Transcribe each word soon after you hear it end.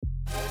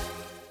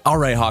All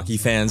right, hockey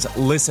fans,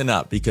 listen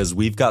up because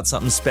we've got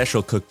something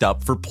special cooked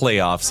up for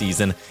playoff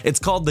season. It's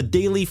called the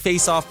Daily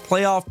Face-Off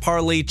Playoff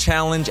Parlay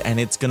Challenge, and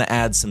it's going to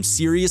add some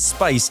serious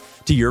spice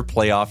to your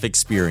playoff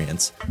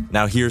experience.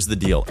 Now, here's the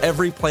deal.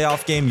 Every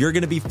playoff game, you're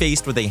going to be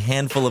faced with a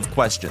handful of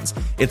questions.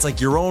 It's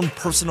like your own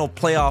personal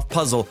playoff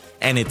puzzle,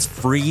 and it's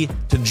free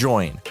to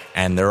join.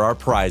 And there are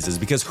prizes,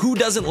 because who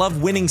doesn't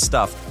love winning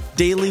stuff?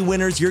 Daily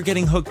winners, you're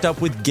getting hooked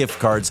up with gift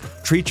cards.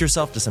 Treat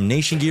yourself to some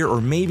Nation gear or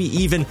maybe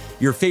even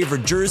your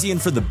favorite jersey.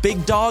 And for the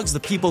big dogs, the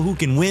people who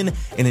can win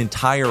an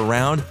entire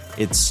round,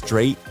 it's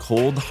straight,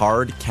 cold,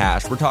 hard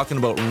cash. We're talking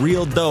about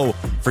real dough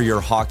for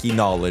your hockey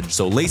knowledge.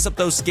 So lace up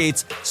those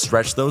skates,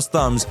 stretch those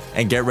thumbs,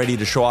 and get ready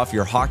to show off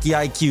your hockey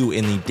IQ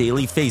in the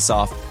Daily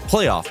Face-Off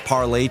Playoff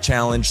Parlay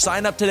Challenge.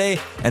 Sign up today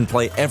and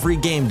play every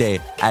game day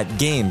at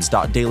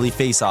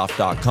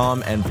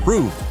games.dailyfaceoff.com and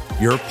prove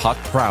your puck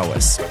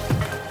prowess.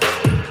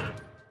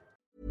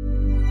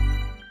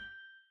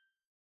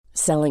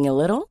 Selling a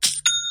little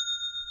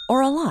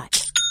or a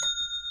lot?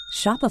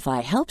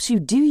 Shopify helps you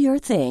do your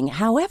thing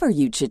however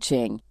you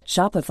cha-ching.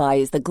 Shopify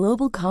is the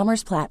global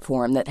commerce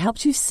platform that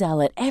helps you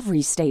sell at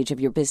every stage of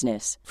your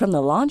business. From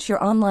the launch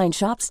your online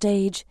shop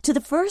stage to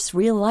the first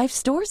real-life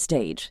store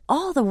stage,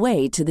 all the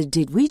way to the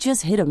did we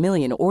just hit a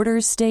million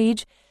orders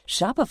stage.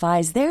 Shopify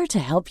is there to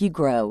help you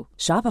grow.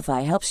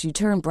 Shopify helps you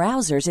turn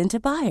browsers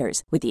into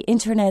buyers with the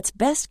internet's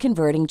best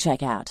converting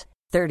checkout.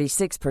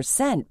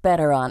 36%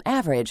 better on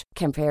average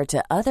compared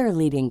to other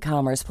leading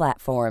commerce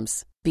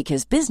platforms.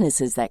 Because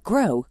businesses that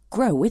grow,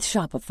 grow with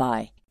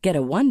Shopify. Get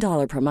a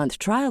 $1 per month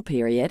trial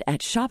period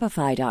at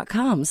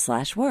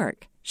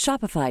shopify.com/work.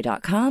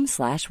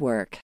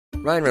 Shopify.com/work.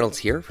 Ryan Reynolds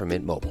here from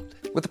Mint Mobile.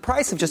 With the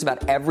price of just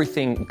about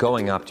everything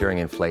going up during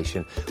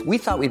inflation, we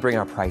thought we'd bring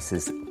our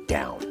prices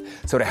down.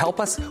 So to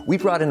help us, we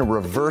brought in a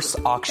reverse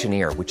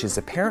auctioneer, which is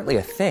apparently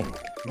a thing.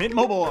 Mint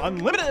Mobile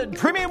Unlimited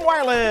Premium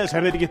Wireless.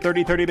 How to get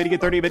 30, 30, bit to get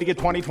 30, bit to get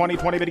 20, 20,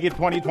 20, bit to get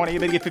 20, 20,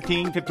 bit to get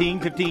 15,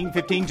 15, 15,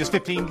 15, just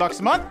 $15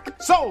 a month?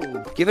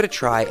 Sold! Give it a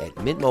try at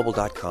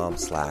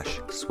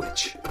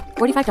mintmobile.com/switch.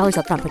 $45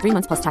 up front for 3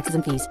 months plus taxes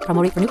and fees.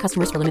 Promo rate for new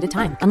customers for limited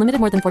time. Unlimited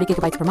more than 40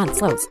 gigabytes per month.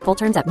 Slows full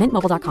terms at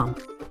mintmobile.com.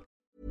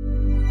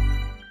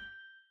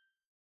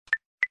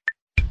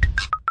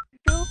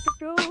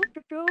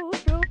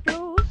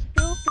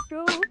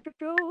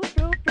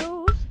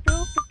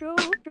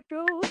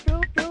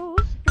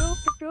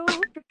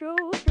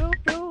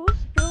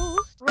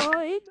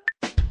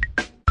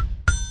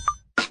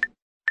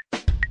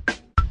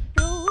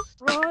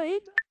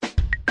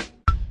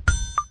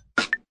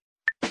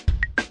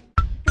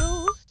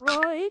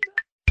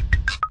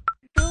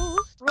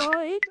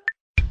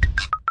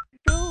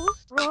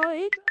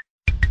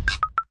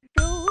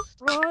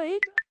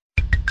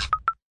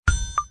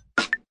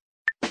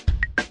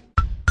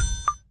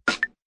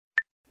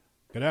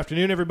 Good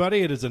afternoon,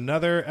 everybody. It is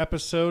another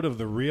episode of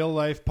the Real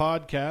Life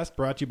Podcast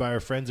brought to you by our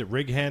friends at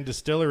Righand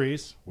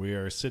Distilleries. We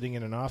are sitting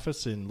in an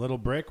office in Little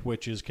Brick,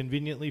 which is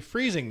conveniently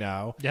freezing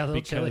now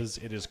because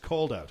it is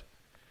cold out.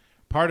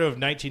 Part of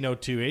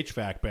 1902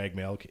 HVAC bag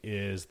milk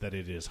is that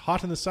it is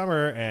hot in the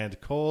summer and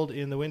cold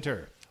in the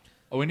winter.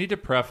 Oh, we need to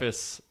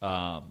preface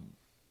the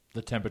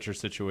temperature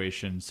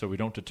situation so we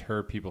don't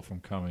deter people from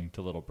coming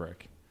to Little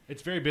Brick.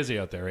 It's very busy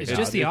out there right now. It's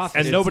just the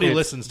office. And nobody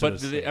listens to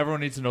this. But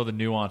everyone needs to know the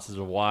nuances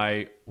of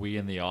why we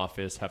in the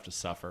office have to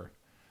suffer.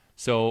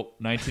 So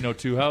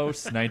 1902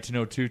 house,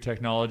 1902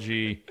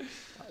 technology.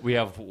 We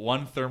have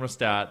one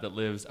thermostat that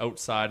lives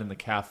outside in the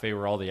cafe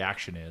where all the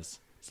action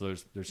is. So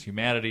there's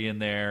humanity in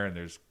there, and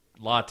there's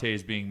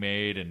lattes being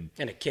made, and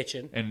a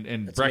kitchen,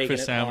 and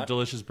breakfast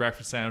delicious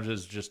breakfast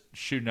sandwiches just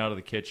shooting out of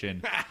the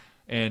kitchen.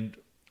 And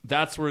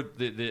that's where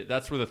the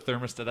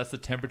thermostat, that's the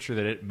temperature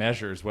that it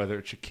measures whether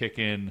it should kick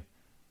in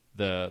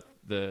the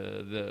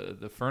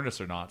furnace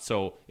or not.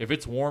 So if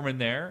it's warm in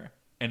there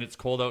and it's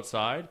cold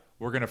outside,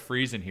 we're gonna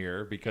freeze in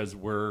here because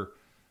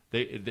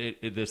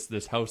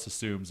this house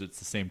assumes it's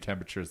the same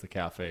temperature as the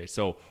cafe.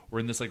 So we're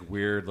in this like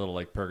weird little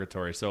like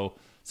purgatory. So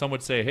some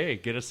would say, hey,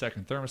 get a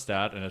second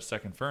thermostat and a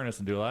second furnace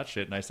and do all that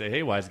shit. And I say,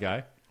 hey, wise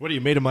guy, what are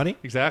you, made of money?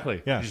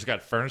 Exactly. Yeah. You just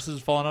got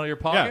furnaces falling out of your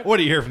pocket. Yeah. What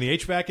do you hear from the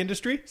HVAC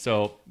industry?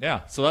 So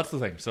yeah, so that's the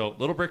thing. So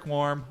Little Brick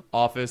warm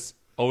office,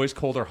 always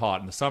cold or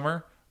hot in the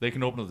summer. They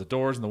can open up the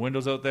doors and the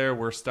windows out there.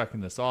 We're stuck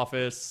in this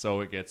office, so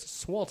it gets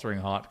sweltering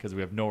hot because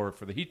we have nowhere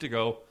for the heat to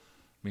go.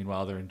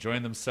 Meanwhile, they're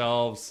enjoying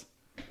themselves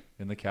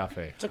in the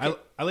cafe. Okay.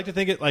 I like to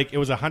think it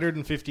was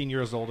 115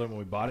 years old when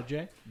we bought it,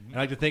 Jay. And I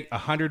like to think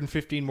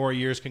 115 more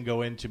years can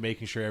go into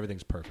making sure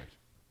everything's perfect.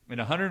 In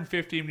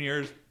 115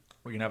 years,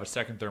 we can have a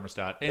second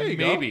thermostat. And there you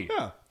maybe. Go.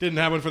 Yeah. Didn't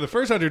have one for the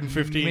first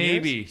 115 years.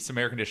 Maybe some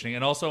air conditioning.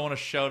 And also I want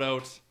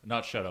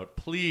to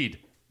plead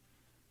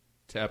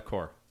to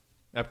Epcor.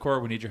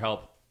 Epcor, we need your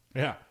help.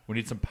 Yeah. We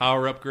need some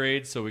power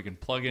upgrades so we can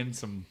plug in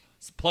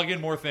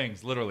more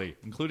things, literally,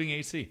 including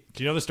AC.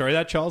 Do you know the story of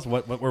that, Charles?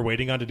 What we're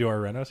waiting on to do our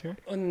renos here?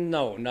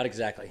 No, not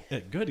exactly. Yeah,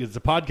 good. It's a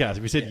podcast.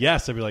 If you said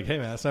yes, I'd be like, hey,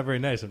 man, that's not very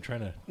nice. I'm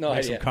trying to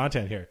make some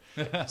content here.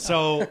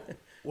 So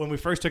when we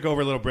first took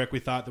over Little Brick, we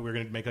thought that we were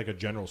going to make like a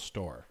general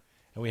store.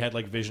 And we had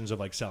like visions of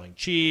like selling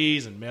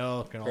cheese and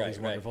milk and all these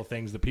wonderful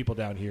things the people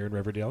down here in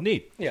Riverdale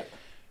need. Yeah.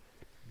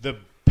 The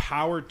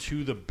power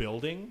to the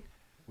building,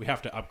 we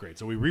have to upgrade.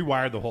 So we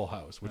rewired the whole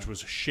house, which was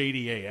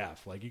shady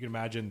AF. Like you can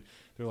imagine,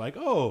 they're like,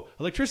 oh,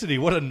 electricity,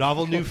 what a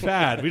novel new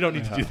fad. We don't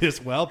need to do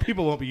this well.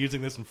 People won't be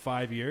using this in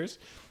 5 years.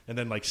 And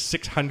then like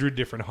 600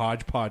 different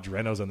hodgepodge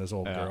renos on this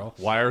old girl.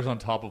 Wires on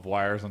top of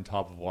wires on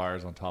top of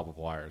wires on top of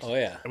wires. Oh,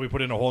 yeah. And we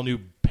put in a whole new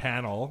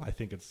panel. I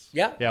think it's...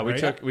 Yeah. Yeah, we Right?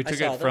 took I it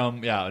saw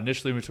from,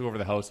 initially we took over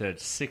the house, it had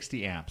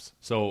 60 amps.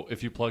 So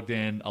if you plugged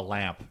in a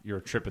lamp,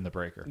 you're tripping the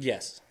breaker.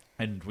 Yes.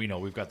 And we know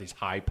we've got these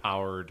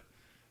high-powered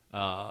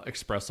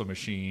espresso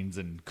machines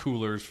and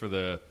coolers for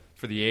the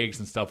eggs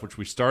and stuff, which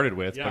we started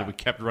with, Yeah. but we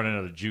kept running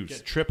out of juice.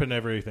 Get tripping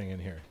everything in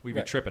here. We'd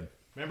be tripping.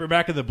 Remember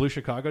back in the Blue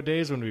Chicago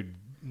days when we'd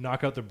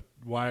knock out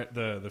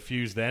the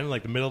fuse then,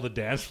 like the middle of the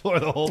dance floor,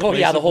 the whole place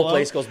the would whole blow,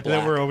 place goes and then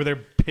black. we're over there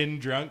pin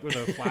drunk with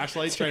a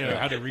flashlight trying to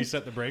how to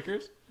reset the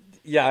breakers.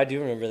 Yeah, I do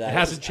remember that. It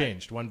hasn't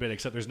changed one bit,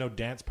 except there's no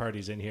dance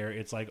parties in here.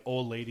 It's like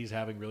old ladies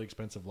having really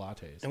expensive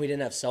lattes. And we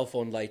didn't have cell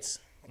phone lights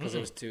because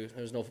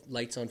there was no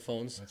lights on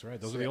phones. That's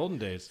right. Those are the olden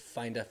days.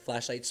 Find a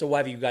flashlight. So why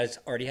have you guys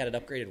already had it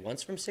upgraded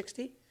once from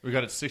 60? We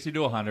got it 60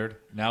 to 100.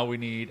 Now we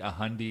need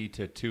 100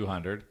 to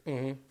 200.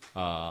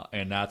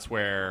 And that's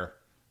where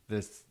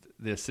this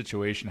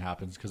situation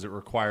happens because it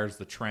requires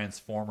the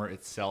transformer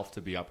itself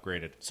to be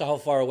upgraded. So how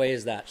far away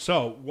is that?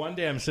 So one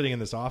day I'm sitting in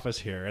this office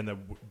here, and the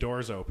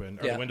door's open,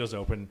 or Yeah. the window's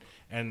open,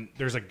 and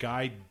there's a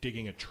guy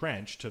digging a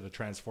trench to the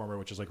transformer,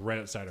 which is like right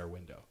outside our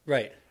window.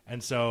 Right.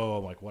 And so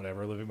I'm like,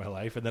 whatever, living my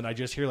life. And then I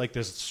just hear like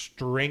this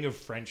string of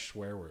French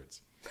swear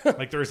words.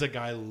 Like there's a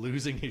guy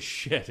losing his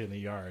shit in the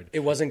yard. It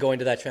wasn't going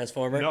to that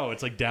transformer? No,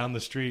 it's like down the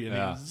street, and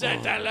Yeah. he's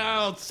 "C'est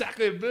alors,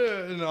 sacré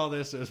bleu," and all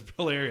this is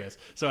hilarious.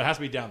 So it has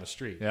to be down the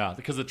street. Yeah,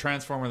 because the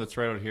transformer that's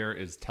right out here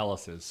is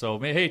Tellus's. So,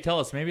 hey,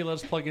 Tellus, maybe let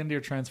us plug into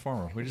your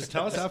transformer. We just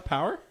Tell us have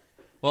power.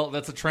 Well,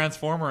 that's a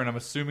transformer, and I'm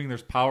assuming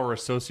there's power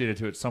associated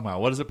to it somehow.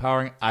 What is it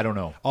powering? I don't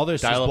know. All this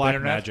is Dial-up black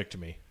internet? magic to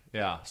me.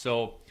 Yeah.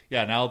 So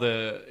now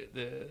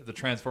the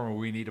transformer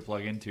we need to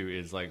plug into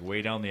is like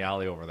way down the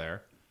alley over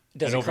there.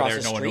 Does and it over cross there,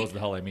 the no one knows street? the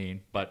hell I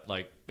mean. But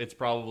like, it's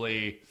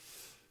probably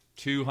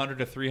 200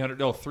 to 300,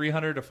 no,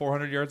 300 to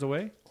 400 yards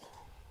away.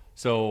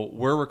 So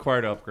we're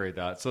required to upgrade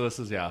that. So this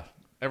is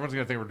everyone's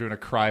gonna think we're doing a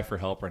cry for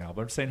help right now.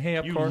 But I'm saying, hey,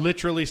 You Epcor,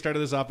 literally started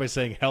this off by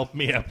saying, "Help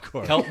me,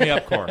 Epcor." help me,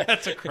 Epcor,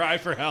 That's a cry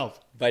for help.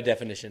 By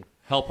definition.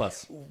 help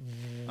us.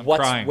 I'm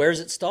crying. Where's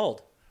it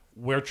stalled?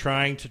 We're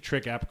trying to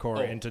trick Epcor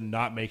Oh. into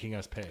not making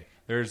us pay.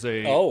 There's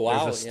a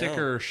wow, there's a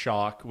sticker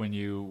shock when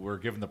you were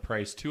given the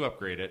price to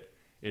upgrade it.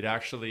 It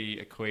actually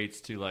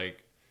equates to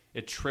like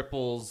it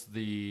triples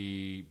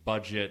the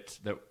budget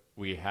that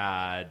we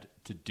had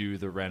to do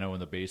the reno in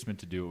the basement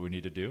to do what we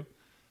need to do.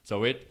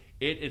 So it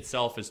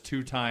itself is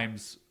 2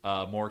 times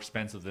more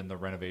expensive than the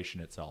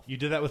renovation itself. You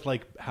did that with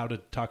like how to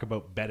talk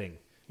about betting.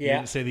 You Yeah.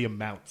 didn't say the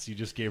amounts. You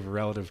just gave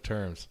relative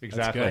terms. That's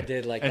Exactly. good. I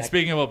did like and that.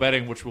 speaking about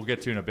betting, which we'll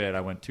get to in a bit,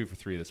 I went 2 for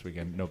 3 this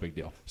weekend. No big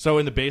deal. So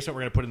in the basement,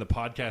 we're going to put in the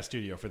podcast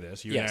studio for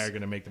this. You and Yes. I are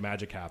going to make the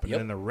magic happen. Yep.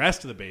 And then the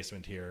rest of the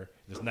basement here,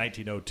 this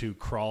 1902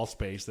 crawl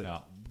space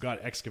that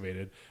got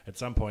excavated at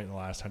some point in the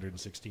last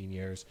 116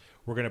 years,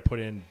 we're going to put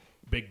in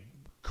big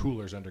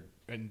coolers under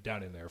and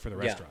down in there for the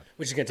restaurant.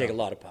 Which is going to take a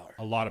lot of power.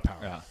 A lot of power.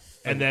 Yeah.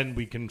 And then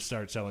we can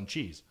start selling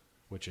cheese,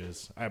 which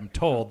is, I'm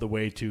told, the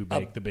way to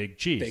make the big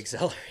cheese. Big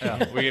seller.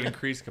 Yeah, we get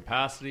increased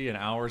capacity and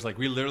hours. Like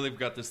we literally have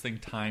got this thing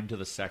timed to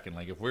the second.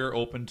 Like if we're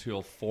open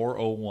till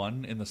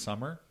 4:01 in the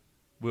summer,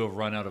 we'll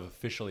run out of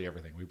officially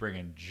everything. We bring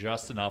in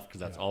just enough because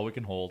that's all we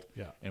can hold.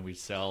 Yeah. And we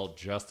sell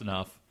just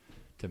enough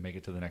to make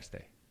it to the next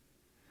day.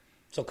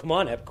 So come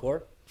on,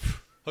 Epcor.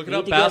 Hook You it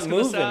up, need to get Bask in the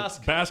moving.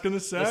 Sask. Bask in the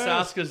The Sask.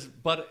 Sask is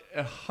but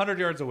 100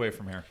 yards away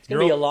from here. It's going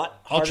to be a lot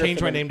I'll harder. change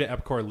for my them- name to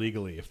Epcor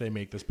legally if they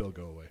make this bill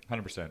go away.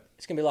 100%.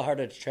 It's going to be a lot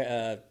harder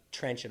to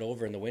trench it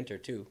over in the winter,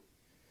 too.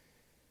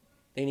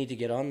 They need to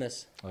get on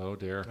this. Oh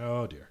dear.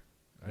 Oh, dear.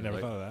 I never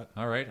Like- thought of that.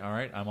 All right.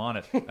 I'm on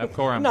it.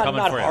 Epcor, I'm not coming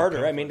not for harder.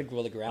 you. I mean, the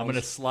ground. I'm going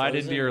to slide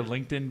into your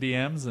LinkedIn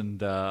DMs and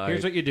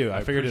Here's what you do. I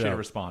figured it appreciate out. a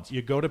response.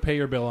 You go to pay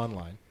your bill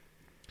online,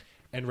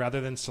 and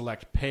rather than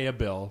select pay a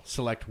bill,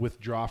 select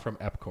withdraw from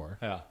Epcor.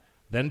 Yeah.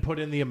 Then put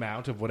in the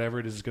amount of whatever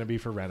it is going to be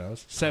for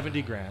renos,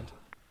 70 grand,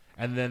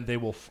 and then they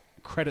will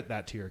credit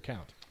that to your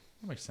account.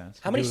 That makes sense.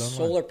 How many do it online.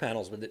 solar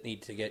panels would it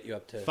need to get you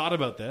up to? Thought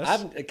about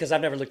this. Because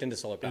I've never looked into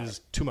solar It panels. is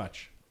too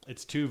much.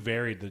 It's too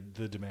varied,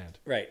 the demand.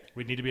 Right.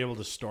 We'd need to be able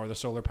to store the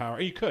solar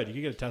power. You could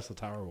get a Tesla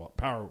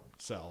power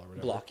cell or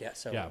whatever. Block, yeah.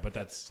 So Yeah, but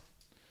that's,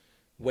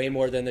 way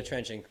more than the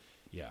trenching.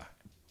 yeah.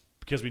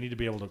 Because we need to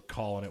be able to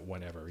call on it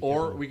whenever.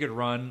 Or we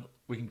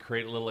can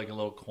create a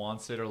little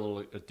Quonset or a little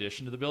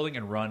addition to the building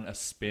and run a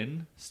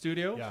spin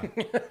studio Yeah.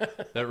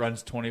 that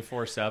runs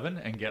 24/7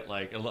 and get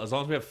like, as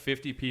long as we have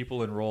 50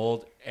 people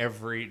enrolled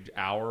every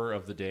hour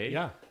of the day,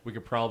 Yeah. we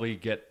could probably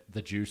get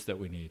the juice that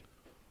we need.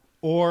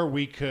 Or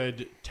we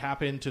could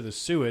tap into the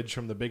sewage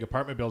from the big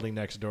apartment building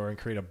next door and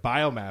create a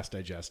biomass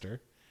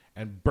digester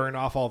and burn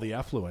off all the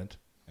effluent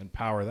and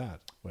power that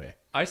way.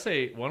 I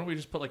say, why don't we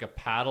just put like a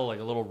paddle, like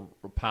a little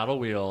paddle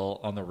wheel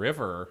on the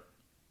river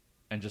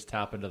and just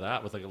tap into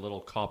that with like a little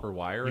copper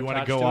wire. You want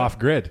to attached go to it. off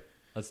grid?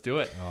 Let's do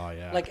it. Oh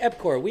yeah. Like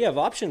Epcor, we have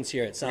options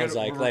here. It sounds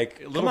like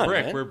Little come on,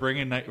 Brick. man. We're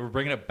bringing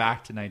it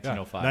back to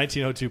 1905.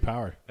 1902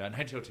 power. Yeah,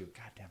 1902.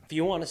 God damn it. If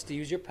you want us to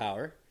use your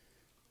power,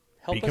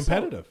 help Be us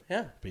competitive. out.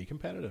 Yeah. Be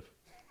competitive.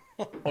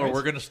 Or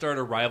we're going to start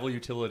a rival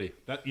utility.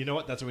 That, you know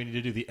what? That's what we need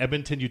to do. The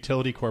Edmonton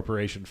Utility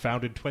Corporation,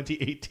 founded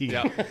 2018.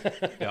 Yeah.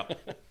 Yeah.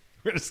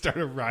 We're going to start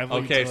a rival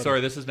Okay, utility.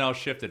 sorry, this is now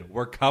shifted.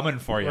 We're coming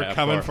for you. We're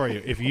coming for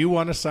you. If you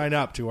want to sign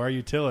up to our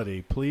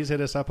utility, please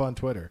hit us up on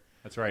Twitter.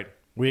 That's right.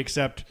 We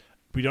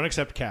don't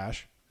accept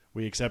cash.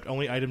 We accept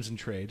only items in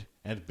trade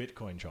and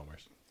Bitcoin,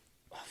 Chalmers.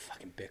 Oh,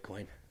 fucking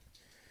Bitcoin.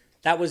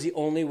 That was the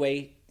only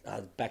way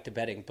back to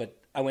betting. But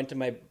I went to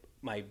my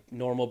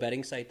normal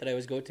betting site that I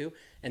always go to,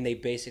 and they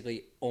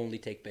basically only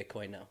take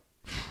Bitcoin now.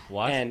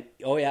 What? And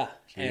oh yeah,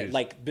 Jeez.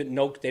 and but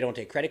no, they don't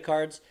take credit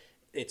cards.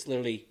 It's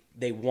literally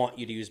they want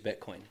you to use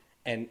Bitcoin,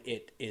 and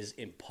it is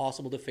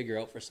impossible to figure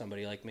out for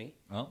somebody like me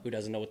who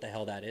doesn't know what the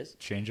hell that is.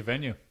 Change of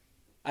venue.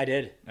 I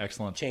did.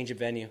 Excellent. Change of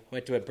venue.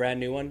 Went to a brand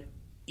new one,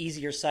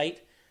 easier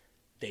site.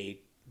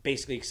 They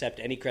basically accept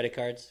any credit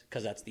cards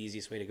because that's the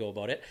easiest way to go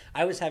about it.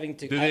 I was having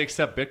to. Do they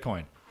accept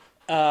Bitcoin?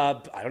 I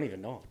don't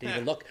even know. Didn't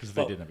even look. Because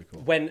they didn't, that'd be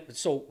cool.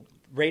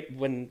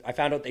 When I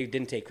found out they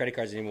didn't take credit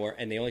cards anymore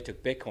and they only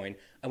took Bitcoin,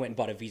 I went and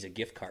bought a Visa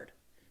gift card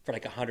for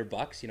like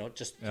 $100.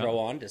 Just throw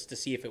on just to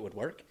see if it would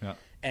work. Yeah.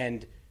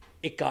 And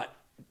it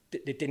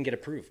didn't get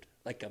approved.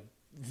 Like a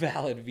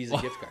valid Visa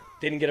gift card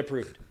didn't get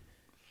approved.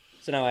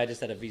 So now I just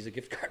had a Visa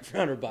gift card for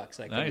 $100.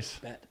 I Nice.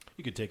 bet.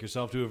 You could take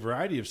yourself to a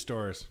variety of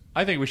stores.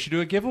 I think we should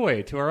do a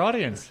giveaway to our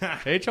audience.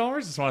 Hey,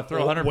 Chalmers, just want to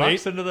throw $100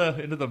 wait. into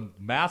the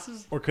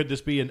masses? Or could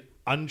this be an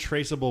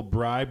untraceable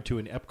bribe to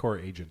an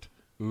Epcor agent?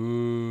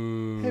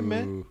 Ooh. Hey,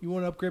 man, you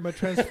want to upgrade my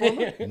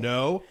transformer?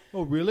 No.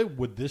 Oh, really?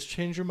 Would this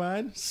change your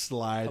mind?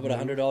 Slide. How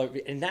about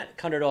 $100? And that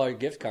 $100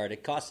 gift card,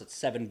 it costs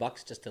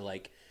 $7 just to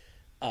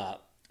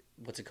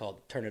what's it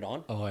called? Turn it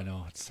on. Oh, I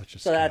know. It's such a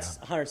So scam. that's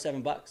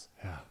 $107.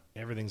 Yeah.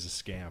 Everything's a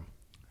scam.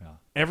 Yeah.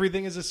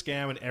 Everything is a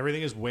scam, and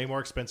everything is way more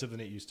expensive than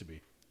it used to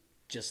be.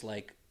 Just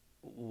like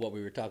what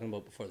we were talking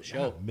about before the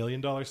show. $1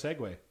 million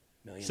Segway.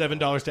 $1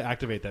 $7 to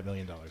activate that $1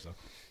 million, though. It's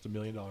 $1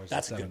 million.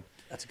 That's $7.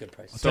 a good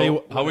price. tell you So,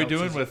 what how are we else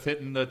doing is- with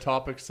hitting the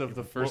topics of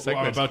the first Well,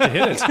 I'm segment? about to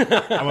hit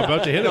it. I'm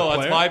about to hit No, it, it's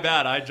player. my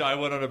bad. I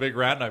went on a big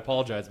rant, and I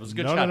apologize. It was a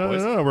good No, chat, no,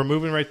 boys. no. We're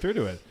moving right through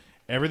to it.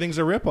 Everything's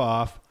a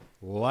ripoff.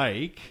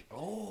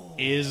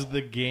 Is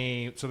the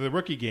game. So the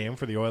rookie game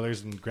for the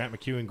Oilers and Grant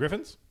McHugh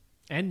Griffins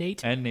And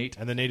Nate. And Nate.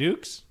 and the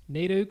Nadukes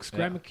Nate Oakes,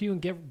 Grant McHugh,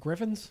 and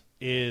Griffins.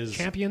 is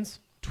Champions.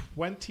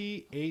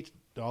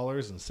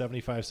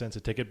 $28.75 a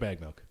ticket,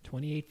 bag milk,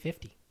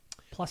 $28.50.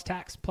 Plus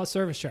tax, plus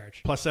service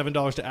charge. plus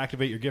 $7 to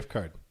activate your gift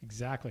card.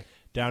 Exactly.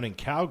 Down in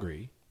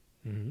Calgary,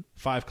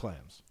 5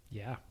 clams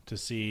Yeah. to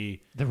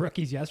see The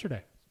rookies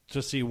yesterday.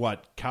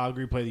 what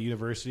Calgary play the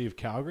University of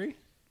Calgary.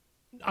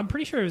 I'm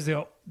pretty sure it was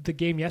the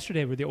game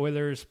yesterday where the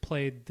Oilers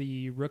played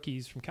the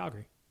rookies from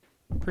Calgary.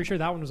 Pretty sure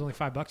that one was only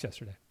 $5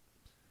 yesterday.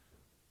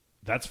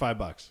 That's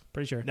 $5.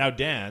 Pretty sure. Now,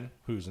 Dan,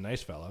 who's a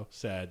nice fellow,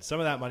 said some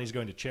of that money's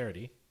going to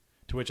charity,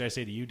 to which I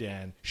say to you,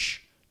 Dan, shh,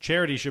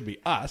 charity should be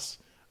us,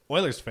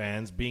 Oilers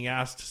fans, being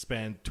asked to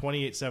spend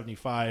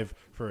 $28.75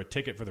 for a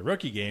ticket for the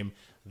rookie game.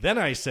 Then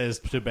I says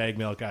to Bag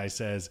Milk,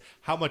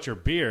 how much are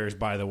beers,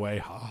 by the way?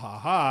 Ha, ha,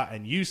 ha.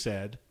 And you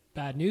said...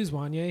 Bad news,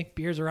 Wanye.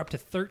 Beers are up to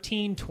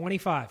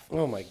 $13.25.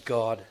 Oh my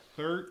God.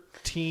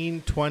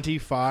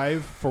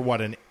 $13.25 for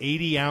what, an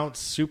 80-ounce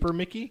Super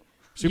Mickey?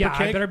 Super Yeah, I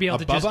keg? better be able A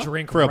to just Bubba?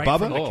 drink for right a Bubba.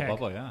 from the Oh, keg.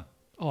 Bubba, yeah.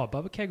 Oh, a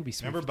Bubba keg would be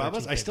sweet. Remember for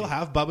Bubba's? I still $13.50.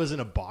 have Bubba's in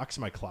a box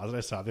in my closet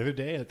I saw the other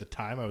day. At the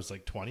time, I was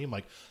like 20. I'm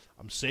like,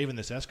 I'm saving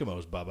this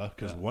Eskimos Bubba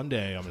because one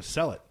day I'm going to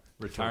sell it.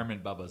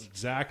 Retirement Bubbas.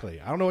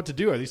 Exactly. I don't know what to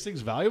do. Are these things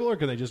valuable or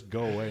can they just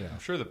go away now? I'm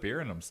sure the beer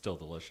in them's still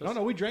delicious.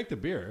 No, we drank the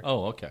beer.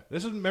 Oh, okay.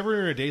 This is, remember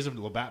in the days of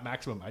Labatt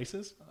Maximum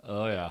Ices?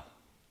 Oh, yeah.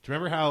 Do you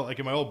remember how, like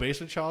in my old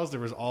basement, Charles, there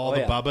was all Oh,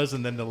 the yeah. Bubbas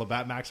and then the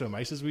Labatt Maximum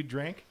Ices we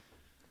drank?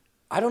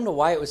 I don't know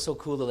why it was so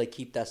cool to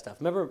keep that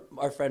stuff. Remember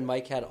our friend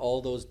Mike had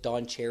all those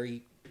Don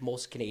Cherry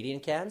most Canadian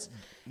cans,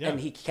 Yeah. and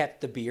he kept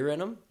the beer in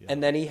them.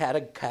 And then he had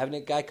a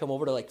cabinet guy come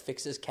over to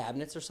fix his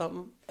cabinets or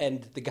something,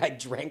 and the guy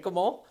drank them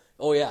all.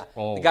 Oh yeah,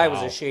 Oh, the guy was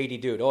wow. a shady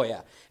dude. Oh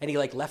yeah, and he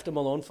left him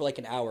alone for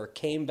an hour,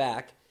 came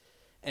back,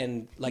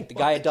 and the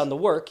guy had done the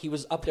work. He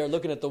was up there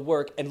looking at the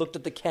work and looked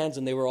at the cans,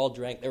 and they were all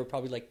drank. They were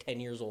probably 10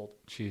 years old.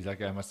 Jeez, that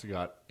guy must have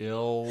got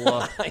ill.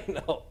 I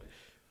know,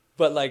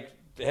 but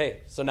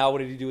hey, so now what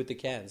did he do with the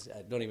cans?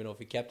 I don't even know if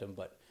he kept them.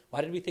 But why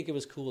did we think it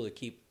was cool to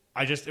keep?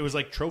 It was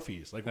like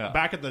trophies. Yeah.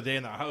 Back in the day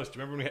in the house, do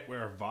you remember when we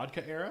had our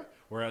vodka era?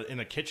 Where in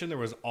the kitchen there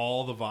was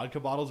all the vodka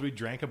bottles we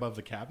drank above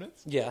the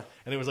cabinets? Yeah.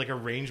 And it was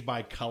arranged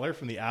by color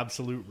from the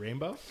absolute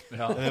rainbow.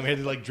 Yeah. And then we had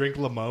to drink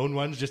Limone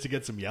ones just to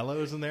get some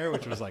yellows in there,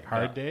 which was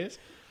hard days.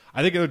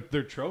 I think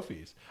they're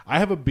trophies. I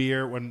have a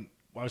beer when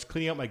I was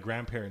cleaning out my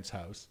grandparents'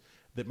 house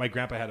that my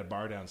grandpa had a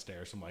bar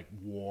downstairs, some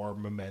war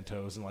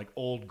mementos and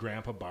old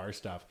grandpa bar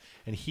stuff.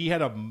 And he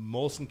had a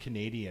Molson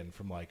Canadian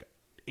from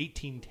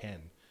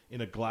 1810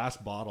 in a glass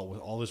bottle with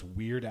all this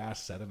weird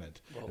ass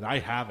sediment. And I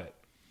have it.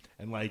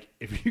 And like,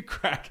 if you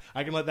crack,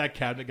 I can let that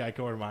cabinet guy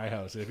come over to my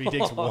house. If he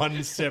takes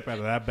one sip out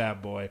of that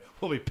bad boy,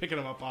 we'll be picking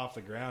him up off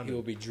the ground. He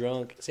will be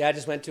drunk. See, I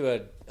just went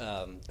to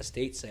a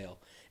estate sale,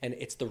 and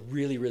it's the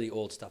really, really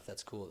old stuff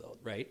that's cool, though,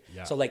 right?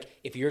 Yeah. So, like,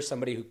 if you're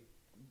somebody who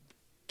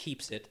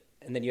keeps it,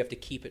 and then you have to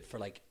keep it for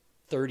like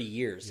 30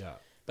 years, Yeah.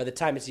 by the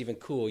time it's even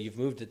cool, you've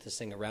moved this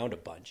thing around a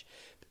bunch.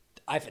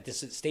 I've at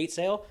this estate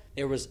sale,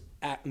 there was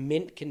at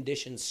mint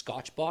condition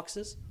Scotch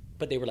boxes,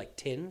 but they were like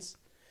tins.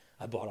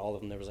 I bought all of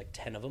them. There was like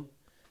 10 of them.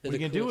 What are you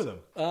going to do with them?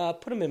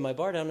 Put them in my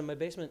bar down in my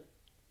basement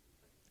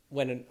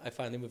when I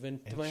finally move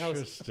into my house.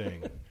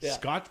 Interesting. Yeah.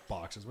 Scotch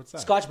boxes. What's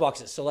that? Scotch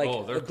boxes. So like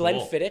Oh, they're a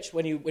Glenfiddich,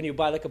 cool. when you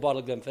buy like a bottle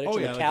of Glenfiddich Oh,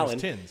 or yeah, a like Callan,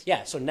 those tins.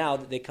 yeah. So now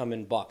they come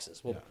in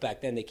boxes. Well, Yeah. back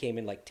then they came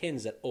in like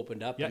tins that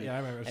opened up. Yeah, and, I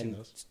remember seeing and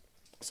those.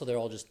 So they're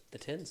all just the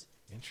tins.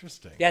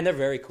 Interesting. Yeah, and they're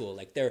very cool.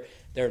 Like they're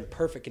in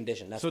perfect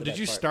condition. That's So the did best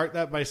you part. start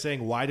that by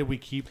saying, why do we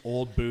keep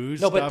old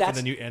booze No, but stuff? And that's-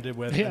 then you ended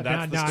with, Yeah, and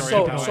that's no, the no, story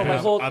no, of no, how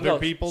no. I have other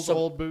people's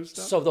old booze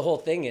stuff? So the whole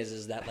thing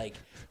is that like,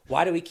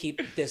 why do we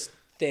keep this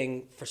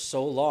thing for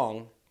so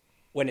long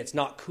when it's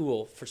not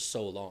cool for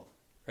so long,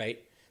 right?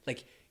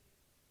 Like,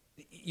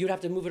 you'd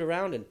have to move it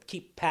around and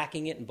keep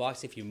packing it in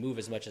boxes if you move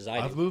as much as I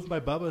I've do. moved my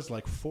Bubba's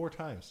like 4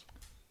 times.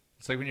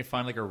 It's like when you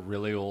find like a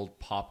really old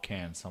pop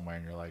can somewhere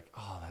and you're like,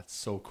 oh, that's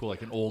so cool.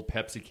 Like an old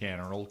Pepsi can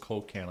or an old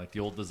Coke can, like the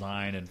old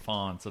design and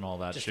fonts and all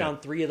that Just shit.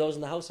 found 3 of those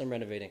in the house I'm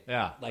renovating.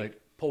 Yeah,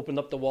 like opened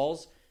up the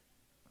walls,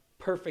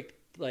 perfect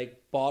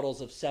like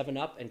bottles of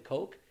 7-Up and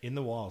Coke. In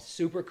the walls.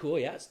 Super cool.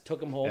 Yes, took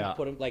them home, Yeah.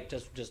 put them like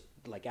just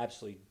like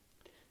absolutely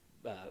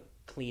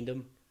cleaned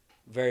them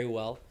very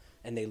well,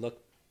 and they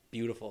look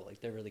beautiful. Like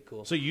they're really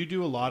cool. So you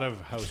do a lot of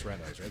house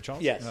renos, right,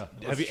 Charles? Yes. Have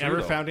That's you true, ever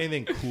though. found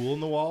anything cool in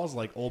the walls,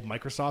 like old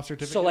Microsoft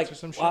certificates So like or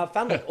some shit? I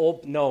found like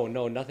old no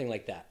nothing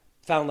like that.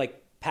 Found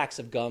like packs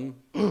of gum,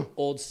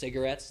 old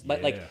cigarettes,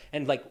 like Yeah.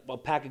 and like a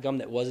pack of gum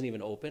that wasn't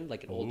even opened,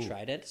 like an old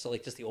Trident. So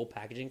like just the old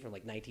packaging from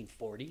like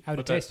 1940. How'd it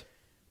But that- taste?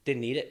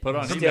 Didn't need it. Put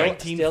on still, eBay.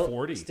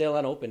 1940. Still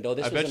unopened. Oh,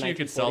 this I was bet a you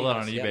could sell that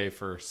on 1940 eBay house,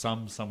 for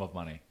some sum of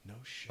money. No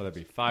shit. Whether it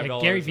be $5. Yeah,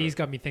 Gary or- V's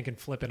got me thinking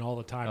flipping all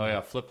the time. Oh,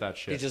 yeah, flip that Yeah.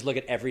 shit. You just look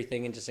at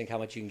everything and just think how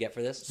much you can get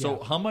for this.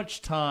 So, how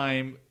much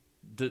time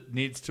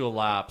needs to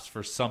elapse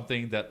for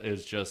something that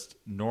is just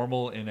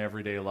normal in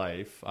everyday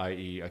life,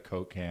 i.e., a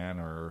Coke can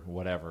or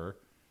whatever?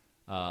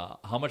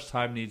 How much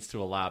time needs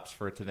to elapse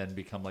for it to then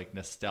become like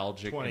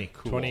nostalgic 20 and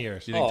cool? 20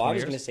 years. Do you think I 20 was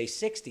years? going to say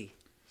 60.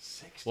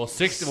 Well,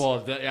 60.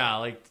 Well, yeah,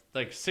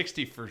 like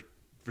 60 for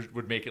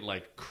would make it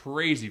like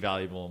crazy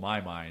valuable in my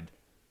mind,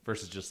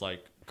 versus just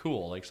like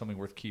cool, like something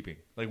worth keeping.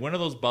 Like when are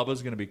those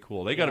Bubba's going to be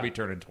cool? They got to be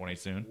turning 20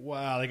 soon.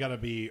 Well, they got to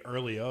be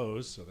early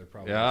O's, so they're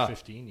probably Yeah.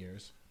 15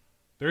 years.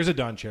 There's a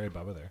Don Cherry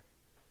Bubba there.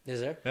 Is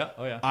there? Yeah.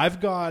 Oh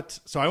yeah.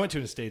 So I went to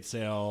an estate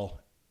sale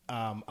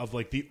of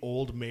like the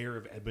old mayor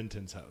of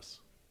Edmonton's house.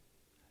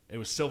 It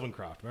was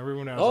Sylvancroft. Remember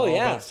when I was Oh, all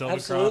yeah, about Sylvancroft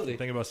absolutely. and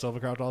thinking about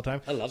Sylvancroft all the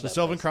time? I love so that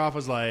Sylvancroft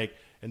was like,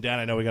 and Dan,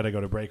 I know we got to go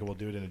to break and we'll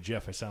do it in a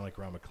jiff. I sound like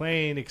Ron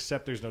McLean,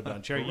 except there's no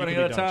Don Cherry. We're You running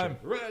can out be of Don time. Cherry.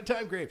 We're running out of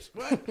time, Grapes.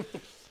 What?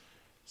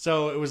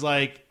 So it was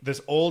like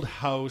this old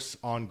house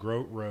on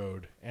Grote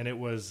Road, and it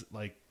was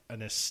like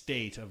an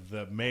estate of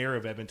the mayor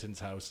of Edmonton's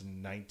house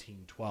in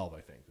 1912,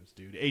 I think. This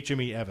dude,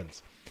 HME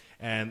Evans.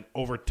 And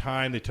over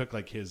time, they took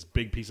like his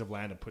big piece of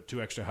land and put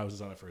 2 extra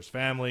houses on it for his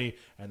family.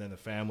 And then the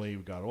family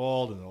got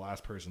old, and the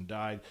last person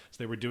died.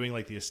 So they were doing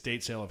like the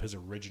estate sale of his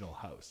original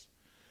house.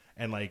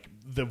 And like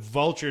the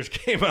vultures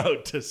came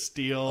out to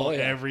steal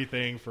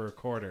everything for a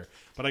quarter.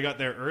 But I got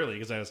there early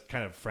because I was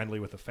kind of friendly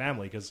with the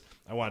family because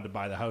I wanted to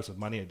buy the house with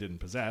money I didn't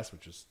possess,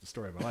 which is the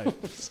story of my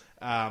life.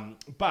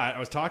 But I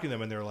was talking to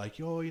them and they were like,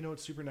 yo, you know,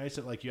 it's super nice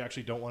that like you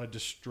actually don't want to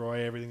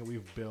destroy everything that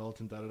we've built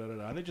and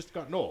da-da-da-da-da. And they just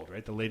gotten old,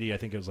 right? The lady, I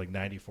think it was like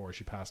 94.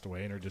 She passed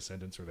away and her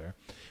descendants are there.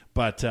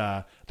 But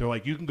they're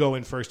like, you can go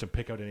in first and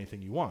pick out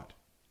anything you want.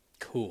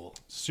 Cool.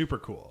 Super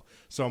cool.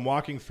 So I'm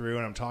walking through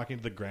and I'm talking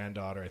to the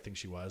granddaughter, I think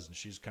she was, and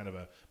she's kind of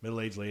a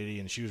middle-aged lady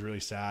and she was really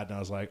sad. And I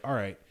was like, all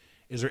right,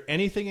 is there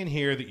anything in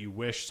here that you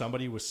wish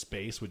somebody with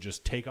space would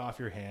just take off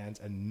your hands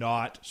and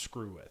not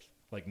screw with?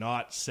 Like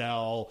not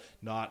sell,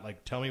 not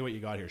like tell me what you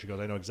got here. She goes,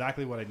 I know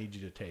exactly what I need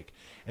you to take.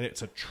 And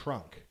it's a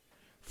trunk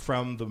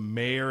from the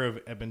mayor of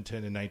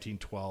Edmonton in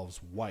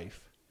 1912's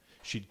wife.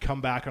 She'd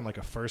come back on like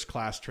a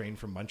first-class train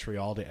from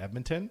Montreal to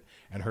Edmonton,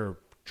 and her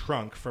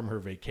trunk from her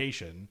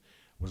vacation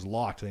was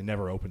locked. They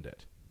never opened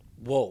it.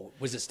 Whoa.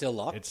 Was it still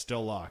locked? It's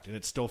still locked, and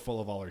it's still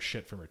full of all her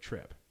shit from her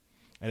trip.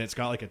 And it's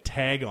got like a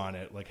tag on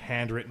it, like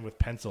handwritten with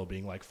pencil,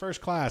 being like first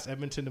class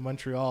Edmonton to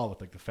Montreal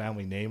with like the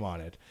family name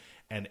on it.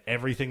 And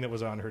everything that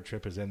was on her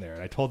trip is in there.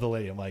 And I told the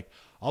lady, I'm like,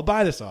 I'll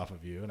buy this off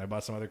of you. And I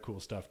bought some other cool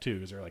stuff too,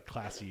 because they're like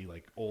classy,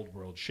 like old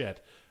world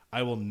shit.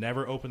 I will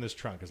never open this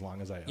trunk as long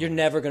as I own You're it.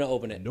 never going to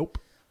open it. Nope.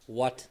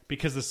 What?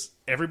 Because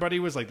everybody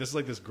was like, this is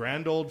like this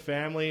grand old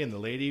family, and the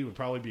lady would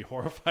probably be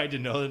horrified to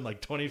know that in like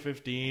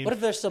 2015. What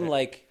if there's some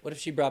like? What if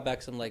she brought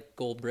back some like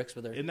gold bricks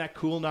with her? Isn't that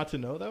cool not to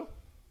know though?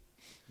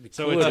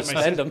 So it's it's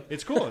spend them.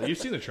 It's cool. You've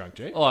seen the trunk,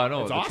 Jay. Oh, I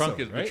know. It's The awesome, trunk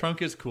is right? the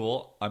trunk is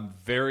cool. I'm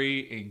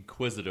very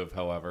inquisitive,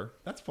 however.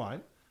 That's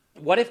fine.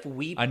 What if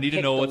we? I need to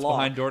pick know the what's lock?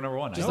 behind door number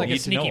one. Just I like a need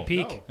to sneaky know.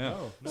 peek.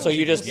 No, So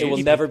you just it will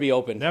never be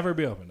open. never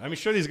be open. I'm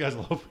sure these guys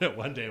will open it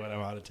one day when I'm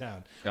out of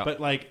town. Yeah. But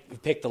like, You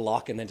pick the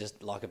lock and then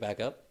just lock it back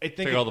up. I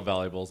think Take all the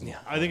valuables. And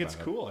I think it's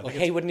cool. I Well, think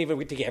hey, wouldn't even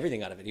take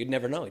everything out of it. You'd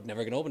never know. You'd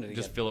never gonna open it again.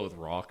 just fill it with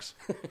rocks.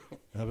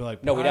 I'll be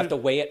like, No, we'd why have to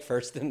did- weigh it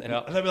first and then.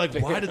 Yeah. And I'd be like,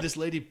 why did this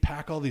lady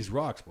pack all these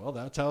rocks? Well,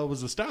 that's how it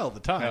was the style at the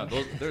time.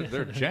 Yeah,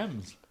 they're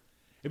gems.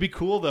 It'd be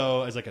cool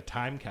though as like a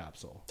time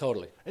capsule.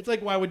 Totally. It's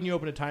like, why wouldn't you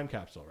open a time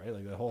capsule, right?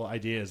 Like the whole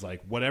idea is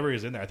like whatever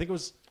is in there. I think it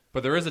was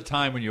But there is a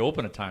time when you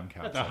open a time the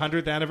capsule.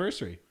 100th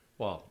anniversary.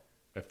 Well,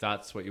 if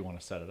that's what you want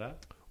to set it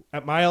at.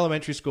 At my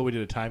elementary school, we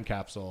did a time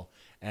capsule,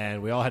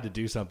 and we all had to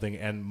do something.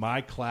 And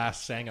my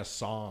class sang a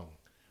song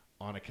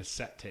on a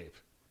cassette tape,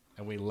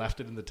 and we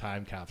left it in the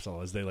time capsule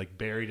as they like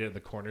buried it in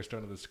the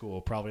cornerstone of the school,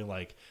 probably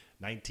like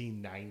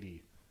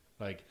 1990.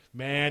 Like,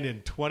 man,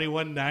 in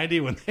 2190,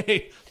 when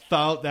they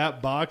thaw out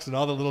that box, and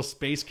all the little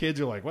space kids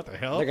are like, "What the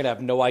hell?" They're gonna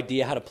have no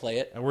idea how to play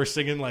it. And we're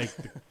singing like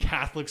the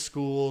Catholic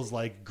schools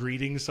like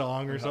greeting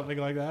song or something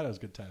like that. It was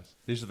good times.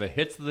 These are the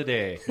hits of the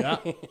day. Yeah,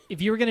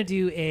 If you were going to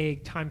do a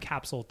time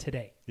capsule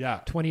today, yeah.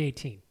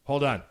 2018,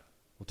 Hold on,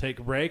 we'll take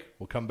a break.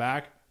 We'll come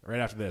back right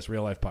after this.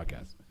 Real Life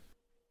Podcast.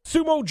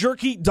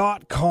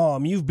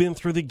 SumoJerky.com. You've been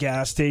through the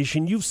gas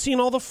station. You've seen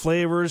all the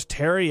flavors,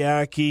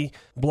 teriyaki,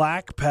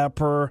 black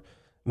pepper,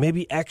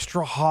 maybe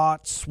extra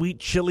hot, sweet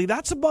chili.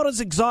 That's about as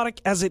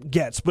exotic as it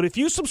gets. But if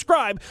you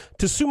subscribe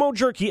to Sumo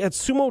Jerky at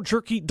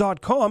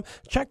SumoJerky.com,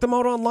 check them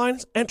out online,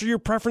 enter your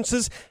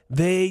preferences.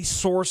 They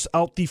source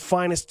out the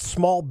finest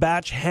small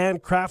batch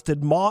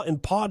handcrafted maw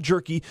and paw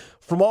jerky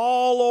from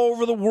all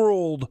over the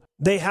world.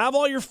 They have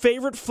all your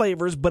favorite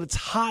flavors, but it's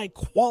high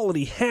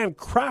quality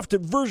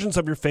handcrafted versions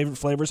of your favorite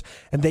flavors,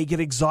 and they get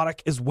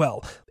exotic as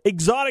well.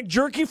 Exotic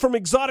jerky from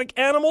exotic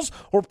animals,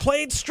 or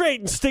play it straight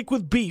and stick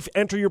with beef.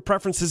 Enter your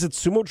preferences at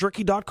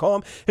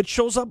sumojerky.com. It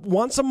shows up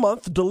once a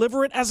month.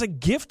 Deliver it as a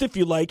gift if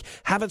you like.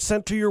 Have it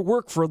sent to your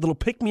work for a little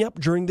pick-me-up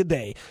during the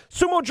day.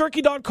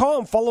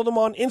 Sumojerky.com. Follow them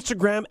on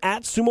Instagram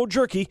at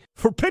sumojerky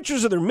for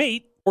pictures of their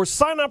meat, or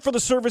sign up for the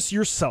service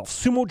yourself.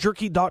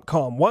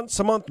 SumoJerky.com. Once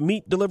a month,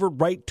 meat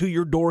delivered right to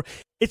your door.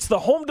 It's the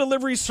home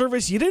delivery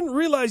service you didn't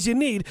realize you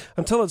need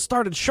until it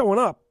started showing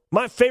up.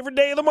 My favorite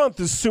day of the month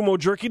is Sumo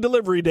Jerky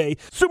Delivery Day.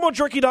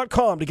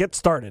 SumoJerky.com to get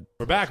started.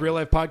 We're back. Real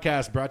Life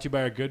Podcast brought to you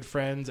by our good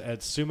friends at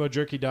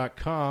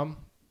SumoJerky.com,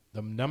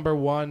 the number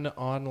one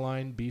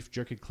online beef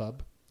jerky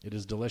club. It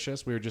is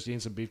delicious. We were just eating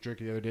some beef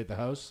jerky the other day at the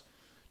house.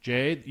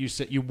 Jade,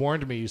 you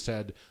warned me. You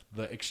said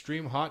the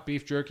extreme hot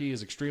beef jerky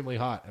is extremely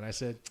hot. And I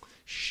said,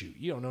 shoot,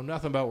 you don't know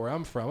nothing about where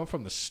I'm from. I'm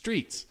from the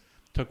streets.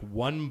 Took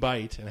one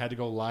bite and had to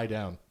go lie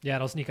down. yeah,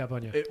 it'll sneak up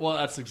on you. Well,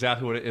 that's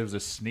exactly what it was, a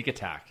sneak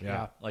attack.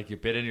 Yeah. Like you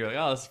bit in, you're like,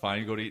 oh, that's fine.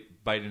 You go to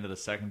bite into the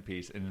second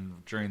piece, and then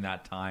during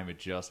that time, it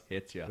just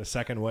hits you. The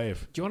second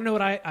wave. Do you want to know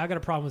what I got a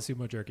problem with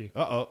Sumo Jerky?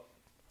 Uh-oh.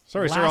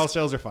 Sorry, sir, Last- all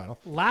sales are final.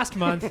 Last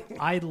month,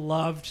 I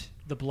loved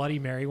the Bloody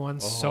Mary one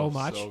so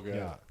much so good.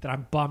 Yeah. that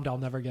I'm bummed I'll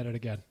never get it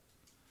again.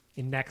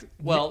 In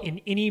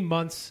any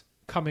month's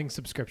coming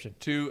subscription.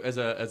 As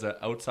a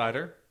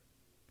outsider,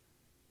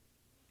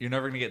 you're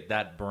never going to get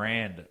that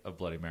brand of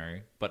Bloody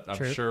Mary, but I'm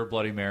True. sure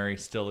Bloody Mary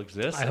still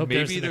exists. I And hope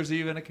maybe there's there's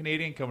even a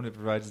Canadian company that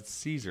provides it,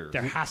 Caesar.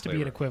 There has to be an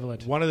flavor.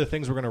 equivalent. One of the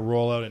things we're going to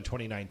roll out in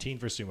 2019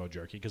 for Sumo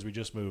Jerky, because we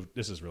just moved,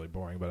 this is really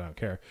boring, but I don't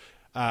care.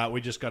 We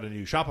just got a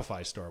new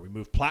Shopify store. We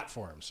moved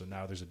platforms, so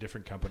now there's a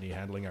different company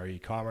handling our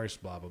e-commerce,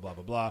 blah, blah, blah,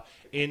 blah, blah.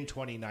 In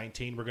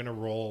 2019, we're going to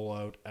roll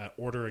out an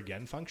order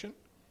again function,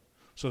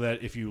 so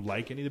that if you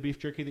like any of the beef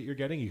jerky that you're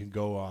getting, you can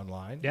go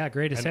online. Yeah,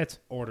 greatest and hits.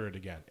 order it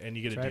again, and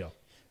you get a That's right. deal.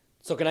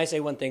 So can I say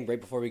one thing right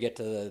before we get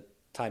to the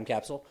time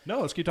capsule?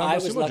 No, let's keep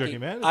talking about Sumo Jerky,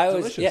 man.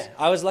 It's delicious.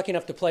 I was lucky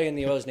enough to play in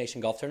the Oilers Nation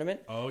Golf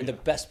Tournament. Oh, and yeah.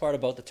 the best part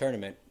about the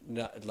tournament,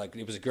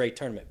 it was a great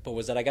tournament, but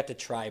was that I got to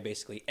try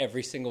basically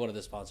every single one of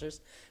the sponsors.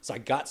 So I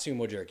got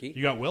Sumo Jerky.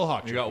 You got Will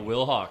Hawk. You got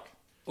Will Hawk.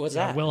 What's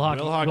Yeah, that? Will Hawk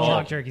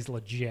Will Jerky's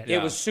legit.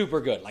 It was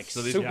super good, like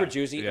So these- super yeah,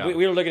 juicy. yeah.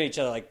 We were looking at each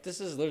other like,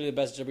 this is literally the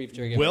best beef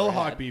jerky I've Will ever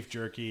Hawk had. Beef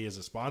Jerky is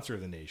a sponsor of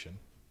the nation,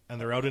 and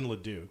they're out in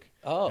Leduc.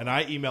 Oh. And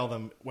I email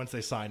them once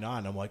they sign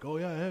on. I'm like, oh,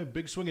 yeah, hey,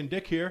 big swinging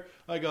dick here.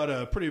 I got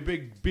a pretty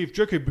big beef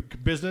jerky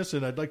business,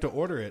 and I'd like to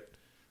order it.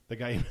 The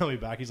guy emailed me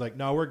back. He's like,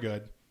 no, we're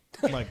good.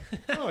 I'm like,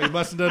 oh, you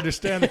mustn't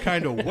understand the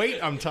kind of weight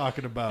I'm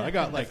talking about.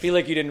 I I feel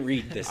like you didn't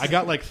read this. I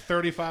got like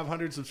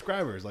 3,500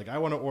 subscribers. Like, I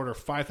want to order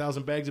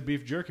 5,000 bags of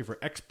beef jerky for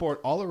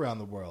export all around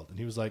the world. And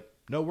he was like,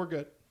 no, we're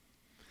good.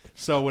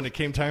 So when it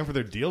came time for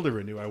their deal to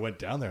renew, I went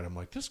down there and I'm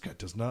like, this guy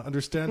does not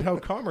understand how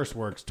commerce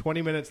works.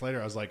 20 minutes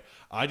later, I was like,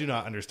 I do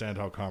not understand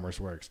how commerce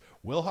works.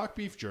 Will Hawk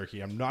Beef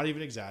Jerky, I'm not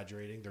even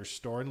exaggerating, their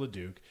store in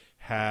Leduc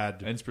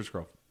had, And Spruce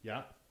Grove.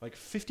 yeah, like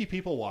 50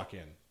 people walk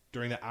in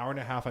during the hour and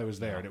a half I was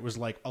there. And it was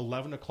like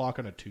 11 o'clock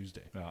on a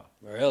Tuesday. Yeah.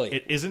 Really?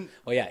 It isn't.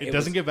 Oh, yeah, It, it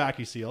doesn't was- get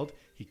vacuum sealed.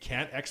 He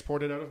can't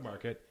export it out of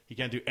market. He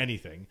can't do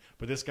anything.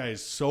 But this guy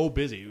is so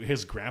busy.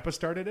 His grandpa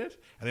started it,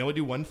 and they only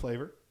do one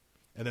flavor.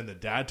 And then the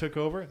dad took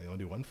over. They only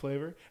do one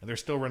flavor. And they're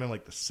still running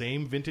like the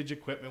same vintage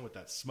equipment with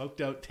that smoked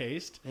out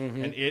taste.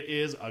 And it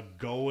is a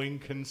going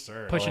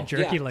concern. Pushing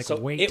jerky like so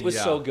weight. It was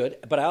so good.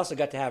 But I also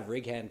got to have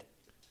Rig Hand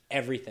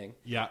everything.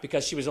 Yeah.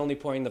 Because she was only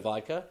pouring the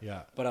vodka.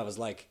 Yeah. But I was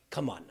like,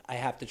 come on, I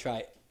have to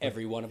try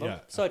every one of them. Yeah,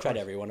 So I tried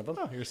every one of them.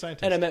 Oh, you're a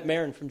scientist. And I met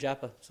Marin from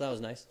Japa, so that was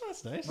nice. Oh,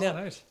 that's nice. Yeah,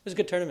 nice. It was a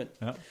good tournament.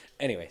 Yeah.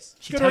 Anyways,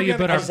 She tell you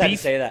about I our just had to beef.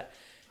 say that.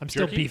 I'm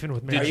still Jerky? beefing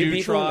with Did Mary. you you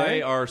beefing with try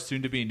Mary? our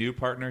soon-to-be new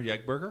partner,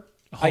 Yeg Burger?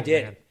 I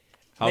did. man.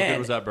 How Man, good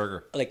was that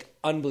burger? Like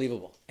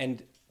unbelievable.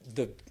 And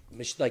the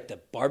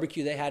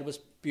barbecue they had was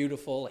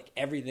beautiful. Like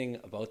everything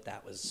about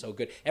that was so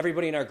good.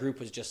 Everybody in our group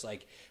was just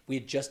like, we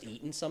had just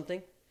eaten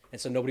something,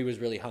 and so nobody was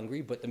really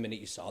hungry. But the minute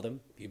you saw them,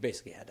 you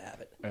basically had to have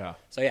it. Yeah.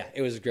 So yeah,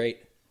 it was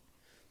great.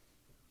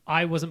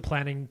 I wasn't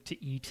planning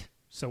to eat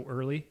so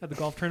early at the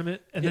golf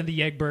tournament, and then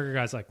the egg burger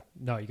guy's like,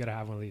 "No, you got to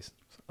have one of these."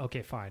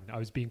 Okay, fine. I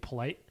was being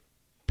polite.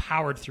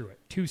 Powered through it.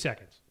 2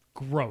 seconds.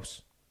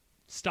 Gross.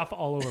 Stuff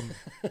all over me.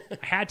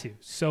 I had to.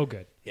 So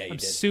good. Yeah, you I'm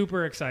did.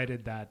 super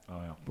excited that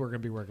yeah. we're going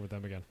to be working with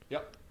them again.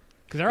 Yep.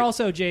 Because they're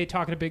also, Jay,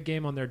 talking a big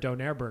game on their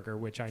Donair burger,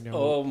 which I know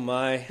Oh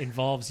my!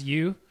 involves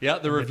you. Yeah,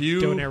 the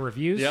review. Donair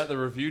reviews. Yeah, the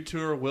review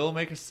tour will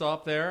make a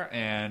stop there,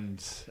 and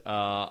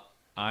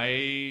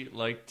I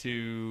like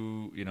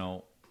to,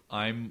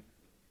 I'm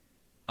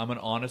an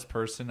honest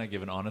person. I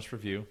give an honest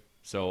review,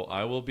 so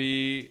I will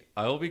be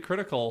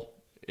critical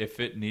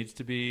if it needs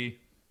to be.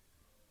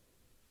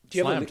 Do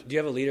you slammed.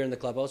 have a leader in the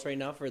clubhouse right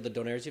now for the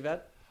Donairs you've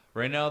had?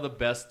 Right now, the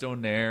best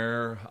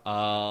Donair,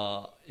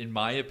 in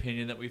my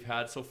opinion, that we've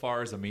had so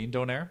far is Amin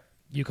Donair.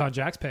 Yukon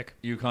Jack's pick.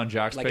 Yukon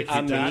Jack's Like pick.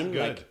 Amin,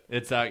 good. like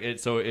It's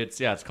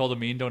called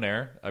Amin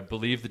Donair. I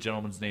believe the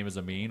gentleman's name is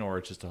Amin, or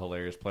it's just a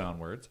hilarious play on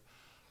words.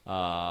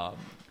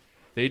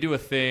 They do a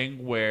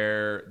thing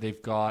where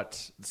they've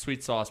got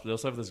sweet sauce, but they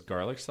also have this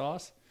garlic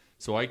sauce.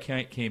 So I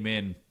came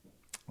in,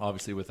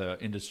 obviously, with an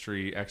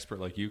industry expert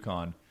like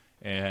Yukon,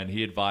 and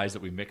he advised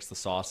that we mix the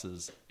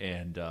sauces.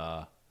 And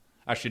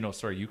actually, no,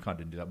 sorry, Yukon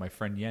didn't do that. My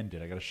friend Yen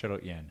did. I got to shout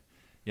out Yen.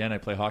 Yen, I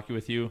play hockey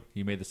with you.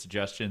 He made the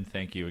suggestion.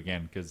 Thank you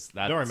again, because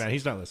that's Don't worry, man.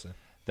 He's not listening.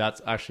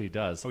 That's actually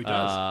does. Oh, he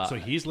does? So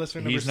he's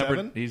listener number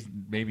 7? He's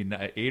maybe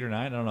 8 or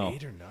 9. I don't know.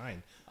 8 or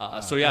 9.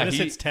 So yeah, when this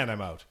hits 10,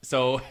 I'm out.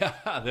 So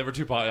they were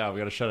too. Yeah, we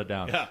got to shut it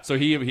down. Yeah. So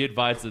he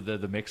advised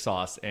the mix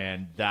sauce,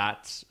 and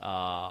that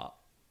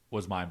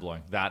was mind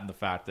blowing. That and the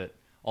fact that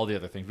all the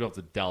other things, we don't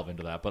have to delve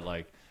into that, but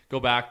like go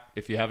back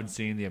if you haven't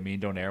seen the Amin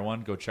Donair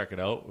one, go check it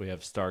out. We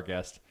have star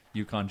guest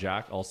Yukon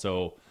Jack.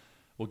 Also,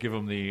 we'll give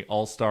him the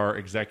all-star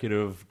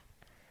executive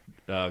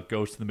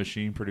Ghost of the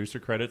Machine producer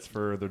credits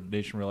for the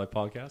Nation Real Life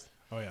podcast.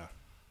 Oh, yeah.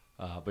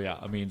 But yeah,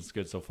 I mean, it's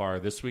good so far.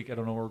 This week, I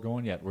don't know where we're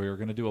going yet. We're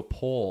going to do a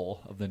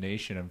poll of the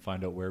nation and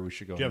find out where we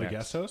should go Do you have next. a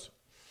guest host?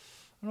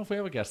 I don't know if we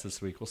have a guest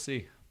this week. We'll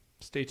see.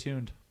 Stay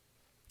tuned.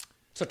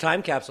 So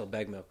time capsule,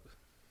 bag milk.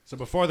 So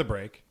before the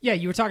break, Yeah,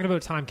 you were talking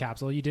about time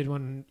capsule. You did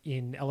one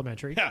in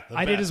elementary. Yeah, the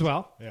I did best. as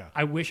well. Yeah.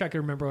 I wish I could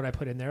remember what I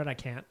put in there, and I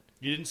can't.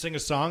 you didn't sing a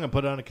song and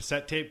put it on a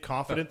cassette tape,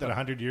 confident that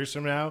 100 years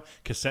from now,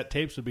 cassette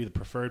tapes would be the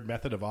preferred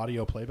method of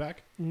audio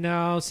playback?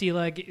 No, see,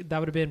 like that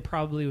would have been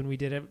probably when we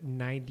did it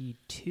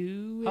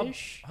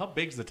 92-ish. How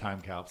big's the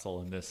time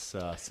capsule in this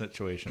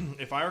situation?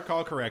 If I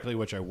recall correctly,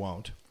 which I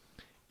won't,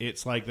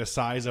 it's like the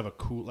size of a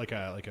like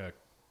a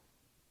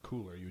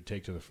cooler you would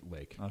take to the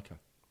lake. Okay.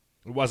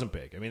 It wasn't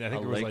big. I mean, I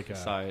think A it was like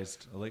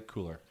lake-sized, a lake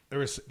cooler. there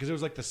was because it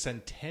was like the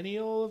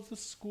centennial of the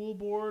school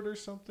board or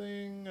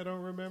something. I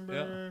don't remember.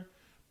 Yeah.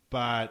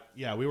 But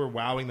yeah, we were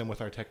wowing them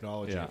with our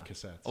technology Yeah. of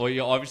cassettes. Well,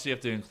 you obviously have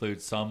to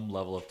include some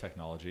level of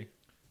technology.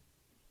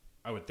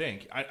 I would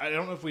think. I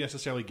don't know if we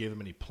necessarily gave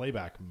them any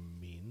playback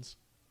means.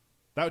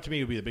 That to me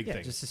would be the big Yeah,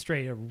 thing. just a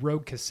straight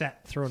rogue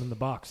cassette thrown in the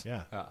box.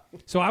 Yeah.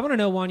 So I want to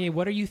know, Wanye,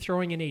 what are you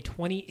throwing in a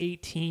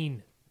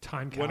 2018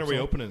 time capsule? When are we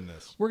opening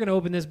this? We're going to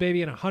open this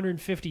baby in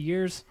 150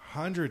 years.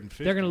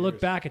 150. They're going to look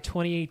years. back at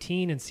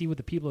 2018 and see what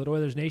the people at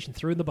Oilers Nation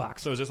threw in the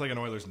box. So is this like an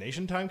Oilers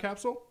Nation time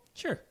capsule?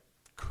 Sure.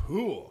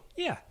 Cool.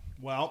 Yeah,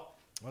 Well,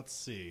 let's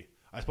see.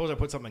 I suppose I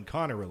put something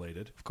Connor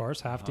related. of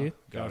course, have to.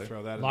 Gotta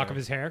throw that in Lock there. of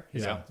his hair.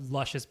 His Yeah.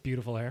 luscious,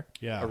 beautiful hair.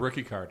 Yeah. A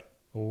rookie card.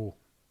 Oh.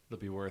 It'll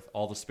be worth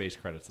all the space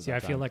credits. at See, that I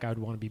feel time. like I would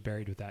want to be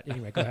buried with that.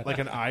 Anyway, go ahead. Like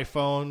an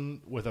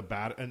iPhone with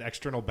an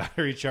external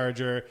battery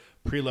charger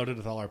preloaded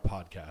with all our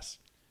podcasts.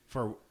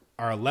 For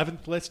our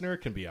 11th listener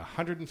can be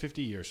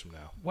 150 years from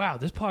now. Wow,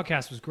 this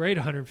podcast was great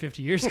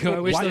 150 years ago. I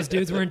wish those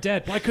dudes weren't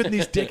dead. Why couldn't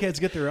these dickheads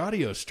get their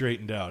audio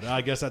straightened out? I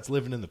guess that's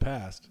living in the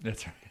past.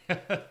 That's right.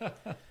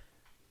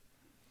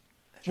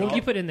 What would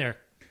you put in there?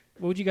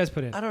 What would you guys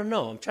put in? I don't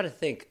know. I'm trying to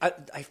think.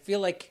 I feel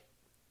like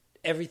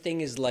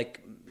everything is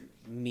like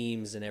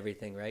memes and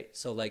everything, right?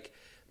 So like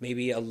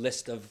maybe a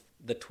list of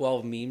the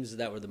 12 memes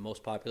that were the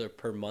most popular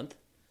per month,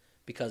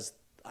 because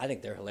I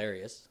think they're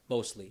hilarious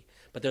mostly.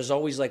 But there's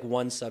always like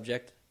one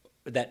subject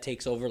that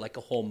takes over like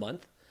a whole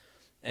month.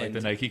 Like And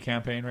the Nike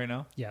campaign right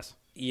now. Yes.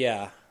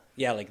 yeah,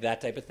 like that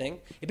type of thing.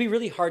 It'd be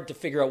really hard to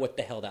figure out what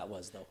the hell that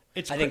was, though.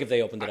 I think if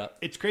they opened it up.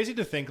 It's crazy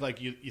to think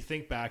like you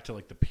think back to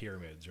like the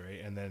pyramids,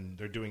 right? And then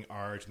they're doing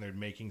art and they're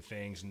making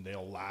things and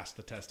they'll last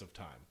the test of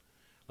time.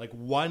 Like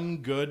one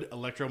good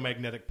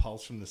electromagnetic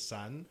pulse from the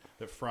sun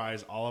that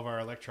fries all of our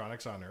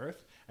electronics on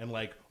Earth, and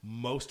like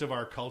most of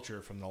our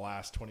culture from the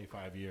last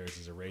 25 years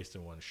is erased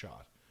in one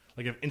shot.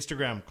 Like if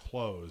Instagram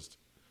closed,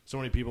 so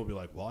many people would be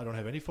like, well, I don't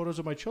have any photos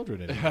of my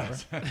children anymore.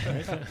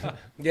 Right?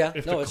 Yeah.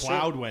 If the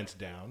cloud went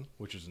down,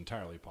 which is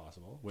entirely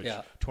possible, which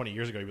 20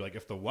 years ago you'd be like,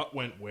 if the what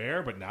went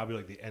where, but now it'd be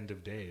like the end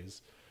of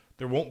days.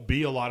 There won't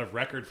be a lot of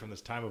record from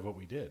this time of what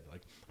we did.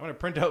 Like, I'm going to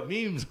print out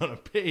memes on a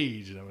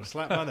page and I'm going to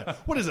slap on there.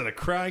 What is it, a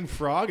crying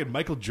frog and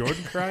Michael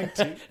Jordan crying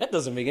too? That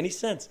doesn't make any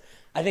sense.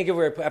 I think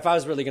if I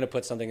was really going to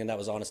put something in that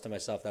was honest to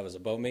myself, that was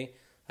about me,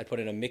 I'd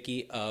put in a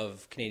Mickey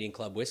of Canadian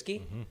Club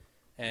whiskey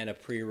and a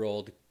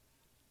pre-rolled,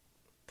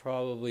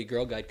 probably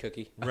Girl Guide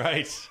cookie.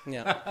 Right.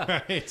 Yeah.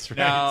 right.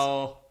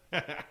 Now,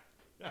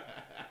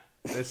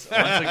 this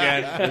once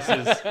again, this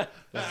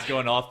is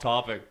going off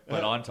topic,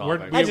 but on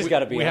topic. I just got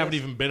to be We honest. haven't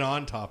even been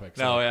on topic.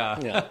 So. No, yeah.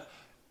 Yeah.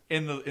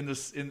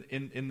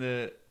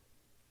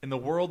 In the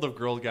world of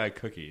Girl Guide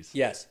cookies,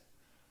 Yes.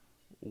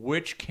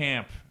 which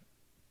camp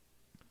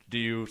do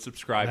you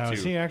subscribe Now, to?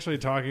 is he actually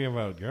talking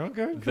about Girl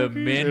Guide The cookies?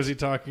 mint- Or is he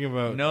talking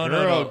about no,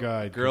 Girl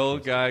Guide Girl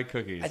cookies? Guide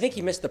cookies. I think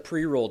you missed the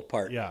pre-rolled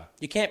part. Yeah.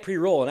 You can't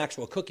pre-roll an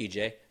actual cookie,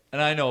 Jay.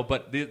 And I know,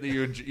 but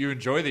you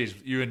enjoy these.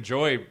 You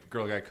enjoy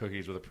Girl Guide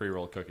cookies with a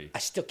pre-rolled cookie. I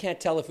still can't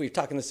tell if we're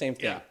talking the same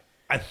thing. Yeah.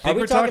 I Are think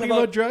we we're talking talking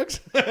about drugs.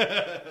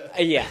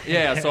 Yeah.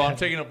 Yeah, so I'm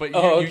taking it. But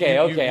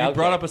you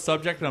brought up a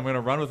subject, and I'm going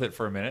to run with it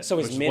for a minute. So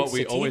which is is mint what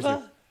we always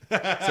do.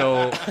 sativa?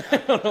 So,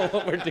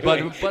 What we're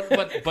doing.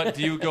 but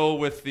do you go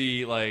with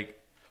the like?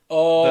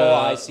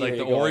 I see. Like where the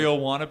you're going. Oreo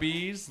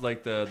wannabes,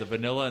 like the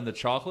vanilla and the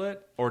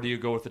chocolate, or do you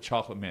go with the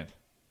chocolate mint?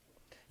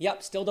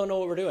 Yep. Still don't know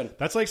what we're doing.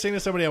 That's like saying to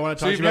somebody, I want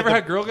to So talk you've to you never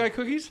about had Girl Guide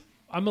cookies?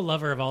 I'm a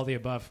lover of all the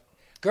above.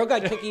 Girl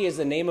Guide cookie is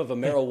the name of a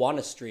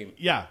marijuana stream.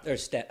 Yeah. Or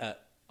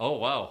Oh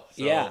wow!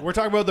 So, yeah. We're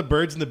talking about the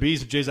birds and the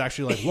bees. And Jay's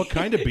actually like, what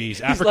kind of bees?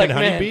 He's African like, man,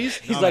 honeybees?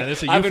 He's Oh, like, man,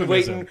 that's a I've been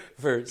euphemism. waiting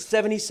for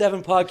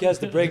 77 podcasts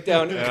to break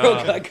down Girl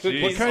Guide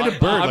cookies. What kind of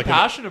bird? I'm Like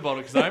passionate about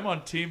it because I'm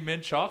on Team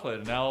Mint Chocolate,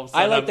 and now all of a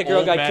I sudden like the Girl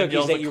old Guide man cookies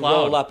yells that at you cloud.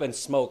 roll up and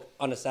smoke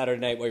on a Saturday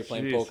night while you're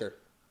playing Jeez. poker.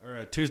 Or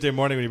a Tuesday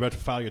morning when you're about to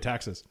file your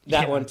taxes.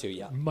 That one too,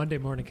 yeah. Monday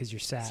morning because you're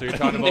sad. So you're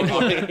talking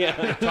about Yeah.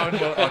 you're talking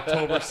about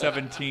October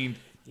 17th,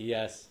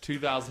 Yes.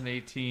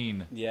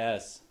 2018.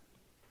 Yes.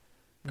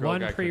 Girl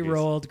One Guide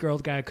pre-rolled Girl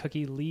Guide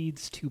cookie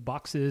leads to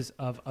boxes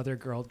of other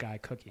Girl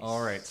Guide cookies.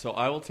 All right, so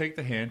I will take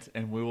the hint,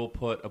 and we will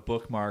put a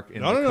bookmark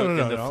in No,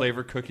 the no.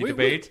 flavor cookie We-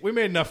 debate. We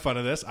made enough fun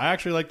of this. I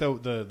actually like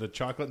the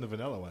chocolate and the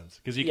vanilla ones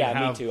because you Yeah, can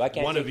me have too. I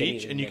can't one of take each,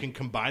 anything and you there. can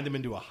combine them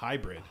into a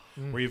hybrid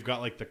where you've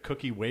got like the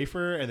cookie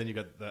wafer, and then you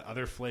got the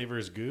other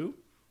flavors goo.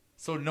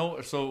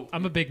 So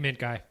I'm a big mint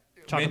guy.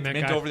 Chocolate mint,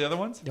 mint guy. over the other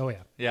ones. Oh yeah.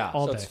 Yeah.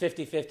 All So day. it's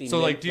 50-50. So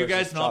mint like, do you guys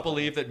versus not chocolate.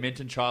 believe that mint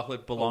and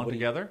chocolate belong what do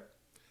you- together?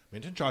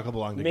 Mint and chocolate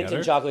belong Mint together.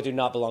 and chocolate do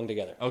not belong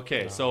together?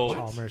 Okay, so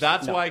Chalmers.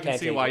 that's No, why I can can't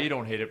see take why it. you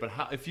don't hate it. But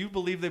how, if you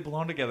believe they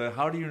belong together,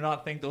 how do you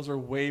not think those are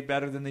way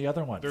better than the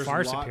other ones? There's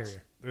Far lots,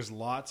 superior. There's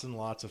lots and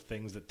lots of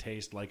things that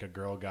taste like a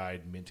Girl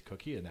Guide mint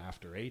cookie and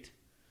After Eight.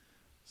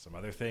 Some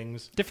other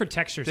things. Different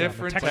textures.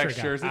 Different I'm a texture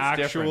textures. Guy.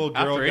 It's Actual different.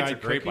 Girl After Eights Guide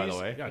are great, by cookies.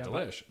 the way. Yeah,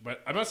 delish.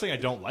 But I'm not saying I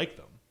don't like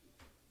them.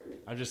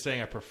 I'm just saying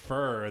I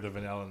prefer the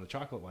vanilla and the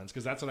chocolate ones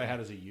because that's what I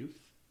had as a youth.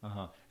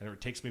 Uh-huh. And it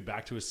takes me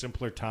back to a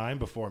simpler time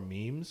before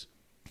memes.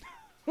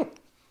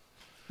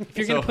 If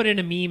you're going to put in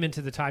a meme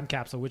into the time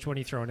capsule, which one are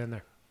you throwing in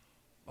there?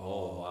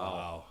 Oh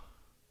wow!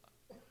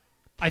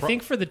 I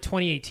think for the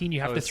 2018, you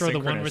have That to was throw the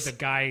one synchronous. with the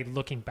guy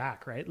looking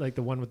back, right? Like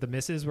the one with the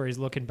missus where he's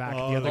looking back at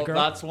the other Well, girl.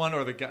 that's one,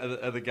 or the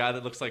guy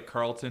that looks like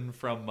Carlton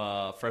from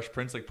Fresh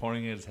Prince, like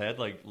pointing in his head,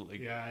 like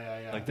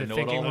Yeah. like The the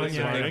thinking know-it-all, one,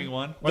 yeah. thinking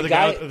one. Or The the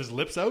guy guy- with his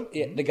lips out?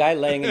 Yeah, the guy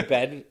laying in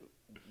bed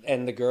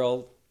and the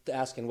girl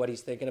asking what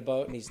he's thinking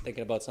about, and he's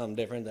thinking about something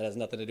different that has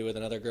nothing to do with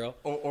another girl.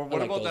 Or I what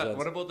like about those that? ones.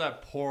 What about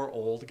that poor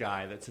old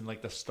guy that's in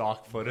like the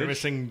stock footage?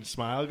 Missing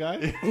smile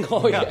guy?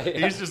 Oh, yeah.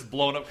 He's just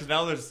blown up because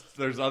now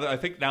there's other. I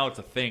think now it's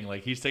a thing.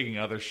 Like he's taking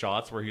other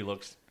shots where he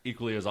looks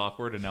equally as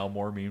awkward, and now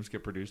more memes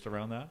get produced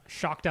around that.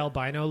 Shocked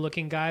albino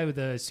looking guy with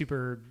a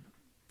super,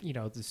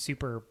 the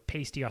super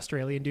pasty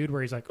Australian dude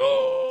where he's like,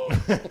 oh,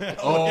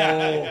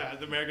 Yeah.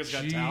 The America's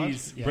Got Talent.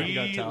 Jeez, Britain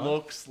Got he Talent.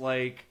 looks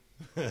like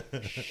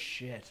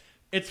shit.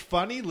 It's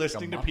funny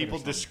listening to Muppet or people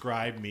something.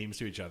 describe memes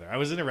to each other. I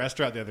was in a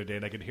restaurant the other day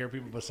and I could hear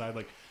people beside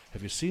like,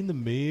 have you seen the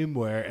meme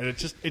where, and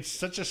it's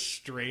such a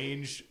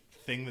strange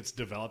thing that's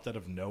developed out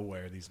of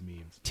nowhere, these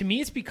memes. to me,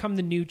 it's become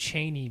the new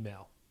chain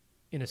email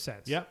in a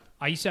sense. Yeah.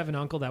 I used to have an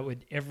uncle that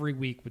would every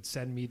week would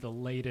send me the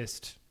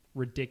latest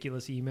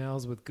ridiculous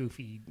emails with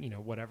goofy,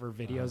 whatever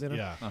videos in them.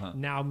 yeah.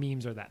 Now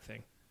memes are that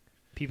thing.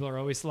 People are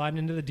always sliding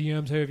into the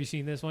DMs. Hey, have you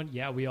seen this one?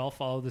 Yeah, we all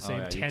follow the same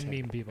yeah, you 10 tend-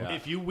 meme people. yeah.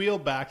 If you wheel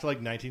back to like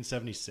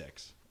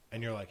 1976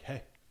 and you're like,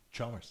 hey,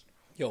 Chalmers,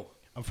 Yo,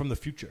 I'm from the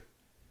future.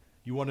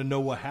 You want to know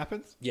what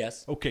happens?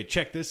 yes. Okay,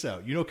 check this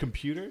out. You know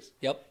computers?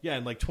 Yep. Yeah,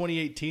 in like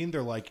 2018,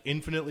 they're like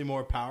infinitely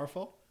more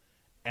powerful,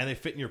 and they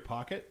fit in your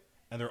pocket,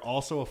 and they're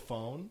also a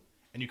phone,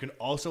 and you can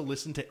also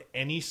listen to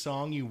any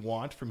song you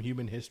want from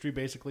human history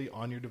basically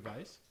on your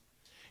device.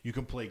 You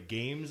can play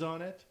games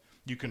on it.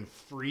 You can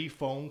free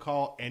phone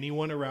call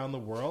anyone around the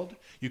world.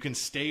 You can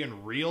stay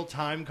in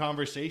real-time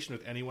conversation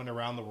with anyone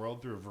around the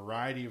world through a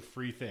variety of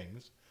free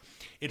things.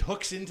 It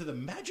hooks into the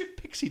magic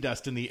pixie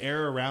dust in the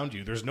air around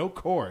you. There's no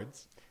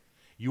cords.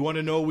 You want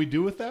to know what we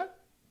do with that?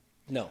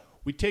 No.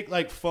 We take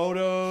like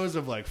photos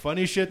of like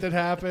funny shit that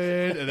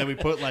happened, and then we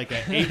put like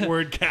an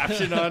 8-word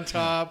caption on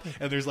top.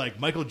 And there's like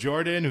Michael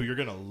Jordan, who you're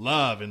going to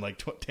love in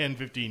like 10,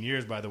 15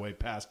 years, by the way,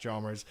 past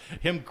Chalmers.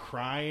 Him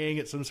crying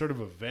at some sort of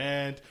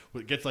event.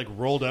 It gets like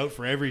rolled out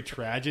for every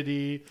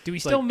tragedy. Do we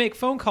It's still like, make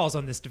phone calls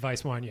on this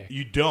device, Wanye?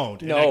 You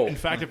don't. No. In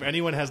fact, if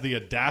anyone has the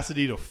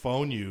audacity to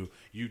phone you,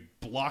 you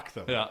block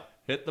them. Yeah,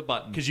 hit the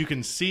button. Because you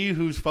can see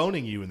who's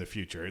phoning you in the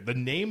future. The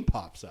name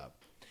pops up.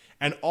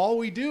 And all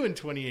we do in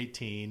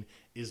 2018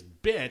 is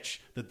bitch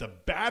that the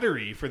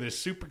battery for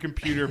this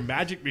supercomputer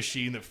magic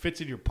machine that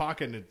fits in your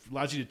pocket and it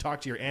allows you to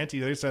talk to your auntie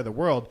on the other side of the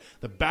world,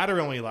 the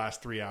battery only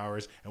lasts 3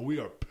 hours, and we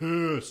are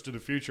pissed in the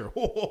future.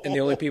 And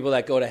the only people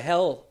that go to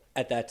hell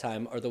at that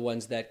time are the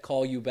ones that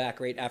call you back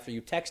right after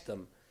you text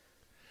them.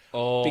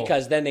 Oh,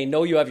 Because then they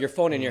know you have your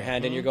phone in your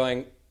hand and you're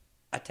going,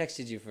 I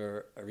texted you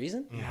for a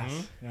reason?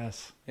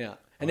 Yes. Yeah.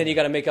 And then you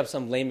got to make up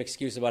some lame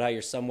excuse about how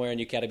you're somewhere and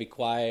you got to be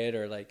quiet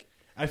or like...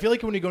 I feel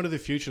like when you go to the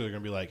future, they're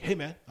going to be like, hey,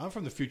 man, I'm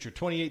from the future.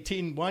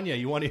 2018, Wanya,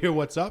 you want to hear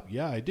what's up?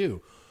 Yeah, I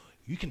do.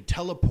 You can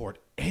teleport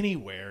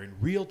anywhere in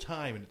real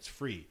time, and it's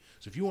free.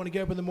 So if you want to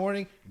get up in the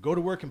morning, go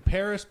to work in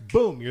Paris,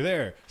 boom, you're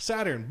there.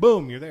 Saturn,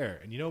 boom, you're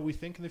there. And you know what we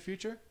think in the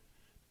future?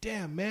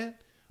 Damn, man,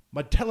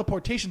 my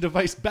teleportation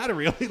device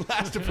battery only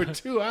lasted for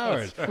 2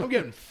 hours. I'm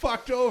getting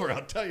fucked over,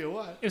 I'll tell you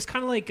what. It was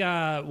kind of like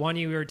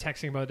Wanye, we were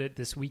texting about it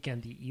this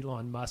weekend, the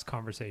Elon Musk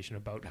conversation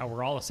about how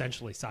we're all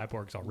essentially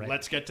cyborgs already.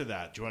 Let's get to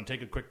that. Do you want to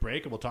take a quick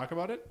break and we'll talk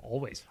about it?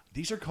 Always.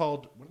 These are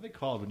called, what are they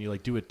called when you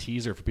like do a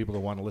teaser for people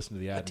that want to listen to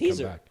the ad and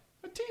teaser. come back?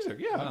 A teaser,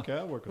 yeah, okay,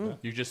 I'll work with that.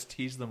 you just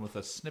tease them with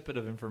a snippet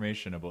of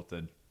information about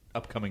the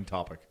upcoming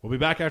topic. We'll be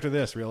back after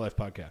this Real Life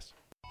Podcast.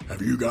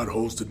 Have you got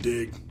holes to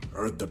dig,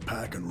 earth to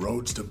pack, and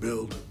roads to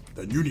build?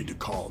 Then you need to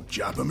call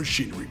Japa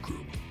Machinery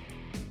Group.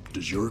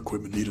 Does your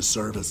equipment need a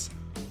service?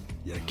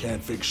 You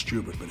can't fix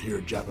stupid, but here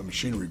at Japa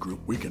Machinery Group,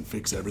 we can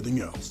fix everything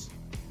else.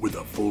 With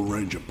a full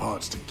range of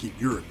parts to keep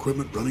your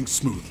equipment running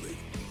smoothly.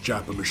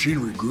 Japa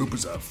Machinery Group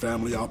is a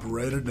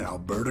family-operated and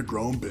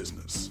Alberta-grown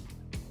business.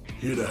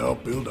 Here to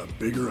help build a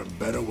bigger and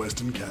better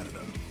Western Canada.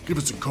 Give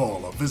us a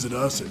call or visit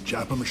us at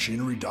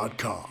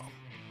japamachinery.com.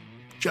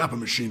 Japa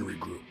Machinery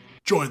Group.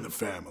 Join the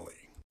family.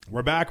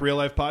 We're back. Real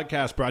Life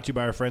Podcast brought to you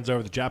by our friends over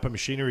at the Japa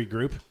Machinery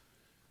Group.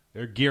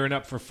 They're gearing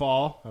up for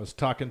fall. I was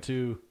talking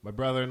to my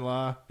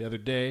brother-in-law the other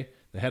day,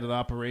 the head of the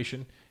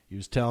operation. He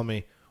was telling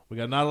me, we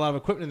got not a lot of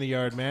equipment in the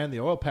yard, man.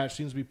 The oil patch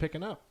seems to be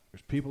picking up.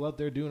 There's people out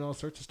there doing all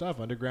sorts of stuff,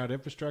 underground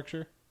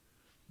infrastructure.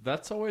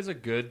 That's always a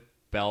good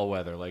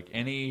bellwether. Like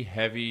any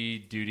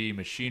heavy-duty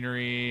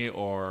machinery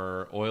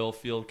or oil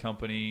field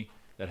company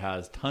that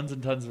has tons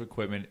and tons of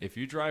equipment, if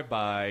you drive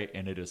by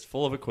and it is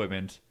full of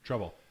equipment,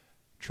 Trouble.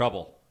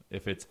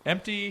 If it's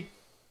empty,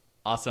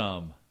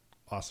 awesome.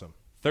 Awesome.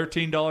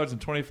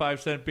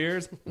 $13.25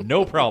 beers,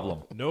 no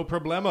problem. No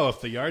problemo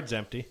if the yard's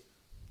empty.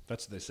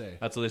 That's what they say.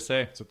 That's what they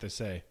say. That's what they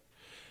say.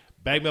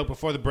 Bag Milk,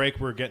 before the break,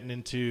 we're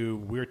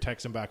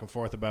texting back and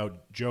forth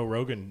about Joe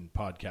Rogan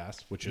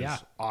podcast, which is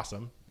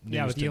awesome.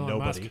 News with to Elon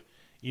nobody. Musk.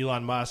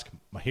 Elon Musk,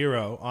 my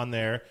hero, on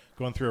there,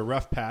 going through a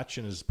rough patch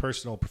in his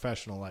personal,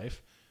 professional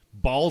life.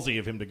 Ballsy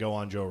of him to go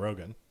on Joe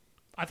Rogan.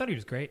 I thought he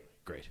was great.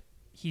 Great.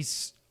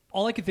 He's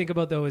all I could think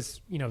about though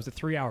is, it was a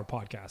 3-hour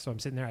podcast. So I'm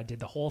sitting there, I did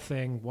the whole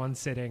thing, one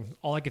sitting.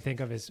 All I could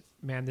think of is,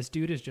 man, this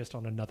dude is just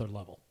on another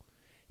level.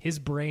 His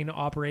brain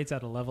operates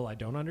at a level I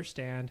don't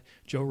understand.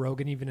 Joe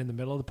Rogan, even in the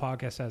middle of the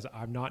podcast, says,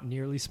 I'm not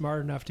nearly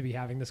smart enough to be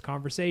having this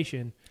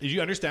conversation. Did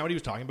you understand what he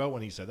was talking about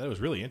when he said that? It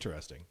was really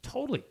interesting.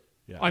 Totally.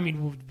 Yeah. I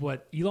mean,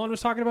 what Elon was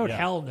talking about? Yeah.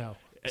 Hell no.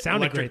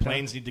 Sounded electric great.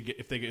 planes need to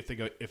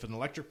get if an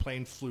electric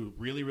plane flew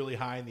really, really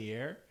high in the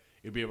air,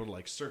 it'd be able to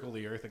like circle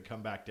the earth and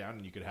come back down,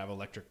 and you could have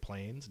electric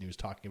planes. And he was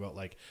talking about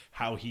like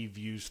how he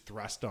views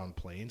thrust on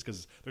planes,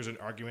 because there's an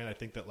argument I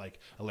think that like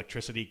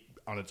electricity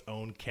on its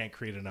own can't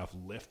create enough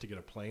lift to get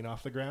a plane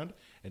off the ground.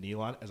 And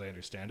Elon, as I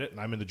understand it, and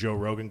I'm in the Joe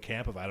Rogan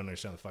camp of I don't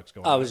understand what the fuck's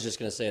going on. I was just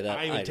going to say that.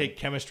 I even take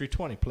chemistry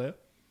 20, player.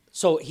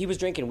 So he was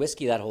drinking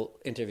whiskey that whole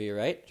interview,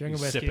 right? Drinking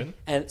whiskey. Sipping.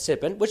 And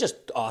sipping, which is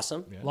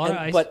awesome. A lot of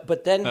And- ice.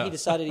 But then he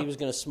decided he was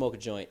going to smoke a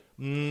joint.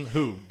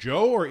 Who?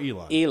 Joe or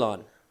Elon?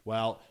 Elon.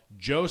 Well,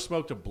 Joe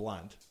smoked a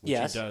blunt, which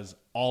Yes. he does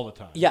all the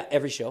time. Yeah,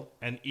 every show.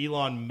 And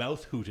Elon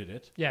mouth hooted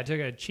it. Yeah, it took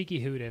a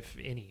cheeky hoot, if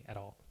any, at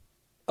all.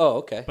 Oh,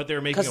 okay. But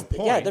they're making a 'Cause,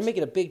 point. Yeah, they're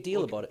making a big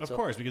deal about it. Of so.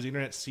 course, because the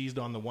internet seized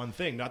on the one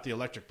thing, not the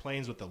electric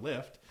planes with the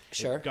lift.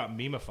 Sure. It got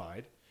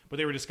memeified. But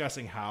they were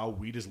discussing how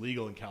weed is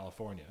legal in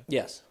California.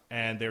 Yes.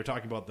 And they were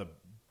talking about the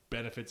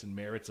benefits and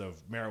merits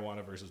of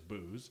marijuana versus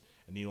booze.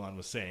 And Elon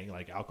was saying,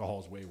 like, alcohol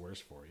is way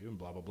worse for you and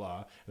blah, blah, blah.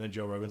 And then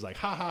Joe Rogan's like,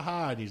 ha, ha,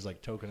 ha. And he's,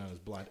 like, toking on his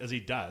blunt, as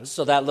he does.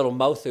 So that little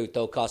mouth hoot,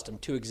 though, cost him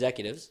 2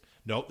 executives.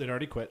 Nope, they'd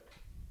already quit.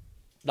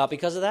 Not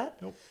because of that?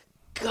 Nope.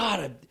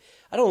 God,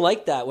 I don't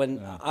like that when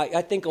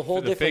I think a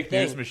whole The different fake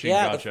thing. news machine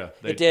yeah, gotcha.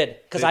 It did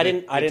because I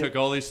didn't. They took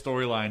all these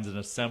storylines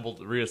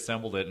and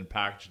reassembled it and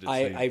packaged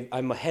it.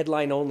 I'm a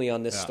headline only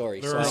on this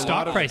story. There So are a Stock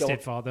lot of- price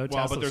did fall though. Well,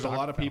 Tesla's but there's a stock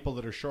lot of fell. people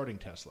that are shorting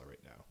Tesla right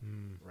now,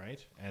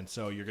 right? And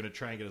so you're going to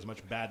try and get as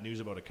much bad news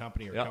about a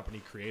company or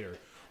company creator.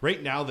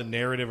 Right now, the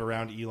narrative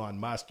around Elon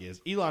Musk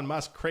is Elon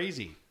Musk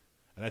crazy.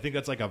 And I think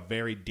that's like a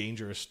very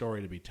dangerous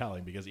story to be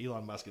telling because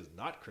Elon Musk is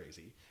not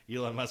crazy.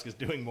 Elon Musk is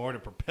doing more to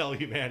propel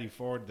humanity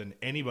forward than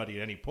anybody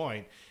at any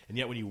point. And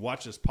yet when you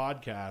watch this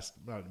podcast,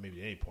 not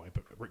maybe at any point,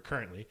 but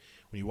currently,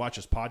 when you watch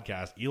this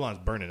podcast, Elon's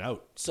burning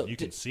out. So you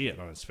can see it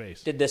on his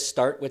face. Did this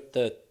start with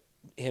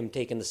him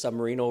taking the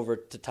submarine over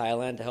to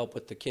Thailand to help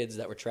with the kids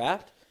that were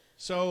trapped?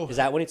 So Is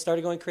that when it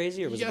started going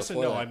crazy, or was yes it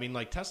and before no. that? I mean,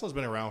 like Tesla's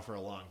been around for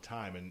a long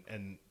time,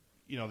 and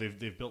you know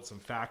they've built some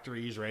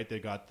factories, right? They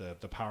got the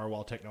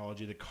Powerwall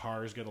technology. The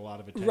cars get a lot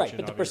of attention, Right, but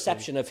the obviously.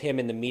 perception of him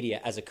in the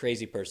media as a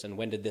crazy person,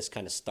 when did this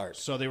kind of start?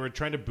 So they were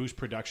trying to boost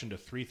production to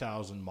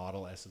 3,000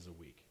 Model S's a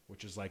week,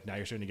 which is like now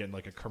you're starting to get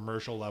like a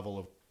commercial level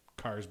of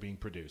cars being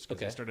produced. Because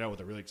Okay. they started out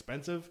with a really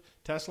expensive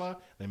Tesla,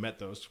 they met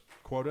those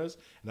quotas,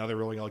 and now they're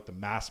rolling out like the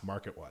mass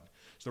market one.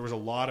 So there was a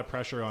lot of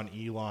pressure on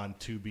Elon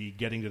to be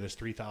getting to this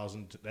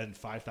 3,000 and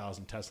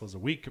 5,000 Teslas a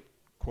week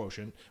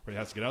quotient where he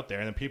has to get out there,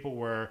 and then people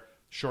were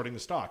shorting the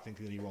stock,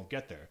 thinking that he won't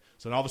get there.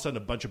 So then all of a sudden,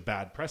 a bunch of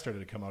bad press started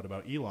to come out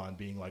about Elon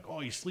being like, "Oh,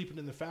 he's sleeping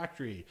in the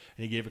factory,"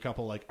 and he gave a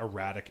couple like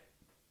erratic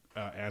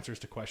answers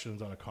to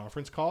questions on a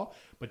conference call.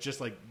 But just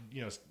like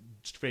just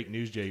fake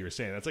news, Jay, you were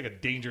saying that's like a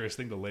dangerous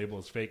thing to label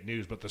as fake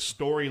news. But the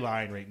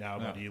storyline right now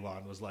about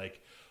Elon was like,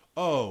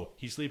 "Oh,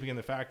 he's sleeping in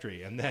the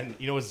factory," and then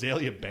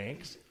Azalea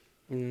Banks.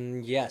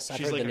 Yes, I've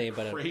She's heard like the name, a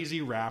but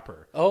crazy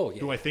rapper. Oh, yeah.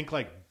 Who I think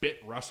like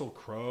bit Russell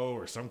Crowe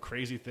or some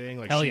crazy thing.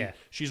 Like Hell yeah.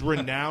 She's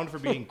renowned for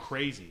being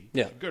crazy.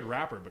 Yeah. She's a good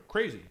rapper, but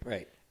crazy.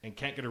 Right. And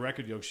can't get a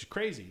record deal. She's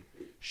crazy.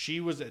 She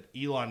was at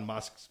Elon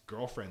Musk's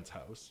girlfriend's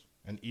house,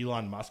 and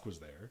Elon Musk was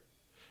there.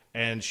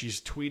 And she's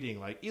tweeting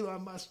like,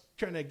 Elon Musk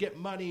trying to get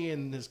money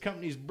and his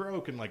company's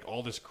broke and like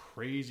all this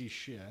crazy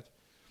shit.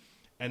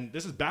 And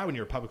this is bad when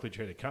you're a publicly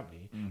traded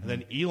company. And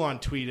then Elon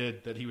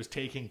tweeted that he was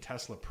taking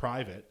Tesla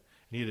private.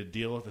 He had a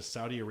deal with the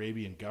Saudi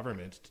Arabian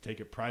government to take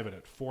it private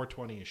at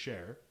 $4.20 a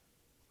share,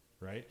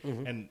 right?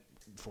 And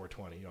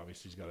 $4.20,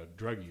 obviously, he's got a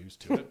drug use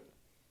to it.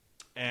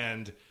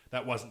 And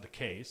that wasn't the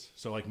case.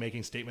 So, like,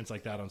 making statements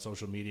like that on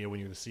social media when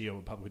you're the CEO of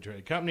a publicly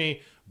traded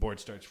company, board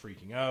starts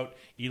freaking out.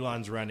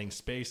 Elon's running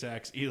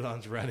SpaceX.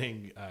 Elon's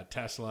running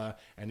Tesla.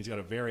 And he's got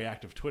a very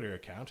active Twitter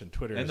account. And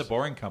Twitter And the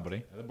Boring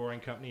Company. The Boring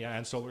Company, yeah.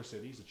 And Solar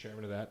City. He's the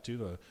chairman of that,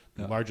 too.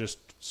 The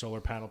largest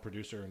solar panel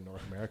producer in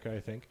North America,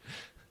 I think.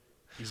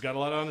 He's got a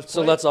lot on his plate.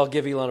 so let's all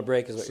give Elon a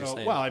break, is what you're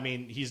saying. Well, I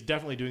mean, he's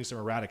definitely doing some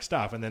erratic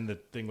stuff. And then the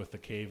thing with the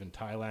cave in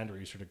Thailand where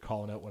he started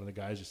calling out one of the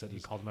guys who said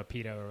He called him a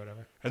pedo or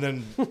whatever. and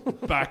then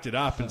backed it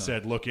up and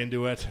said, look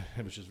into it,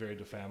 which is very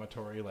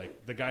defamatory.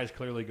 Like, the guy's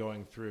clearly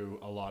going through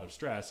a lot of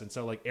stress. And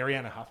so, like,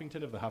 Ariana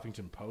Huffington of the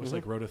Huffington Post,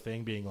 like, wrote a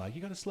thing being like,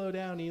 you got to slow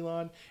down,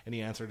 Elon. And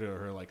he answered to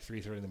her, like,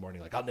 3:30 in the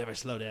morning, like, I'll never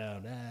slow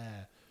down.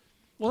 Ah.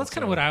 Well, that's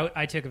kind of what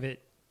I took of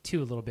it too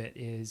a little bit.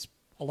 Is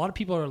a lot of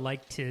people are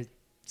like to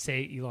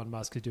say Elon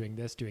Musk is doing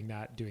this, doing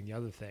that, doing the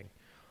other thing.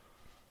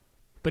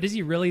 But is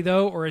he really,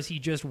 though, or is he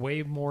just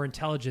way more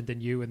intelligent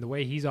than you, and the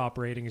way he's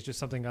operating is just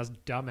something us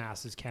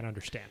dumbasses can't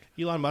understand?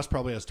 Elon Musk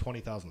probably has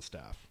 20,000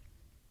 staff,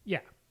 Yeah.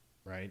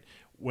 right?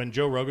 When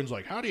Joe Rogan's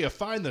like, how do you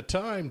find the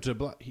time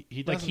to...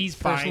 He doesn't he's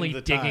find personally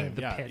the digging time.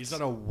 the Yeah, pits. he's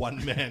not a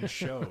one-man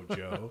show,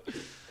 Joe.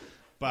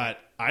 But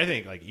I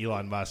think, like,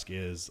 Elon Musk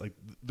is... like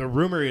the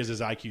rumor is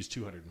his IQ's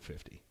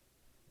 250,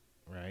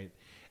 right?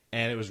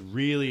 And it was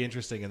really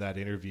interesting in that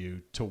interview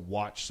to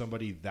watch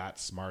somebody that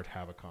smart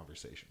have a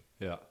conversation.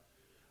 Yeah.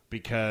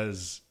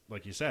 Because,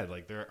 like you said,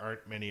 like there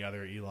aren't many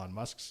other Elon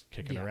Musks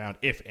kicking Yeah. around,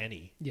 if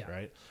any. Yeah.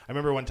 Right. I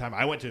remember one time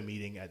I went to a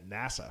meeting at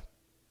NASA,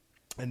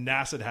 and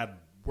NASA had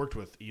worked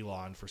with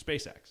Elon for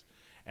SpaceX.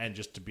 And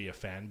just to be a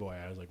fanboy,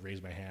 I was like,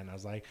 raised my hand. I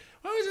was like,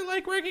 what was it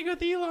like working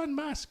with Elon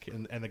Musk?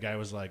 And the guy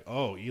was like,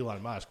 oh,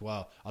 Elon Musk.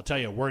 Well, I'll tell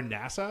you, we're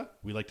NASA.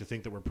 We like to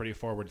think that we're pretty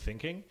forward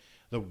thinking.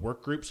 The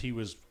work groups he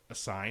was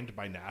assigned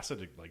by NASA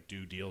to like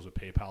do deals with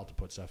PayPal to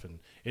put stuff in,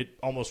 it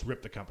almost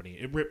ripped the company.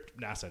 It ripped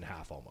NASA in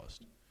half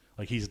almost.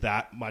 Like he's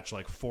that much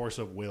like force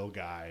of will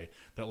guy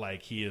that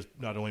like he is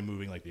not only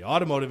moving like the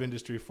automotive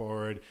industry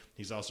forward,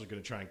 he's also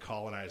going to try and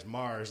colonize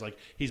Mars. Like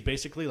he's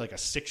basically like a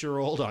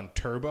 6-year-old on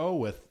turbo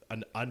with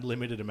an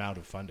unlimited amount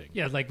of funding.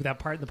 Yeah, like that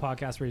part in the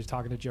podcast where he's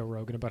talking to Joe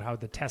Rogan about how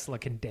the Tesla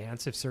can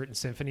dance if certain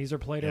symphonies are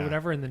played or Yeah.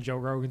 whatever. And then Joe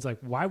Rogan's like,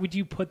 why would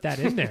you put that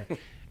in there? And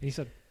he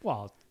said,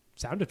 well, it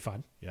sounded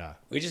fun. Yeah.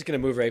 We're just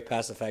going to move right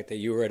past the fact that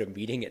you were at a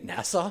meeting at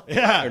NASA?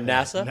 Yeah. Or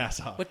NASA?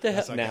 NASA. What the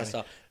hell? NASA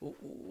NASA.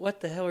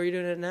 What the hell were you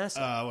doing at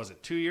NASA? Was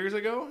it 2 years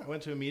ago? I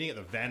went to a meeting at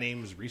the Van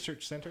Ames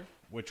Research Center,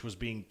 which was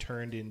being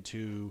turned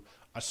into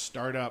a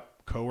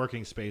startup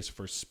co-working space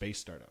for space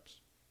startups.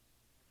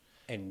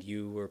 And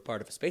you were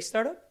part of a space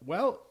startup?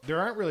 Well,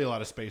 there aren't really a lot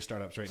of space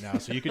startups right now,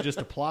 so you could just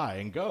apply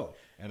and go.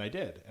 And I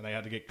did. And I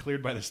had to get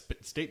cleared by the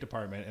State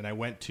Department, and I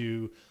went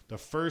to the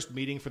first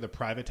meeting for the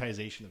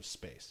privatization of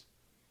space.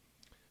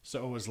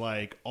 So it was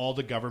like all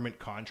the government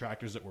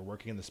contractors that were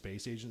working in the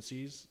space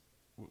agencies,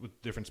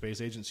 with different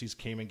space agencies,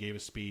 came and gave a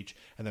speech,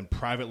 and then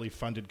privately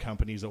funded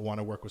companies that want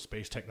to work with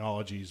space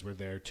technologies were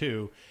there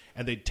too.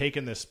 And they'd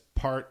taken this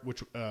part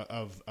which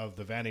of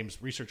the Van Ames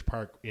Research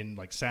Park in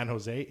like San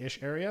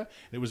Jose-ish area.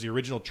 It was the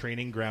original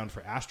training ground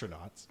for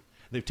astronauts.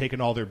 They've taken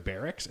all their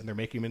barracks and they're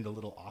making them into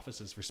little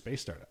offices for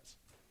space startups.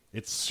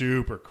 It's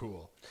super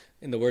cool.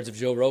 In the words of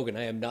Joe Rogan,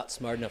 I am not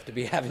smart enough to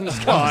be having this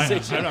Well,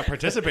 conversation. I'm not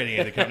participating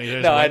in the company.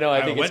 No, I know.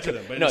 I think went it's to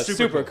them, but no, it's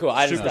super cool.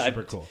 cool.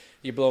 Super cool.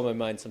 You blow my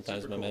mind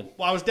sometimes, my man.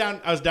 Well, I was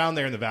down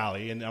there in the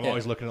valley, and I'm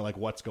always looking at like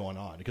what's going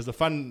on because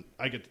I'm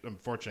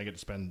fortunate I get to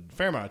spend a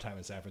fair amount of time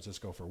in San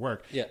Francisco for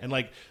work. Yeah. And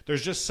like,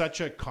 there's just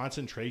such a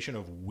concentration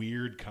of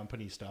weird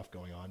company stuff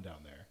going on down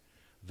there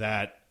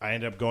that I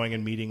ended up going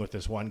and meeting with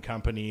this one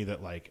company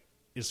that like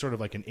is sort of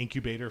like an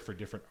incubator for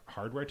different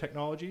hardware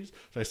technologies.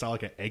 So I saw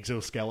like an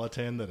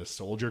exoskeleton that a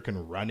soldier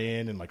can run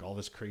in and like all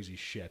this crazy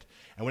shit.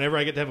 And whenever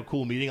I get to have a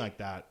cool meeting like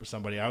that with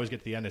somebody, I always get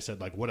to the end. I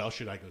said like, what else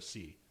should I go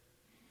see?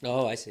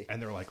 Oh, I see.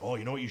 And they're like, oh,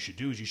 you know what you should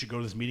do is you should go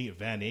to this meeting at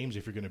Van Ames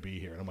if you're going to be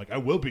here. And I'm like, I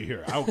will be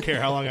here. I don't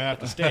care how long I have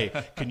to stay.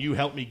 Can you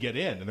help me get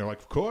in? And they're like,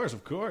 of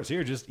course.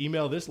 Here, just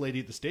email this lady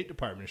at the State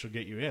Department and she'll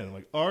get you in. I'm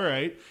like, all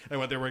right. And I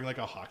went there wearing like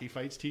a Hockey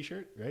Fights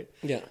t-shirt, right?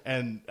 Yeah.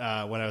 And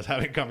when I was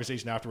having a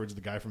conversation afterwards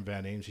with the guy from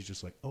Van Ames, he's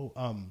just like,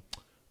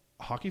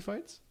 Hockey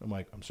Fights? I'm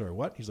like, I'm sorry,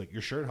 what? He's like,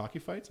 your shirt, Hockey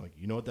Fights? I'm like,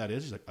 you know what that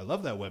is? He's like, I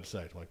love that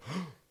website. I'm like,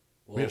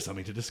 we have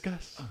something to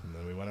discuss. And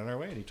then we went on our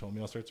way, and he told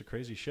me all sorts of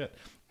crazy shit.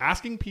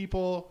 Asking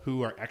people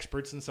who are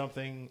experts in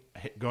something,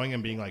 going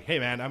and being like, hey,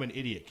 man, I'm an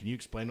idiot. Can you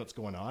explain what's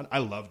going on? I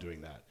love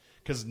doing that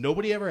because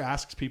nobody ever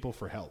asks people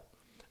for help.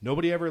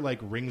 Nobody ever like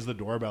rings the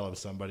doorbell of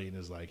somebody and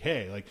is like,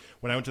 hey, like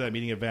when I went to that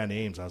meeting at Van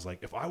Ames, I was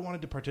like, if I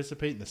wanted to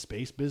participate in the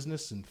space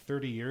business in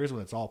 30 years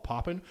when it's all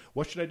popping,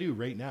 what should I do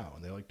right now?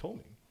 And they like told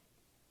me.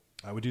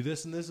 I would do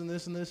this and this and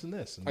this and this and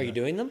this. And Are you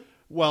doing them?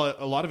 Well,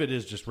 a lot of it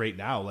is just right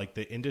now. Like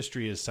the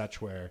industry is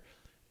such where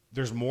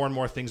there's more and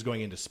more things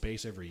going into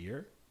space every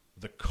year.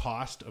 The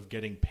cost of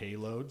getting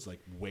payloads,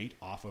 like weight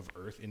off of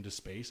Earth into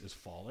space, is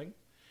falling.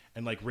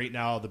 And like right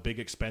now, the big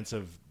expense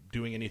of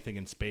doing anything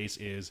in space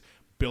is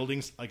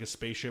building like a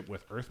spaceship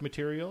with Earth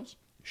materials,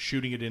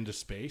 shooting it into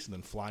space, and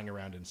then flying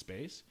around in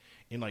space.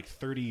 In like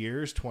 30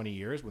 years, 20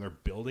 years, when they're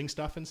building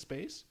stuff in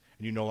space,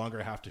 and you no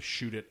longer have to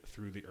shoot it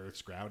through the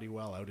Earth's gravity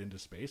well out into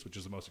space, which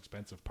is the most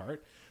expensive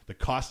part, the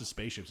cost of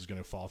spaceships is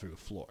going to fall through the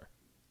floor.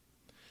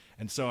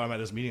 And so I'm at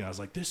this meeting, and I was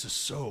like, this is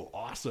so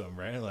awesome,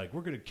 right? Like,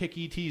 we're going to kick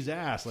ET's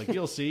ass. Like,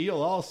 you'll see,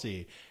 you'll all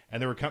see.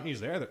 And there were companies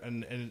there,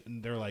 and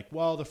they're like,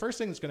 well, the first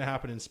thing that's going to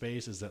happen in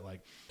space is that,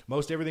 like,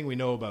 most everything we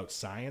know about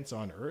science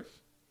on Earth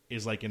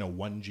is, like, in a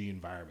 1G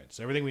environment.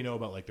 So everything we know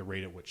about, like, the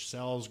rate at which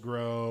cells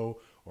grow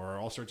or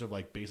all sorts of,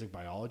 like, basic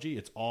biology,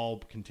 it's all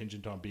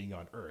contingent on being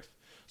on Earth.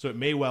 So it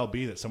may well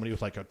be that somebody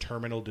with, like, a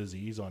terminal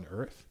disease on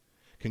Earth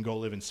can go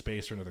live in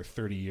space for another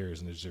 30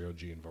 years in a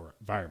 0G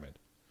environment.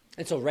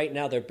 And so right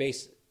now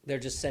they're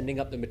just sending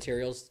up the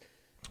materials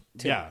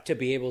to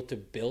be able to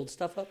build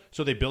stuff up?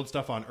 So they build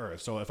stuff on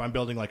Earth. So if I'm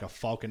building like a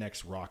Falcon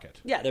X rocket.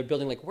 Yeah, they're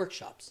building like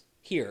workshops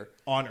here.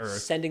 On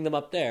Earth. Sending them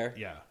up there.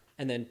 Yeah.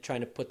 And then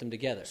trying to put them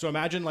together. So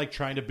imagine like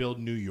trying to build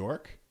New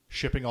York,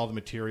 shipping all the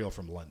material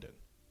from London.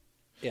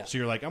 Yeah. So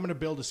you're like, I'm going to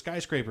build a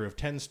skyscraper of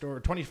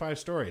 25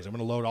 stories. I'm going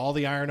to load all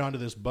the iron onto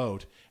this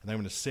boat, and then I'm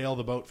going to sail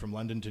the boat from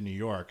London to New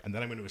York, and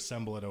then I'm going to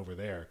assemble it over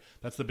there.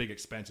 That's the big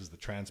expense, is the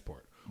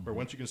transport. Where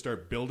once you can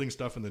start building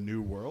stuff in the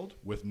new world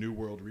with new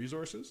world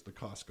resources, the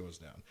cost goes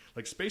down.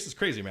 Like, space is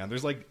crazy, man.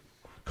 There's like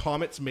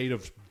comets made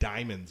of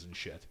diamonds and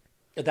shit.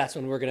 That's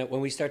when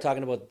we start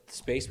talking about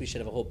space, we should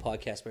have a whole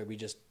podcast where we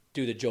just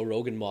do the Joe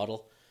Rogan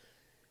model.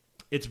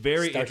 It's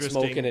very interesting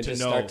smoking and to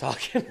just know. start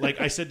talking.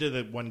 Like I said to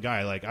the one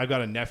guy, like, I've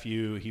got a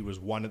nephew. He was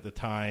 1 at the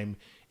time.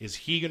 Is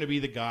he going to be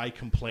the guy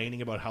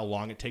complaining about how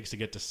long it takes to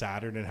get to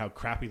Saturn and how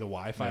crappy the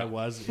Wi-Fi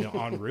was,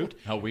 en route?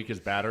 How weak his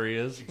battery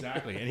is.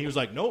 Exactly. And he was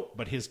like, nope,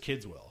 but his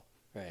kids will.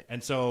 Right.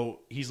 And so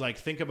he's like,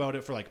 think about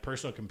it for like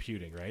personal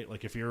computing, right?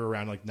 Like if you're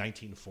around like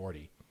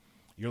 1940,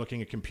 you're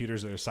looking at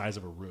computers that are the size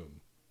of a room,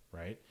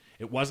 right?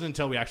 It wasn't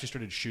until we actually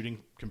started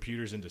shooting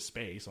computers into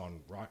space on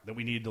rock that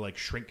we needed to like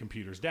shrink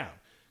computers down.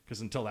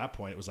 Because until that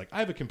point, it was like, I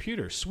have a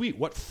computer. Sweet.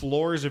 What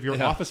floors of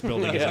your office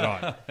building is it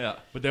on? Yeah.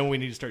 But then when we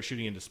need to start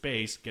shooting into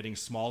space, getting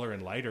smaller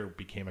and lighter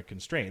became a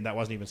constraint. That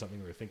wasn't even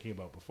something we were thinking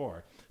about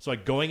before. So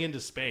like going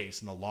into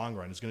space in the long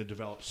run is going to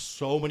develop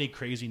so many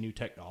crazy new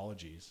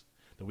technologies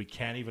that we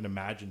can't even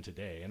imagine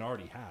today, and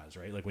already has,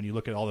 right? Like when you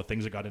look at all the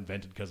things that got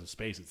invented because of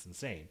space, it's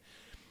insane.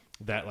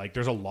 That like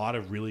there's a lot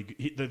of really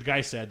the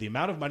guy said the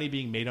amount of money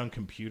being made on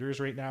computers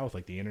right now with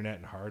like the internet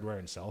and hardware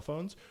and cell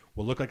phones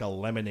will look like a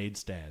lemonade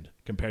stand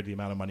compared to the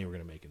amount of money we're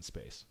going to make in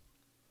space.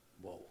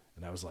 Whoa.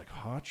 And I was like,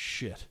 hot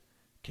shit.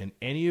 Can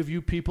any of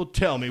you people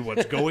tell me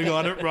what's going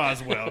on at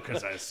Roswell?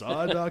 Because I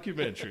saw a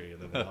documentary.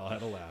 And then they all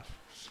had a laugh.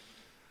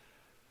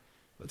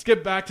 Let's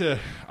get back to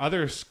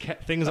other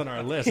things on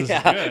our list. This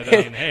is good.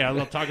 I mean, hey,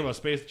 I'll talk about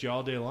Space J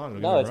all day long.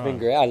 No, it's been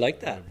great. I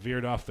like that.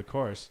 Veered off the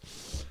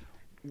course.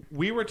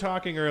 We were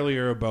talking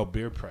earlier about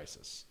beer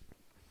prices.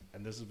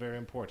 And this is very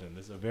important.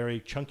 This is a very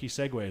chunky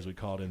segue, as we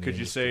call it in the Could you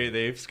industry. say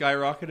they've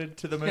skyrocketed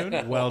to the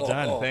moon? Well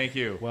done. Thank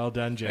you. Well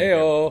done, Jay.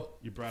 Heyo.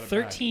 You brought it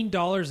back.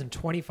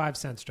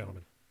 $13.25,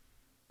 gentlemen.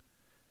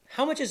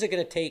 How much is it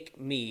going to take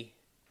me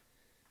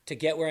to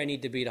get where I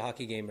need to be at a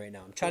hockey game right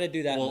now? I'm trying to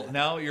do that. Well,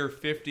 now you're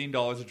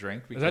 $15 a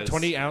drink. Is that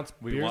 20-ounce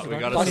We beers?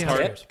 got Plus to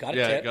support. tip. Got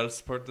a tip. got to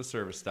support the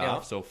service staff. Yeah.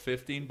 So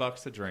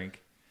 $15 a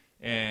drink,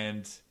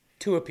 and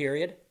To a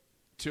period.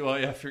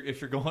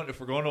 if we're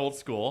going old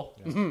school,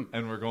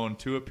 and we're going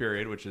to a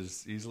period, which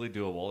is easily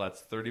doable.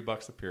 That's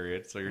 $30 a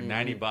period. So you're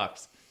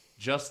 $90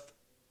 just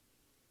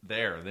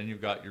there. Then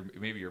you've got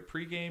maybe your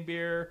pregame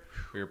beer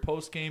or your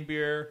postgame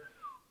beer.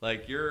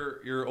 Like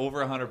you're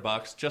over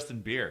 $100 just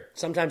in beer.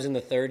 Sometimes in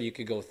the third, you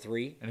could go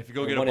 3. And if you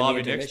go Or get a one in the Bobby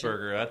Nick's intermission.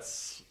 burger,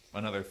 that's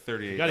another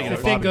 $38. gotta get a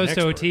If thing Bobby goes Nick's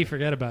to burger. OT,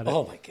 forget about it.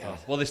 Oh my god.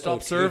 Well, they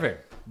stopped serving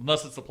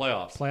unless it's the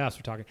playoffs. Playoffs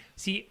we're talking.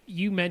 See,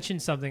 you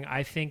mentioned something.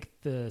 I think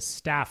the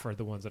staff are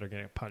the ones that are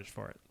getting punished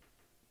for it.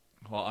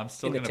 Well, I'm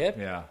still In the gonna tip?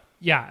 yeah.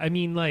 Yeah, I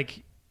mean,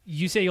 like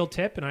you say you'll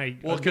tip, and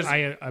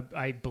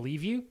I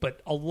believe you, but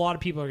a lot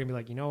of people are gonna be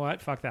like, you know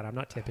what, fuck that, I'm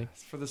not tipping.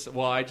 For this,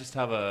 well, I just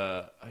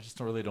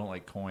don't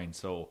like coins,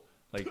 so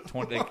like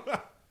 20.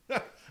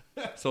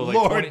 So like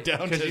Lord 20,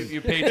 Downton. because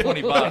you pay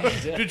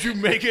 $20. Did you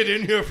make it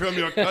in here from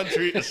your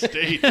country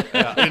estate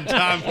in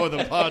time for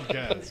the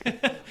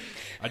podcast?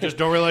 I just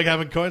don't really like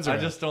having coins I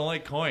around. just don't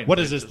like coins. What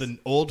is this, the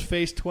old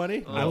face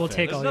 20? I will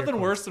take There's all your nothing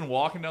coins. worse than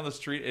walking down the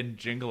street and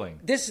jingling.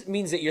 This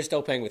means that you're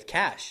still paying with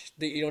cash.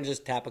 That you don't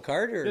just tap a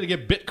card, or You gotta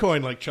get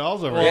Bitcoin like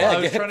Charles over Well, here. Yeah, I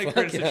was get trying to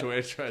create a fuck, yeah.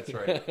 situation. That's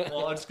right.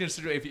 Well, I'm just going to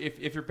say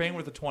if you're paying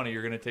with a 20,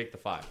 you're going to take the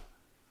 5.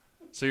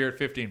 So you're at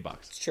 $15.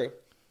 it's true.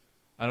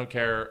 I don't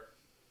care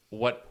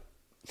what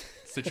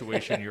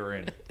situation you're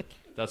in.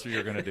 That's what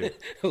you're going to do.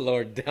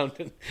 Lord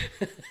Downton.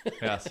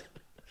 Yes.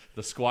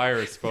 The squire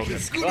has spoken.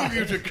 It's good of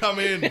you to come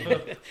in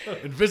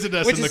and visit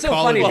us Which in the is so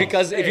colony. funny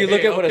because if you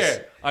look at what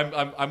okay.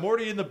 I'm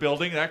already in the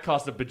building. That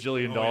cost $1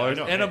 bajillion, Oh, yeah, I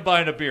know. and I'm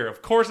buying a beer.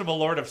 Of course, I'm a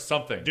lord of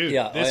something. Dude,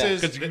 Yeah, this oh, yeah.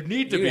 is because you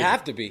need to you be.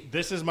 have to be.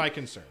 This is my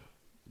concern.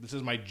 This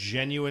is my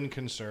genuine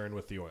concern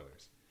with the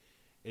Oilers,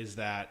 is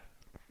that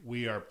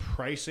we are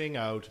pricing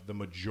out the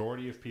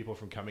majority of people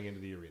from coming into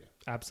the arena.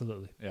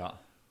 Absolutely. Yeah.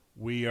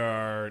 We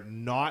are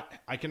not.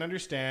 I can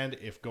understand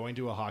if going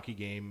to a hockey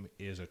game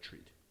is a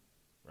treat,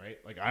 right?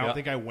 Like I don't Yeah.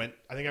 think I went.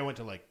 I think I went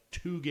to like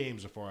 2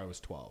 games before I was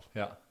 12.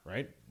 Yeah.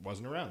 Right?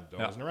 Wasn't around.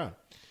 Yeah. Wasn't around.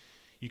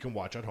 You can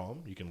watch at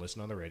home. You can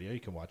listen on the radio. You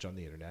can watch on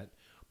the internet.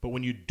 But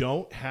when you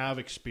don't have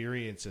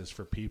experiences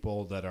for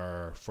people that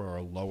are for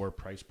a lower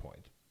price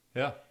point,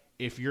 Yeah.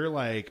 if you're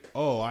like,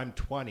 oh, I'm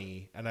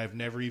 20 and I've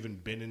never even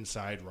been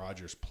inside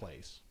Rogers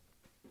Place,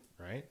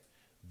 right?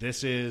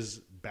 This is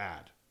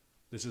bad.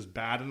 This is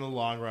bad in the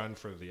long run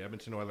for the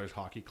Edmonton Oilers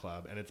Hockey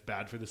Club, and it's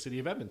bad for the city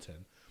of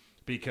Edmonton,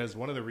 because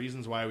one of the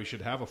reasons why we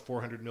should have a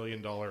 $400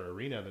 million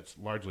arena that's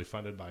largely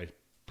funded by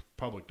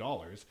public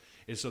dollars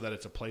is so that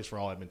it's a place for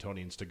all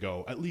Edmontonians to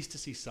go, at least to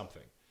see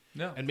something.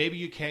 Yeah. And maybe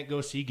you can't go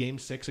see Game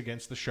 6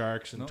 against the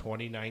Sharks in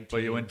 2019.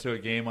 But you went to a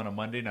game on a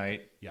Monday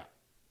night. Yeah.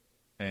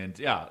 And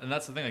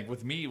that's the thing. Like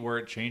with me, where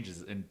it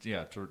changes, and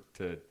to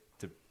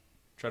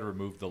try to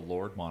remove the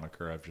Lord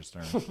moniker I've just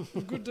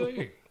earned. Good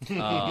day.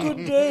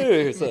 Good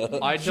days.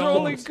 I don't.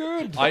 Jolly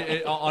good.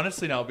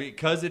 Honestly now,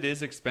 because it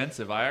is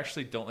expensive, I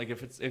actually don't like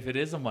if it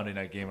is a Monday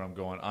night game and I'm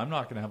going. I'm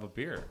not going to have a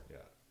beer. Yeah.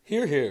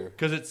 Here.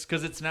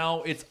 Because it's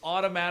now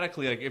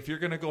automatically like if you're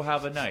going to go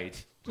have a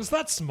night, Was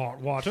that smart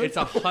water? it's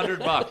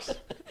 $100.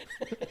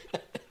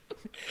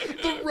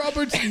 The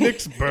Roberts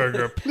Nick's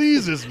burger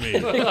pleases me.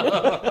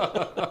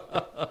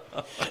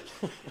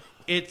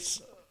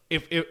 It's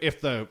if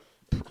the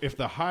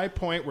high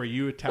point where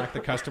you attack the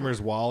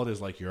customer's wallet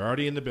is like you're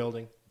already in the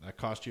building, that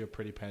cost you a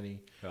pretty penny.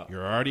 Yeah.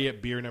 You're already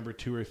at beer number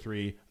 2 or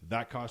 3,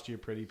 that cost you a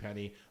pretty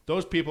penny.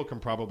 Those people can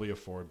probably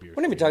afford beer.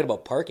 We're not even talking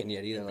about parking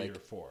yet either. beer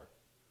Like, 4.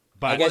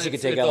 I But guess you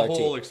could take it's a LRT.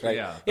 whole right?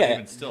 experience, Yeah, but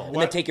even still. and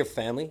then take your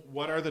family.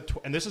 what are the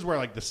and this is where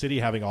like the city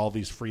having all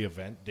these free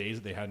event days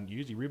that they hadn't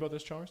used. You read about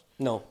this, Chalmers?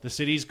 No. The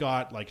city's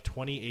got like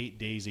 28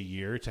 days a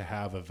year to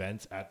have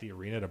events at the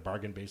arena at a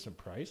bargain basement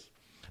price,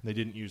 and they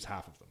didn't use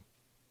half of them.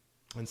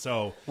 And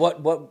so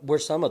What were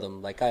some of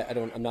them? Like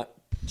I'm not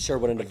sure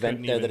what an event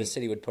couldn't there that even- a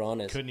city would put on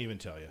is. couldn't even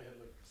tell you.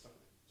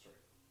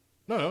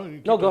 No, you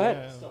keep No, go going.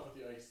 ahead. Yeah.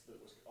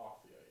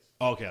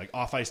 Okay, like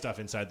off-ice stuff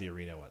inside the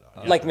arena and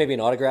whatnot. Like maybe an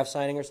autograph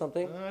signing or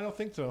something. I don't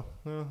think so.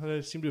 No,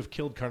 they seem to have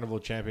killed Carnival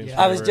of Champions. Yeah.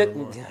 I was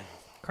forever. just.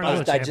 Carnival of I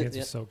was Champions digest-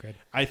 is so good,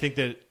 I think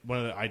that one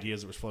of the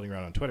ideas that was floating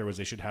around on Twitter was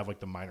they should have like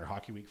the minor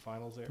hockey week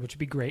finals there, which would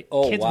be great.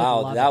 Oh Kids would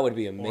wow, love that it. would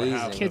be or have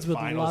amazing. Kids the would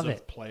finals love of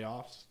it.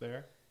 playoffs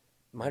there.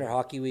 Minor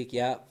hockey week,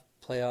 yeah,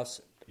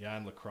 playoffs. Yeah,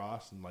 and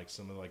lacrosse and like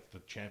some of like the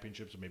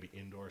championships or maybe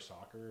indoor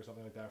soccer or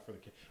something like that for the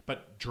kids.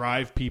 But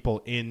drive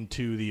people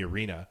into the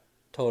arena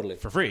Totally.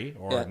 for free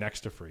or Yeah.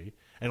 next to free,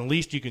 and at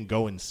least you can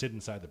go and sit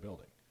inside the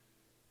building,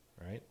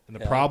 right? And the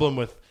Yeah. problem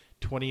with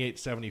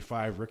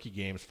 $28.75 rookie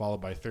games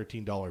followed by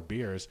 $13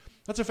 beers,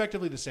 that's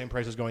effectively the same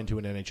price as going to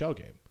an NHL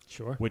game.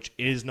 Sure. Which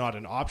is not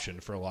an option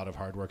for a lot of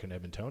hardworking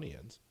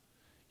Edmontonians.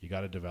 You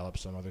got to develop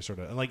some other sort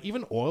of... And like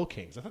even Oil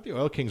Kings. I thought the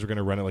Oil Kings were going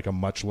to run at like a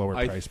much lower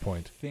price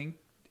point. I think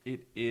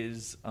it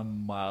is a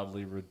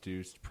mildly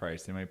reduced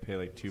price. They might pay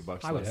like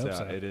 $2 I would less. hope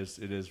so. It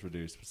is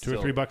reduced. But $2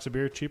 or $3 a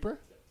beer cheaper?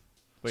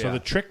 But So yeah. the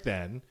trick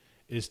then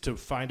is to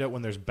find out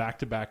when there's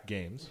back-to-back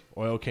games,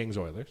 Oil Kings,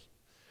 Oilers.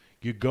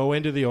 You go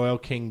into the Oil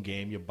King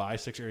game, you buy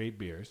 6 or 8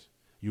 beers,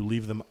 you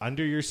leave them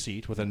under your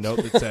seat with a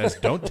note that says,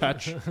 don't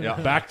touch,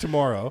 back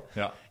tomorrow.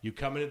 Yeah. You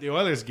come in at the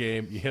Oilers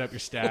game, you hit up your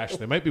stash.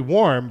 They might be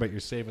warm, but you're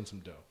saving some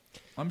dough.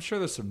 I'm sure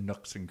there's some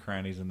nooks and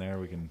crannies in there.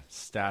 We can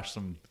stash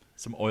some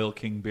Oil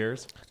King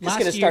beers. It's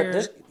going to start.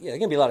 There's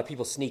going to be a lot of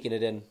people sneaking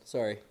it in.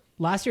 Sorry.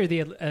 Last year, the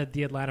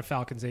Atlanta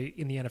Falcons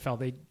in the NFL,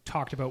 they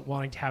talked about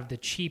wanting to have the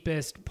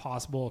cheapest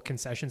possible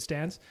concession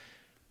stands.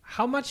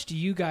 How much do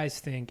you guys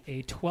think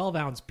a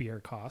 12-ounce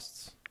beer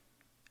costs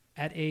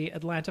at a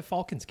Atlanta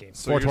Falcons game?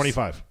 So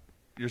 $4.25.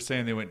 You're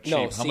saying they went cheap.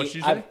 No, How much did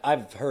you say?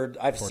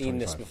 I've seen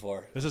this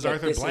before. This is Like,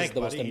 Arthur this Blank, is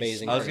the most buddy.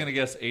 amazing. I was thing. going to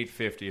guess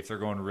 $8.50 if they're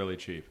going really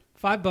cheap.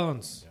 $5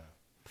 bones.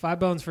 $5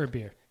 bones for a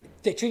beer.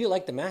 They treat it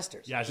like the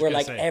Masters, Yeah, I was where gonna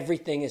like say.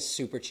 everything is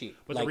super cheap.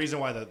 But like, the reason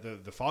why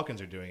the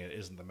Falcons are doing it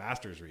isn't the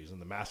Masters reason.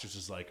 The Masters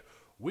is like,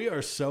 we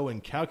are so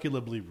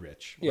incalculably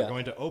rich. We're Yeah.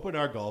 going to open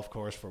our golf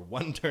course for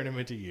one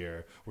tournament a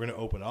year. We're going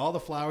to open all the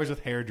flowers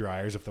with hair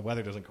dryers. If the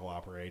weather doesn't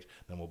cooperate,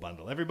 then we'll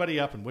bundle everybody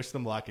up and wish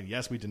them luck. And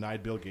yes, we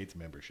denied Bill Gates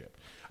membership.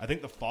 I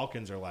think the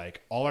Falcons are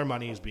like, all our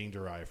money is being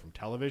derived from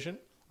television.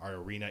 Our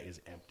arena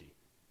is empty.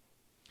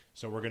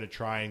 So we're going to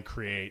try and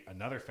create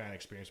another fan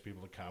experience for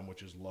people to come,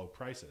 which is low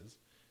prices,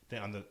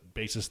 on the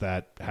basis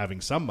that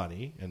having some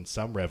money and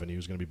some revenue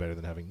is going to be better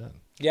than having none.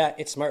 yeah,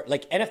 it's smart.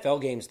 Like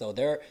NFL games, though,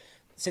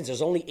 since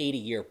there's only 8 a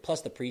year plus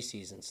the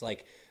preseasons,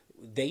 like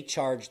they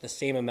charge the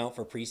same amount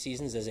for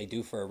preseasons as they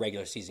do for a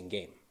regular season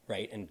game,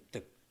 right? And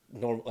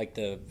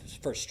the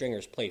first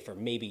stringers play for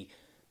maybe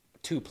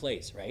 2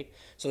 plays, right?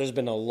 So there's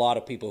been a lot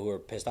of people who are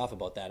pissed off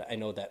about that. I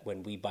know that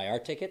when we buy our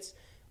tickets,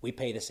 we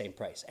pay the same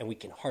price, and we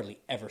can hardly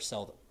ever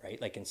sell them,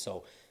 right? Like, and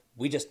so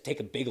we just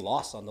take a big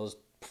loss on those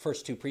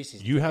first 2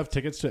 preseasons. You have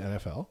tickets to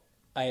NFL?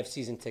 I have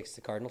season tickets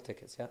to Cardinal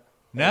tickets, yeah.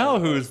 Now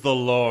who's the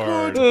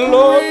Lord?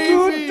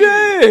 Good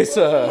day,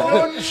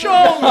 sir.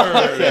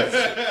 Chalmers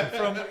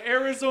from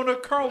Arizona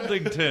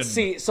Carlington.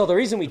 See, so the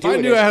reason we do If I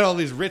it knew is, I had all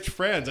these rich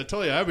friends, I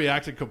told you I'd be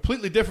acting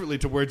completely differently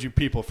towards you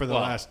people for the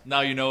Well, last...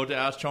 now you know to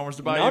ask Chalmers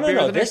to buy no, you beer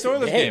no, the next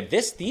Oilers game.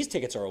 these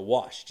tickets are a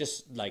wash,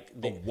 just like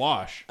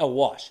wash. a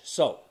wash.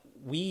 So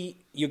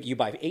you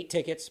buy 8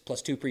 tickets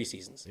plus 2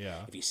 preseasons.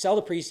 Yeah. If you sell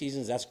the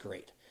preseasons, that's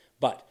great.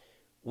 But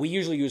we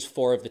usually use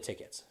 4 of the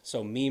tickets.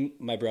 So me,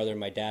 my brother,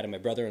 my dad, and my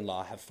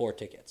brother-in-law have 4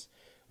 tickets.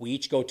 We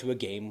each go to a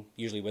game,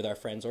 usually with our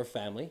friends or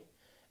family,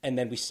 and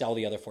then we sell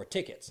the other 4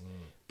 tickets.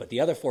 But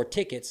the other 4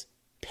 tickets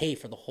pay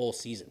for the whole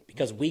season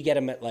because we get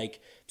them at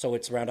so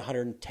it's around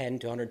 $110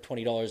 to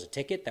 $120 a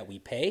ticket that we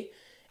pay.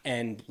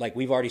 And like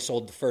we've already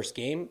sold the first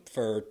game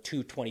for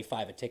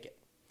 $225 a ticket.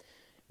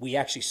 We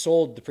actually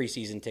sold the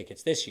preseason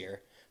tickets this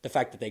year. The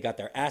fact that they got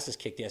their asses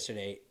kicked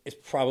yesterday is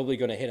probably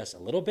going to hit us a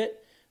little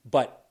bit,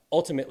 but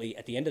ultimately,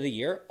 at the end of the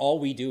year, all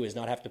we do is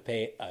not have to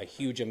pay a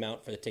huge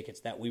amount for the tickets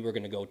that we were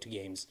going to go to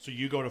games. So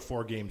you go to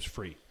 4 games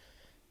free.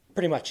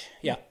 Pretty much,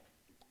 yeah.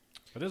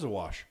 That is a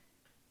wash.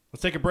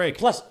 Let's take a break.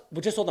 Plus,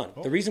 well, just hold on.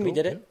 The reason we cool,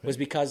 did it yeah. was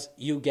because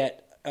you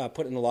get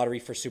put in the lottery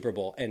for Super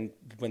Bowl. And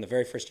when the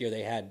very first year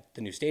they had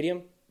the new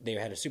stadium, they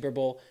had a Super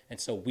Bowl. And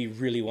so we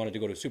really wanted to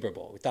go to a Super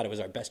Bowl. We thought it was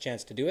our best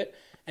chance to do it.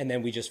 And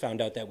then we just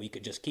found out that we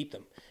could just keep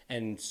them.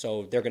 And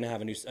so they're going to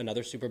have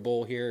another Super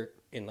Bowl here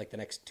in like the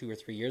next 2 or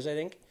 3 years, I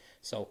think.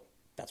 So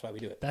that's why we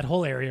do it. That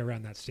whole area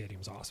around that stadium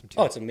is awesome, too.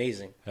 Oh, it's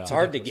amazing. It's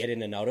hard to get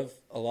in and out of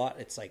a lot.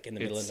 It's like in the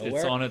middle of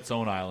nowhere. It's on its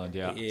own island,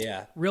 yeah.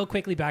 Yeah. Real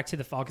quickly back to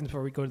the Falcons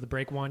before we go to the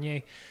break,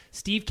 Wanye.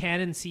 Steve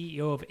Cannon,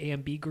 CEO of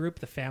AMB Group,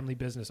 the family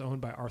business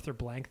owned by Arthur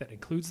Blank that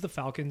includes the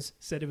Falcons,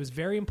 said it was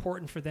very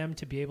important for them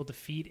to be able to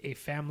feed a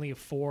family of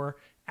 4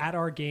 at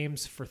our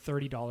games for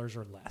 $30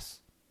 or less.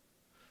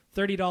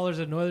 $30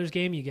 at an Oilers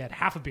game, you get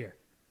half a beer.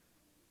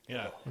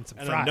 Yeah. And some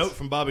a fries. note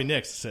from Bobby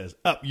Nix says,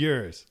 up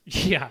yours.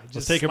 Yeah.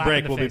 Let's take a slap in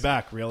break. the We'll be face.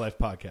 back. Real Life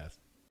Podcast.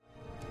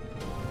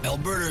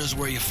 Alberta is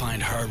where you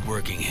find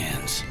hard-working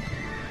hands,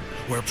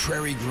 where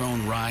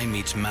prairie-grown rye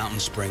meets mountain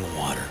spring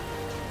water,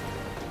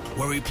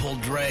 where we pull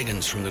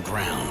dragons from the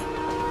ground,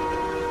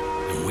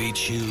 and we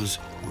choose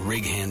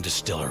Rig Hand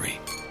Distillery.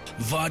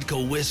 Vodka,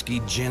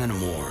 whiskey, gin, and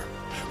more.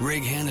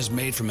 Rig Hand is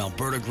made from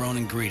Alberta-grown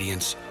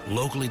ingredients,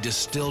 locally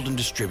distilled and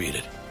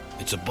distributed.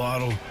 It's a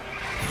bottle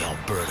of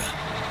Alberta.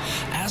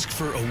 Ask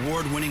for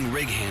award-winning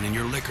Rig Hand in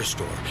your liquor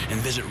store and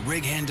visit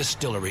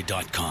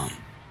righanddistillery.com.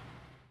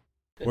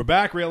 We're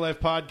back, Real Life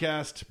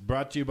Podcast,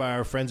 brought to you by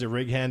our friends at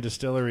Rig Hand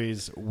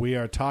Distilleries. We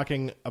are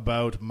talking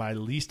about my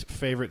least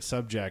favorite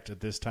subject at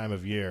this time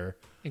of year.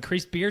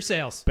 Increased beer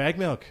sales. Bag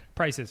milk.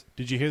 Prices.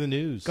 Did you hear the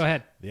news? Go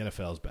ahead. The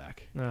NFL's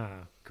back. Ah.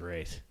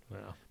 Great.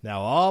 Now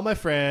all my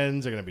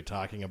friends are going to be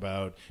talking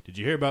about, did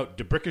you hear about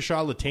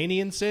Debrickashaw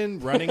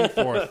Latanianson running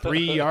for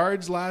 3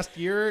 yards last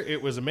year?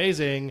 It was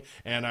amazing,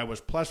 and I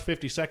was plus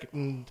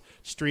 52nd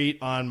Street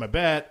on my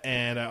bet,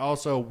 and I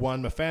also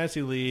won my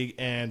fantasy league,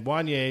 and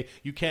Wanye,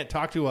 you can't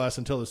talk to us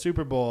until the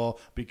Super Bowl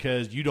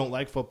because you don't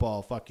like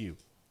football. Fuck you.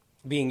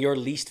 Being your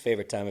least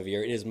favorite time of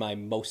year, it is my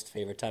most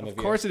favorite time of year. Of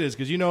course it is,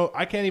 because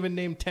I can't even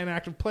name 10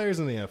 active players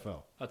in the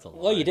NFL. That's a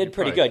lie. Well, you did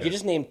pretty probably good. You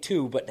just named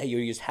 2, but hey, you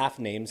used half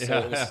names, so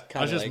it was kind of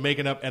I was just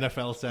making up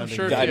NFL I'm sounding.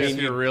 sure I if mean,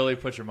 you really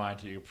put your mind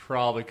to it, you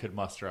probably could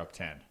muster up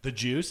 10. The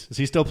Juice. Is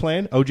he still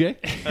playing? OJ?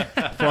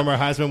 Former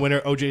Heisman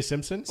winner OJ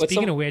Simpson.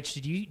 Speaking of which,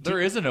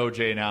 There is an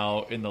OJ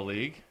now in the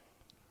league.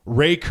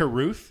 Ray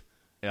Caruth.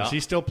 Yeah. Is he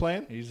still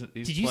playing? He's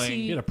did you playing.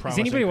 see? had a Is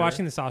promising anybody career.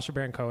 watching the Sacha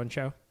Baron Cohen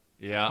show?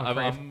 Yeah,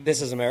 I'm This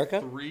is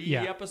America? 3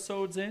 Yeah.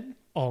 episodes in.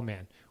 Oh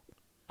man,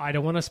 I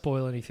don't want to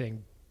spoil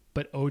anything,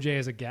 but OJ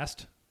is a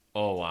guest,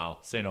 Oh, wow.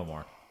 Say no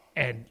more.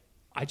 and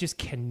I just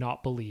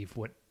cannot believe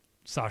what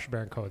Sacha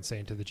Baron Cohen's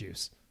saying to the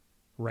Juice,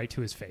 right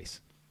to his face.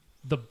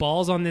 The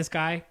balls on this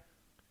guy,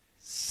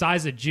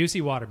 size of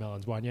juicy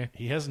watermelons, Wanye.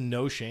 He has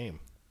no shame.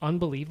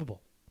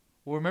 Unbelievable.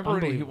 Well, remember when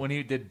Unbelievable.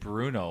 he did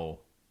Bruno,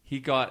 he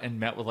got and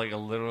met with like a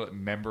little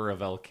member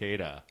of Al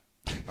Qaeda,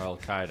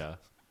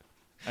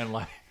 and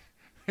like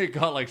it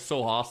got like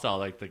so hostile.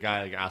 Like the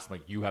guy like asked him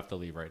like, "You have to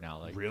leave right now."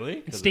 Like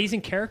Really? It stays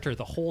in character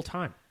the whole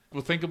time.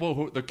 Well, think about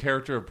who the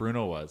character of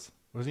Bruno was.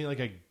 Wasn't he like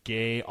a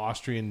gay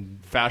Austrian?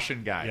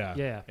 Fashion guy. Yeah.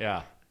 Yeah.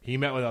 Yeah. He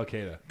met with Al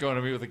Qaeda. Going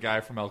to meet with a guy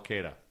from Al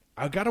Qaeda.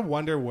 I gotta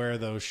wonder where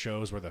those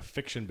shows where the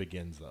fiction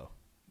begins, though.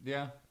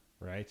 Yeah.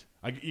 Right?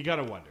 You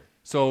gotta wonder.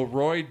 So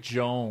Roy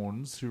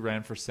Jones, who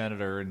ran for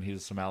senator, and he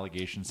has some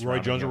allegations. Roy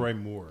surrounding Jones or him. Roy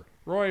Moore?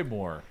 Roy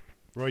Moore.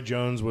 Roy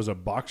Jones was a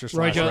boxer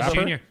Roy slash Jones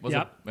rapper. Jr. Was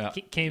Yep. yeah.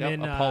 Came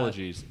in.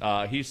 Apologies.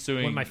 He's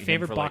suing one of my him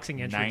favorite for boxing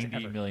like entrants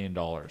 $90 ever. million.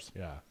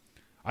 Yeah.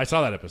 I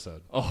saw that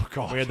episode. Oh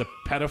god. We had the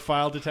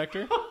pedophile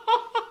detector.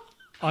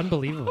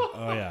 Unbelievable.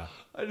 Oh, yeah.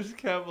 I just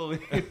can't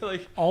believe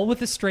like All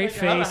with a straight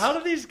face. how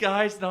do these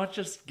guys not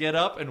just get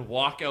up and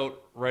walk out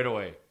right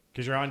away?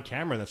 Because you're on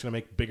camera, that's going to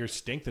make bigger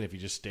stink than if you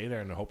just stay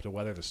there and hope to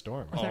weather the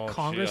storm. Or that Oh, shit, I don't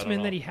congressman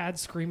know. that he had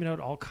screaming out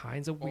all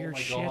kinds of weird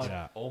shit.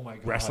 Yeah. Oh my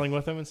god. Wrestling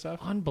with him and stuff.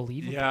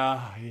 Unbelievable.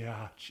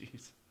 Yeah,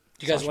 jeez.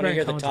 Do you guys Sacha want to Baron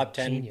hear the Cohen's a top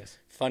 10 genius.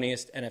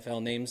 funniest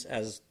NFL names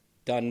as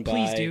done by...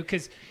 Please do,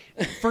 because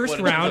first What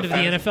is round the of the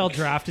fan- NFL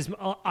draft is.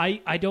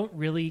 I don't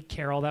really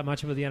care all that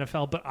much about the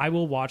NFL, but I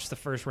will watch the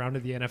first round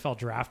of the NFL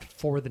draft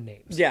for the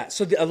names. Yeah,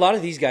 so a lot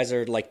of these guys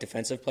are like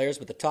defensive players,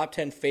 but the top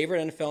 10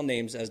 favorite NFL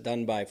names as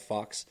done by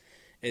Fox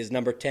is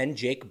number 10,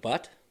 Jake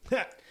Butt.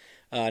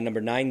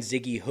 Number 9,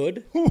 Ziggy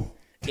Hood.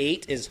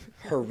 8 is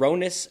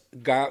Hronis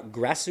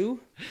Grasu.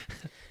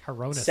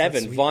 Hronis, 7,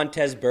 that's sweet.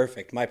 Vontez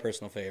Burfict, my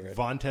personal favorite.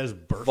 Vontez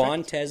Burfict.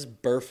 Vontez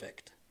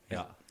Burfict.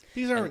 Yeah.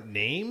 These aren't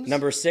names.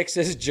 Number 6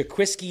 is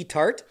Jaquiski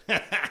Tart.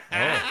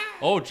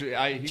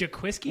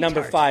 Jaquiski. Number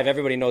Tart. 5,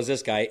 everybody knows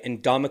this guy,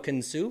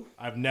 Indomitian Sue.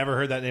 I've never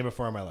heard that name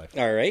before in my life.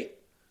 All right.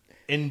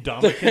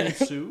 Indomitian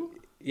Sue?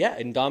 Yeah,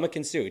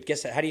 Indomitian Sue.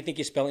 Guess how do you think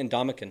you spell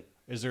Indomitian?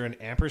 Is there an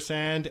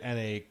ampersand and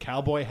a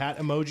cowboy hat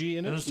emoji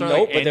in it?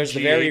 Nope, but there's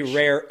the very NGH.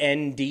 rare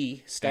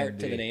ND start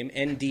to ND. the name.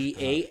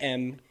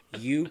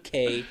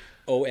 NDAMUKONG.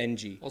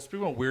 Well,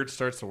 speaking of weird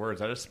starts to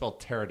words, I just spelled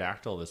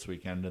pterodactyl this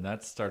weekend, and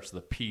that starts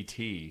with a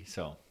PT.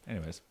 So,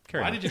 anyways,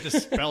 carry Why on. did you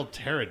just spell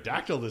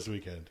pterodactyl this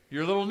weekend?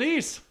 Your little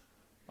niece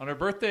on her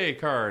birthday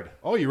card.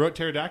 Oh, you wrote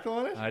pterodactyl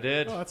on it? I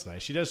did. Oh, that's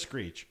nice. She does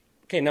screech.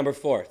 Okay, number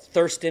 4,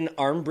 Thurston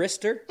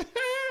Armbrister.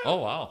 Oh,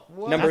 wow.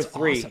 Number That's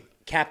 3, awesome.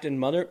 Captain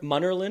Captain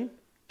Munnerlin.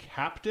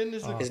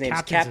 is the His name's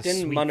Captain's a Captain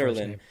sweet first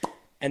Munnerlin. name.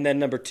 And then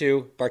number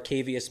 2,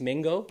 Barcavius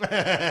Mingo.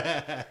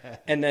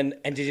 and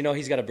did you know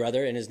he's got a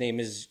brother and his name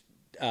is,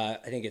 I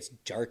think it's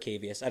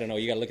Jarcavius. I don't know.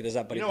 You got to look at this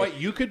up. But You know what?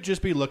 You could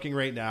just be looking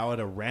right now at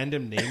a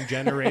random name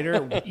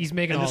generator. He's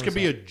making and all this could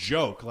this be up. a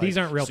joke. Like, These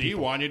aren't real see,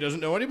 people. Wanya doesn't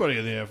know anybody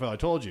in the NFL. I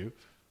told you.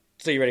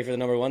 So you ready for the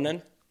number 1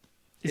 then?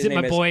 Is His it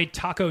my name boy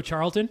Taco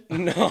Charlton?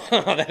 No,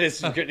 that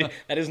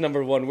is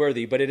number 1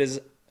 worthy, but it is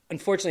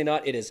unfortunately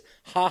not. It is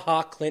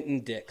Clinton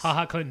Dix.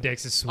 Haha, Clinton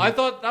Dix is sweet. I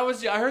thought that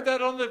was. I heard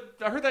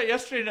that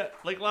yesterday,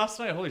 like last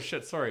night. Holy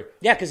shit! Sorry.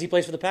 Yeah, because he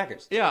plays for the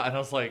Packers. Yeah, and I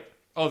was like,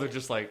 oh, they're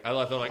just like, I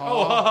thought they're like,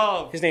 oh,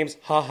 haha. His name's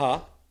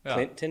Yeah.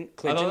 Clinton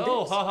I thought, oh,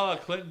 Dix. haha,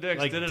 Clinton Dix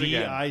Like did it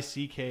again.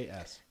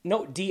 D-I-C-K-S.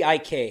 No,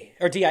 D-I-K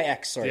or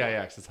D-I-X. Sorry.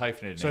 DIX. It's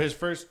hyphenated. So name. his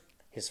first...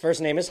 His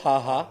first name is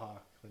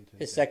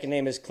His second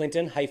name is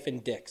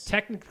Clinton-Dix.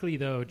 Technically,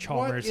 though,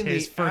 Chalmers, in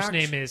his the first act-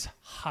 name is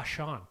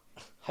Hashan.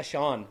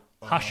 Hashan.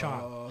 Hashan.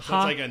 So it's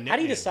like a nickname. How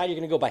do you decide you're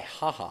going to go by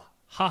Haha?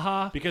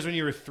 Haha. Because when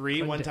you were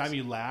 3, one Dix. time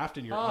you laughed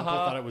and your uncle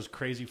thought it was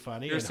crazy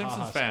funny. You're a and Simpsons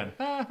ha-ha fan.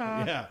 story.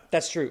 Yeah.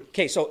 That's true.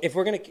 Okay, so if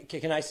we're going to,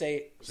 can I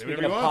say, speaking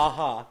whatever of you want.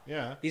 Haha,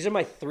 Yeah. these are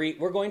my 3.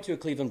 We're going to a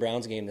Cleveland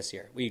Browns game this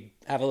year. We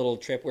have a little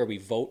trip where we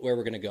vote where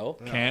we're going to go.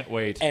 Can't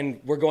wait. And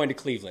we're going to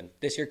Cleveland.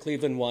 This year,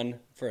 Cleveland won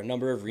for a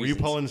number of Were you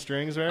reasons. pulling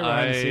strings there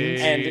behind the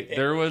scenes? And-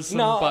 there was some.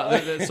 No.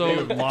 So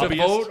to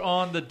Lobbyist? vote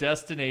on the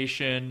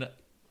destination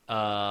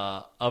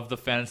of the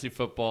fantasy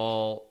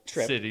football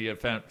Trip. city,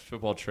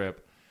 football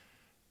trip,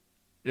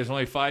 There's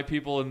only 5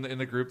 people in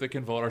the group that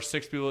can vote, or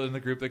 6 people in the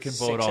group that can 6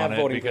 vote have on it,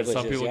 voting because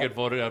some privileges,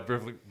 people yeah.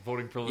 get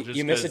voting privileges.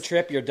 You miss a 'cause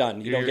trip, you're done.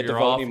 You don't get to you're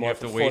vote off, anymore. You have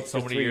to for wait for so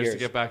many 3 years to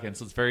get back in,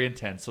 so it's very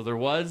intense. So there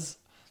was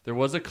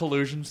a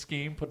collusion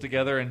scheme put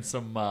together, and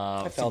some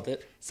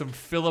some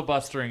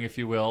filibustering, if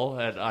you will,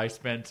 that I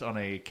spent on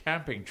a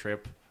camping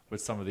trip with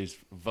some of these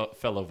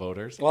fellow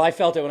voters. Well, I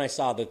felt it when I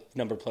saw the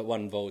number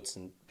 1 votes,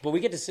 but we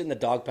get to sit in the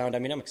dog pound. I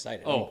mean, I'm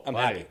excited. I'm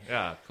happy.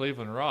 Yeah,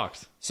 Cleveland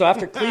rocks. So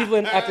after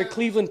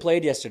Cleveland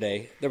played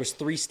yesterday, there was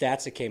 3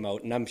 stats that came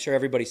out, and I'm sure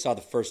everybody saw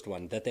the first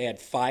one, that they had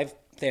 5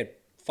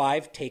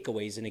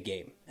 takeaways in a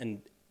game,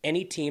 and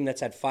any team that's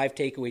had 5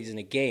 takeaways in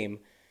a game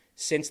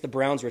since the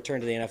Browns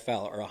returned to the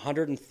NFL are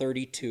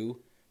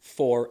 132,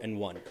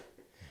 4-1,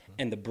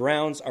 and the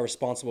Browns are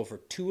responsible for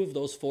 2 of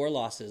those 4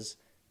 losses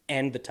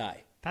and the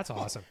tie. That's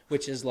awesome.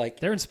 Which is like...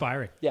 They're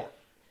inspiring. Yeah,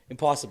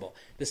 impossible.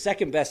 The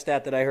second best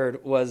stat that I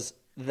heard was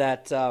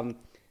that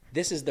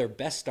this is their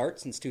best start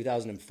since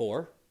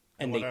 2004,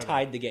 and they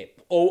tied the game.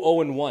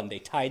 0-1, they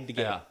tied the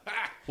game. Yeah.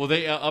 Well,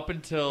 they up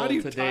until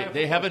today,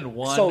 they haven't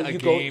won a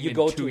game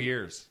in 2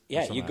 years.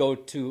 Yeah, you go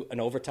to an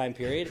overtime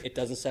period, it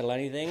doesn't settle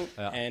anything,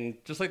 and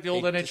just like the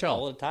old they NHL. just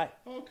call it a tie.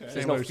 Okay.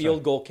 There's no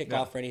field goal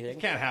kickoff or anything.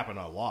 It can't happen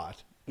a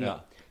lot. No. Yeah.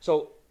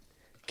 So,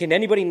 can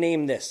anybody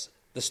name this?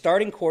 The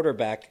starting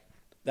quarterback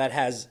that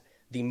has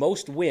the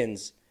most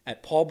wins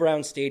at Paul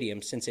Brown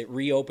Stadium since it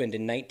reopened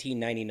in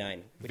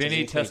 1999.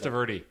 Vinny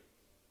Testaverde.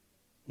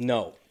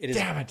 No, it is.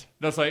 Damn it!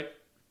 No, it's like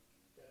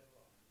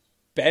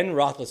Ben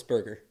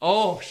Roethlisberger.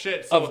 Oh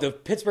shit! Of the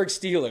Pittsburgh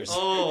Steelers.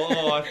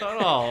 I thought,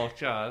 oh,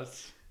 God.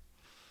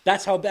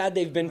 That's how bad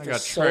they've been for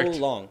so tricked.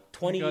 long.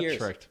 20 years.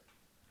 Tricked.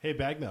 Hey,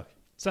 Bag Milk.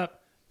 What's up?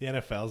 The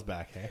NFL's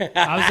back, hey?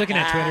 I was looking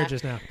at Twitter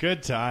just now.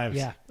 Good times.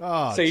 Yeah.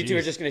 Oh, so you two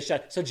are just going to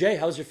shut. So, Jay,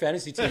 how's your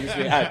fantasy team this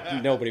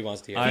week? Nobody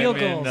wants to hear.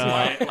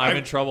 I'm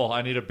in trouble.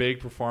 I need a big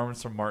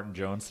performance from Martin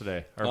Jones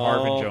today. Or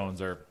Marvin Jones,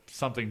 or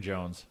something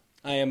Jones.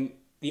 I am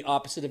the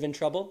opposite of in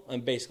trouble. I'm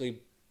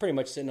basically pretty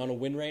much sitting on a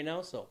win right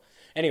now. So,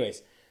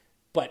 anyways,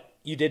 but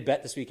you did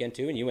bet this weekend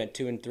too, and you went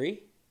 2-3.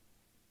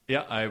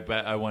 Yeah,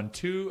 I won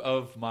 2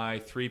 of my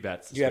 3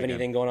 bets. Do you have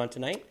anything going on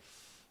tonight?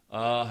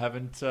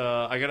 Haven't.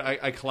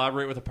 I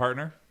collaborate with a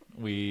partner.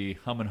 We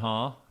hum and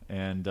haw,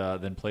 and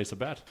then place a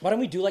bet. Why don't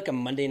we do like a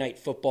Monday Night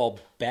Football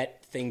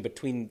bet thing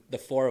between the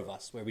 4 of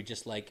us, where we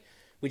just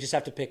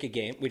have to pick a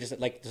game. We just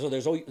so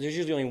there's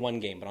usually only 1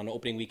 game, but on the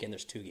opening weekend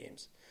there's 2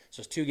 games.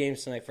 So it's 2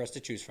 games tonight for us to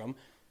choose from.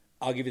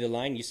 I'll give you the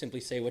line. You simply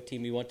say what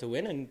team you want to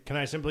win, and can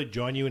I simply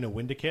join you in a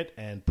Windicate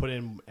and put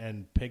in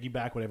and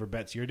piggyback whatever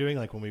bets you're doing?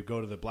 Like when we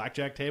go to the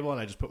blackjack table,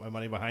 and I just put my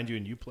money behind you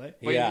and you play.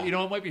 But you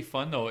know what might be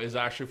fun though is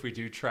actually if we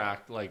do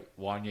track like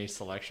Wanye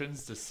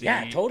selections to see.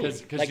 Yeah, totally.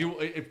 Because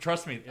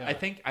trust me, yeah. I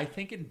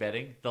think in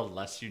betting the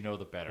less you know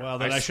the better. Well,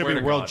 then I should be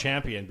world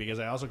champion because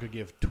I also could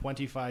give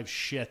 25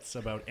 shits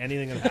about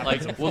anything that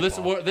happens. Like, well,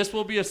 this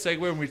will be a segue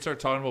when we start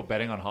talking about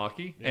betting on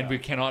hockey, and we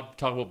cannot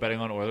talk about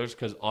betting on Oilers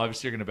because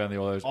obviously you're going to bet on the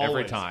Oilers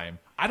every time.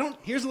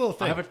 Here's a little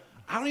thing.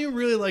 I don't even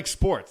really like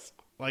sports.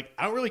 Like,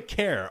 I don't really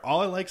care.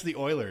 All I like is the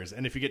Oilers.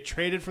 And if you get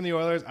traded from the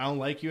Oilers, I don't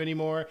like you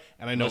anymore.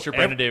 And I know you're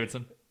Brendan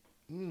Davidson.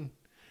 And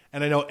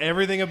I know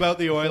everything about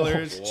the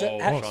Oilers.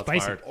 Whoa,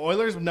 spicy.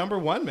 Oilers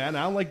 #1, man.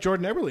 I don't like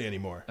Jordan Eberle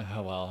anymore.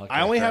 Okay,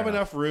 I only have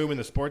enough room in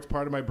the sports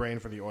part of my brain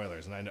for the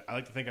Oilers. And I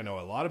like to think I know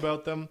a lot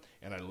about them.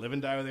 And I live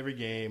and die with every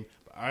game.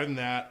 But other than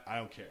that, I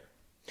don't care.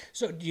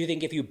 So do you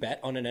think if you bet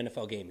on an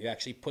NFL game, you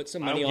actually put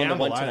some money on the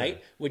one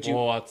tonight? Would you?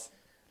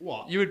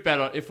 Well, you would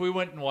bet on if we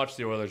went and watched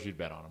the Oilers, you'd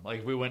bet on them. Like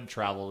if we went and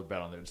traveled, we'd bet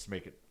on them just to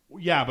make it.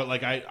 Yeah, but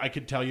like I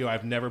could tell you,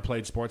 I've never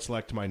played Sports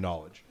Select to my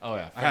knowledge. Oh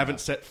yeah, I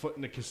haven't set foot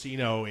in a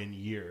casino in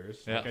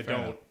years. Yeah, like I don't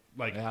enough.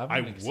 like. Yeah,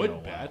 I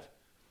would bet.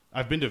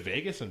 I've been to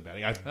Vegas and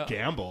betting. I've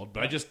gambled,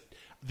 but I just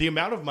the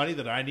amount of money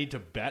that I need to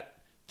bet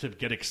to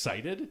get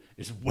excited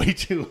is way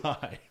too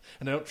high,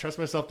 and I don't trust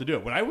myself to do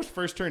it. When I was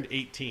first turned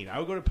 18, I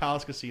would go to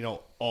Palace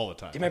Casino all the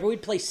time. Do you remember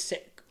we'd play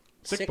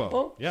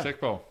Sickbo? Yeah,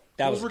 Sickbo.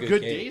 Those were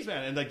good days,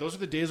 man. And like those are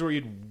the days where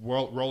you'd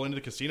roll into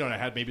the casino, and I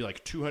had maybe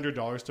like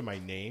 $200 to my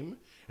name,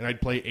 and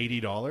I'd play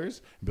 $80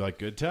 and be like,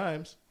 good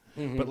times.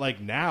 Mm-hmm. But like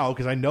now,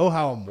 because I know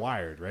how I'm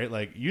wired, right?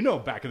 Like, you know,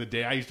 back in the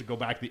day, I used to go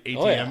back to the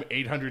ATM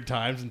 800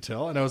 times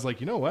until, and I was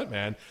like, you know what,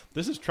 man,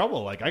 this is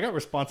trouble. Like, I got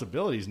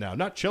responsibilities now,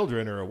 not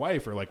children or a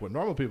wife or like what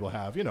normal people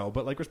have, you know,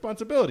 but like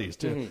responsibilities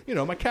to, you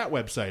know, my cat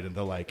website and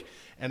the like.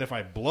 And if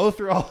I blow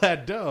through all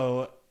that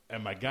dough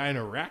and my guy in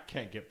Iraq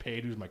can't get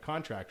paid, who's my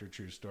contractor,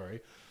 true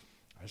story,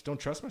 I just don't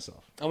trust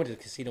myself. I went to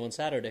the casino on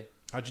Saturday.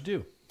 How'd you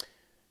do?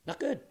 Not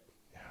good.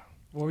 Yeah.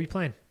 What were you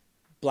playing?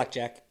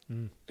 Blackjack.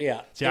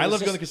 Yeah. See, I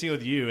loved going to the casino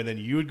with you, and then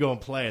you would go and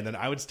play, and then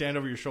I would stand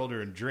over your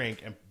shoulder and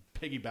drink and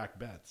piggyback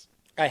bets.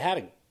 I had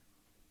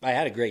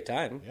a great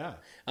time. Yeah.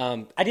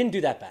 I didn't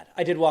do that bad.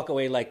 I did walk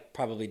away like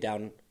probably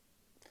down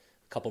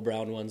a couple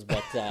brown ones,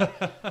 but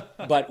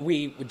but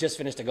we just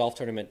finished a golf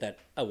tournament that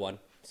I won.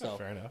 So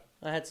Fair enough.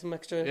 I had some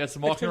extra. Yeah,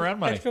 some walking around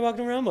money. Extra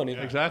walking around money.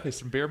 Exactly,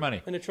 some beer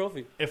money. And a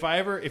trophy. If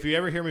you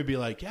ever hear me be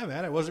like, yeah,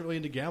 man, I wasn't really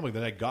into gambling,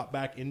 then I got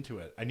back into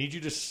it. I need you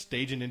to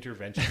stage an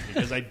intervention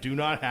because I do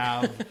not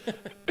have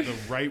the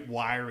right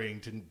wiring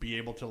to be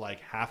able to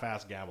like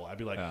half-ass gamble. I'd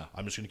be like,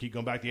 I'm just going to keep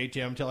going back to the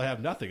ATM until I have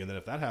nothing, and then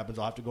if that happens,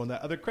 I'll have to go on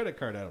that other credit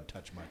card I don't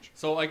touch much.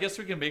 So I guess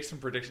we can make some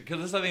predictions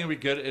because this I think will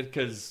be good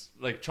because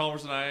like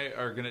Chalmers and I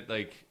are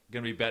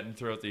gonna be betting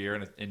throughout the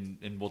year,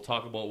 and we'll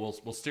talk about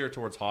we'll steer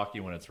towards hockey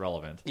when it's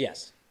relevant.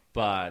 Yes.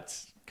 But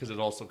because it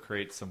also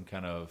creates some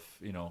kind of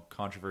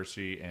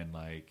controversy and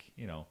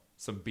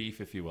some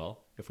beef, if you will,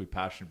 if we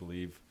passionately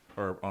believe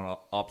or on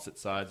opposite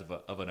sides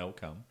of an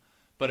outcome.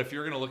 But if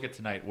you're going to look at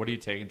tonight, what are you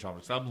taking,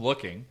 Chalmers? I'm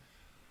looking,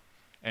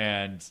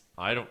 and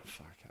I don't.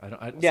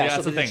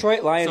 So the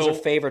Detroit Lions are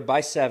favored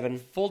by 7.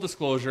 Full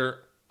disclosure.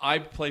 I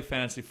play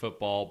fantasy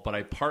football, but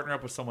I partner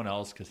up with someone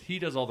else because he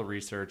does all the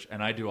research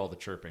and I do all the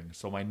chirping.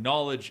 So my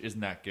knowledge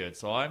isn't that good.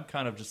 So I'm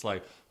kind of just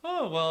like,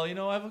 oh, well,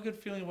 I have a good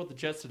feeling about the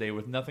Jets today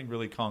with nothing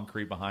really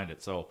concrete behind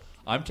it. So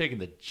I'm taking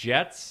the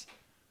Jets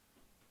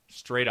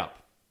straight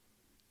up.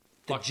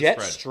 The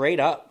Jets straight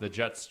up? The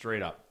Jets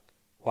straight up.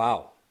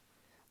 Wow.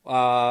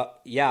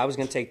 Yeah, I was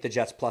going to take the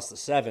Jets plus the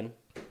 7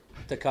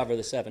 to cover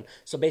the 7.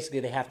 So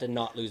basically they have to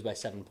not lose by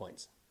 7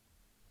 points.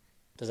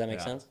 Does that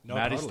make sense? No,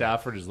 Matty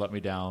Stafford has let me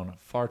down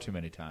far too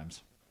many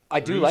times.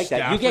 I do like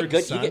that. You get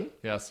good.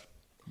 Yes,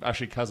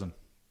 actually, cousin.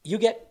 You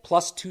get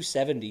plus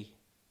 270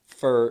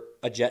 for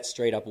a Jet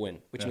straight up win,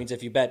 which means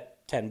if you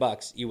bet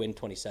 $10, you win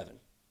 27.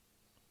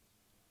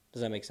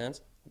 Does that make sense?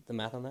 The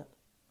math on that?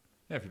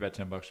 Yeah, if you bet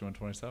 $10, you win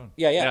 27.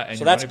 Yeah.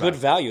 So that's good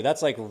value.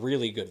 That's like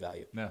really good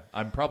value. Yeah,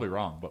 I'm probably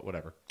wrong, but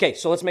whatever. Okay,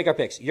 so let's make our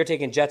picks. You're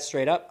taking Jets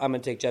straight up. I'm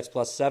going to take Jets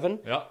plus 7.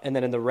 Yeah. And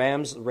then in the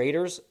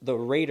Rams-Raiders, the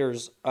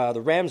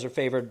Rams are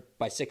favored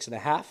by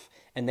 6.5,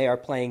 and they are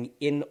playing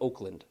in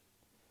Oakland,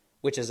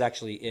 which is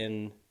actually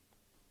in.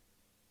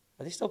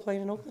 Are they still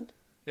playing in Oakland?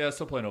 Yeah,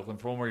 still playing Oakland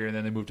for one more year, and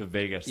then they move to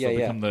Vegas. Yeah, They'll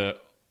become the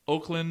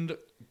Oakland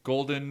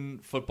Golden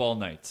Football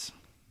Knights.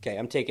 Okay,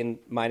 I'm taking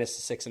minus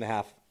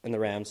 6.5 in the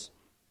Rams.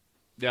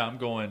 Yeah, I'm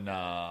going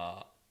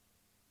Rams.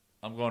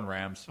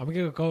 I'm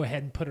going to go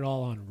ahead and put it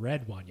all on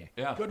red, Wanye.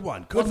 Yeah. Good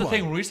one. That's the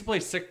thing. When we used to play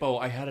Sick Bow,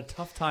 I had a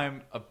tough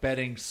time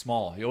betting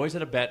small. You always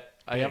had a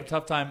bet. I have a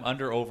tough time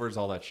under, overs,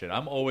 all that shit.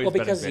 I'm always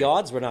betting because big. the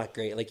odds were not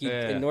great. Like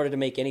in order to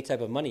make any type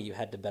of money, you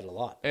had to bet a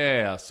lot.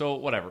 Yeah. So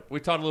whatever. We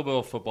talked a little bit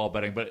about football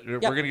betting, but we're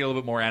going to get a little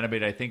bit more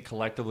animated. I think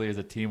collectively as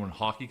a team when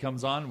hockey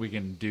comes on, we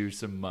can do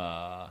some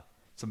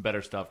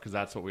better stuff because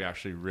that's what we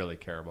actually really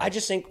care about. I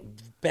just think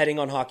betting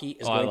on hockey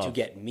is going to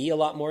get me a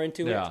lot more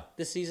into it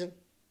this season,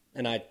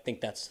 and I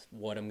think that's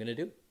what I'm going to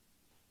do.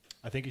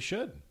 I think you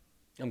should.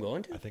 I'm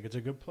going to. I think it's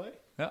a good play.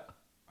 Yeah.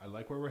 I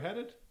like where we're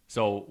headed.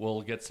 So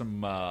we'll get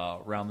some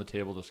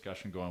round-the-table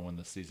discussion going when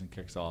the season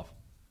kicks off.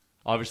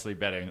 Obviously,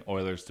 betting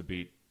Oilers to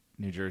beat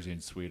New Jersey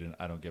and Sweden,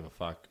 I don't give a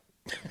fuck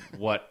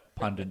what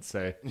pundits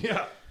say.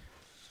 Yeah.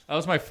 That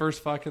was my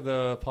first fuck of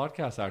the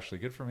podcast, actually.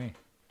 Good for me.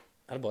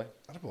 Attaboy.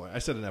 I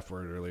said an F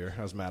word earlier.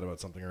 I was mad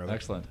about something earlier.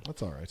 Excellent.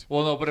 That's all right.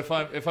 Well, no, but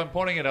if I'm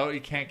pointing it out, you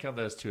can't count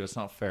that as 2. It's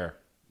not fair.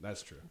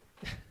 That's true.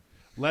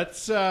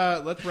 Let's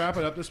wrap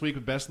it up this week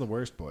with best and the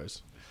worst,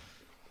 boys.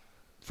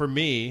 For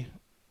me,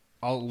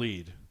 I'll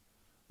lead.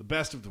 The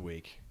best of the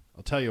week.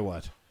 I'll tell you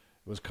what. It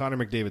was Connor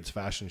McDavid's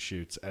fashion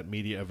shoots at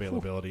media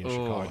availability in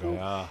Chicago.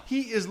 Yeah.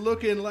 He is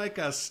looking like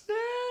a snack.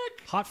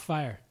 Hot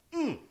fire.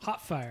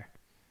 Hot fire.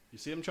 You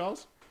see him,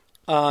 Charles?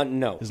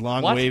 No. His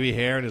long wavy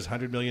hair and his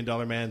 $100 million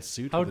man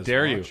suit. How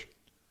dare you?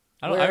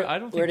 I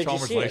don't think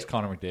Chalmers likes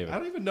Connor McDavid. I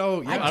don't even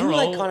know. I don't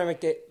like Connor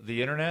McDavid.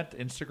 The internet,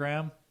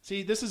 Instagram.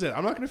 See, this is it.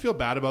 I'm not going to feel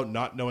bad about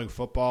not knowing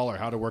football or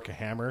how to work a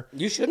hammer.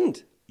 You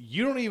shouldn't.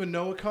 You don't even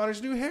know what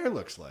Connor's new hair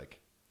looks like.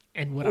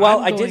 And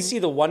I did see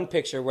the one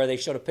picture where they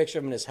showed a picture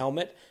of him in his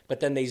helmet, but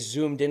then they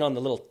zoomed in on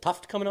the little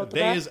tuft coming out the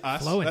back. They is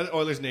us. That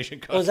Oilers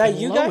Nation. Oh, is that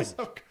you guys?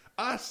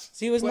 Us.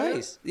 See, it was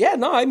nice. Yeah,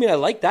 no, I mean, I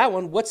like that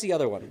one. What's the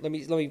other one? Let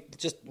me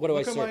just, what do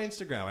I say? Look at my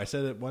Instagram. I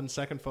said it 1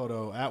 second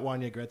photo at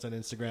Wanya Gretz on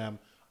Instagram.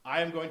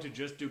 I am going to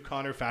just do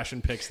Connor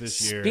fashion pics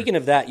this year. Speaking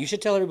of that, you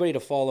should tell everybody to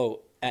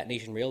follow at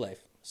Nation Real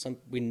Life.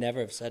 We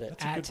never have said it.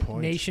 That's a good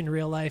point. Nation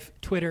Real Life,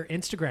 Twitter,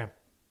 Instagram.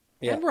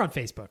 Yeah. And we're on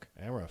Facebook.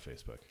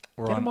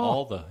 We're on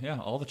all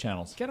the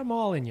channels. Get them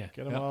all in you.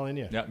 Get them all in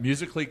you. Yeah,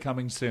 musically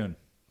coming soon.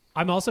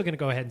 I'm also going to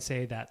go ahead and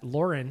say that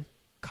Lauren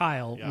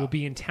Kyle will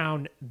be in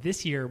town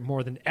this year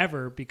more than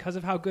ever because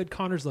of how good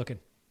Connor's looking.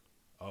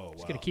 Oh, wow.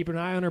 She's going to keep an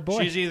eye on her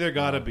boy. She's either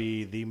got to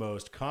be the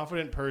most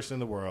confident person in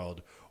the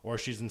world or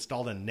she's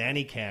installed a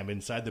nanny cam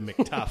inside the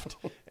McTuft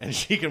and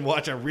she can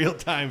watch a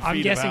real-time feed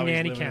I'm guessing of how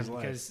nanny he's living cam his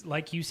because,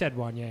 like you said,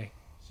 Wanye,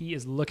 he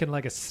is looking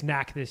like a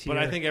snack this year.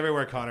 But I think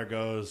everywhere Connor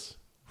goes,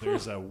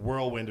 there's a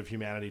whirlwind of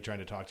humanity trying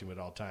to talk to him at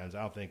all times.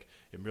 I don't think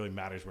it really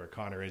matters where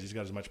Connor is. He's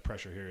got as much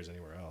pressure here as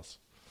anywhere else.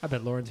 I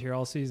bet Lauren's here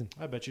all season.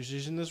 I bet you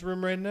she's in this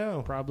room right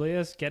now. Probably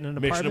is. Getting an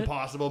Mission apartment.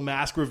 Impossible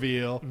mask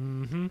reveal.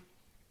 Mm-hmm.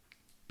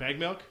 Bag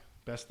milk,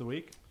 best of the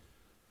week.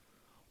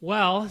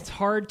 Well, it's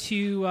hard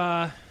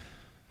to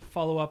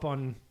follow up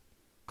on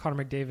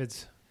Connor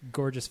McDavid's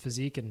gorgeous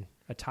physique and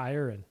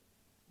attire and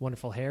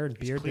wonderful hair and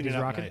beard that cleaning he's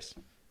up rocking. nice.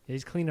 Yeah,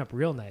 he's cleaning up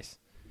real nice.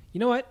 You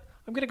know what?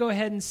 I'm going to go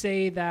ahead and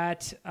say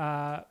that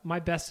my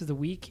best of the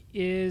week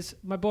is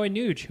my boy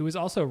Nuge, who is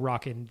also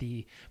rocking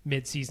the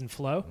mid-season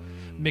flow.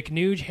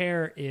 McNuge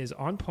hair is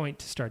on point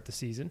to start the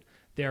season.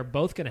 They're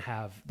both going to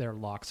have their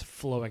locks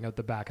flowing out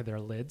the back of their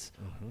lids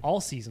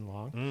all season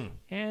long,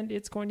 and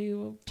it's going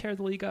to tear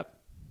the league up.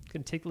 It's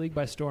going to take the league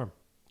by storm.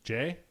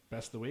 Jay,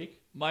 best of the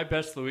week? My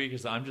best of the week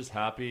is I'm just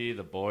happy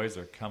the boys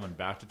are coming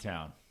back to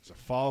town. It's a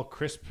fall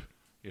crisp.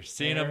 You're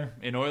seeing them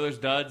in Oilers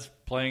duds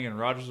playing in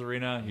Rogers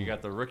Arena. You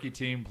got the rookie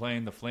team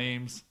playing the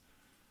Flames.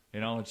 You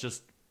know, it's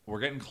just we're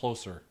getting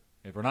closer.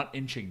 If we're not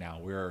inching now,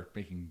 we're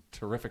making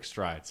terrific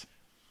strides.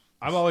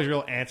 I'm always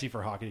real antsy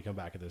for hockey to come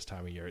back at this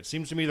time of year. It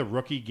seems to me the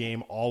rookie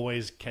game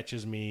always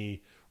catches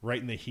me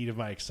right in the heat of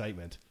my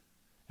excitement,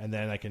 and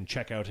then I can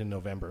check out in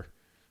November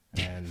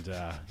and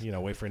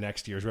wait for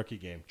next year's rookie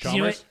game. You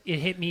know what? It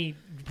hit me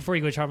before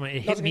you go, Chalmers.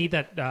 It hit me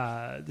that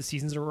the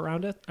seasons are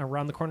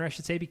around the corner, I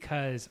should say,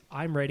 because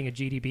I'm writing a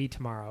GDB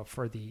tomorrow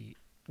for the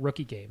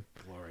rookie game.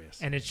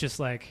 Glorious. And it's just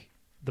like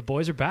the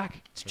boys are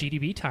back. It's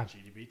GDB time.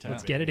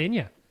 Let's get it in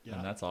you. Yeah.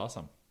 And that's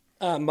awesome.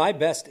 My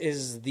best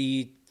is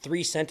the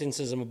 3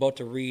 sentences I'm about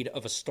to read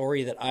of a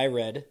story that I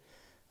read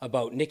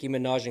about Nicki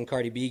Minaj and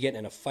Cardi B getting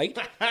in a fight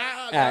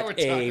at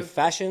a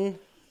fashion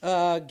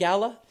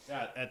gala.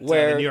 At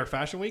where the New York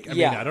Fashion Week? I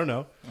mean, I don't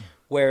know.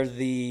 Where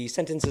the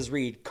sentences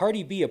read,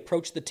 Cardi B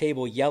approached the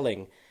table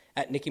yelling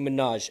at Nicki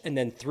Minaj and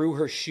then threw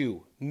her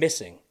shoe,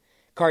 missing.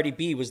 Cardi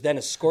B was then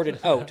escorted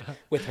out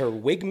with her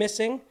wig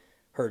missing,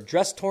 her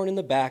dress torn in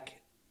the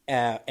back,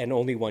 and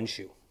only one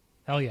shoe.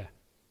 Hell yeah.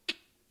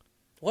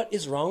 What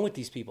is wrong with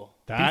these people?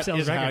 That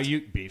is how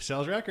Beef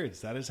sells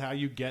records. That is how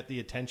you get the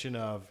attention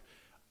of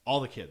all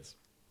the kids.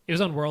 It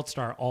was on World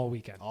Star all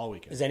weekend.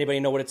 Does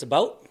anybody know what it's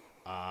about?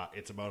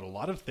 It's about a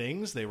lot of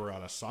things. They were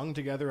on a song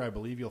together, I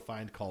believe you'll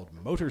find, called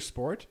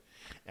Motorsport.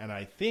 And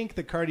I think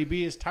that Cardi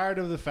B is tired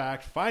of the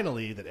fact,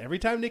 finally, that every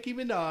time Nicki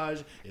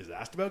Minaj is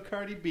asked about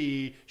Cardi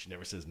B, she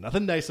never says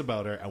nothing nice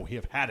about her, and we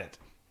have had it.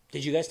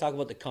 Did you guys talk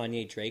about the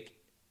Kanye-Drake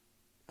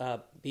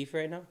beef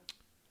right now?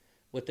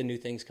 What the new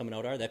things coming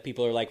out are? That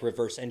people are like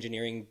reverse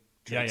engineering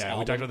Drake's album?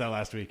 We talked about that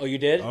last week. Oh, you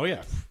did? Oh,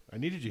 yeah. I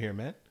needed you here,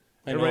 man.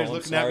 Everybody's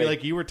looking at me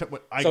like you were...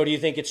 So do you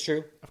think it's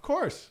true? Of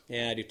course.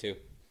 Yeah, I do too.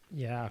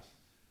 Yeah.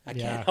 I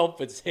can't help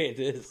but say it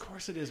is. Of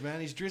course it is, man.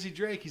 He's Drizzy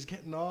Drake. He's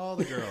getting all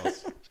the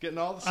girls. He's getting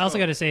all the I also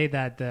got to say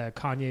that the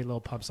Kanye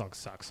Lil Pump song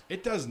sucks.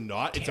 It does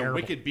not. Terrible.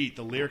 It's a wicked beat.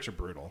 The lyrics are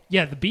brutal.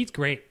 Yeah, the beat's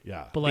great.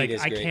 Yeah. But like,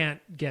 I great.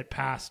 can't get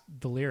past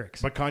the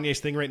lyrics. But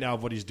Kanye's thing right now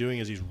of what he's doing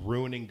is he's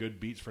ruining good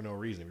beats for no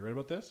reason. Have you read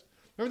about this?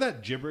 Remember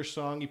that gibberish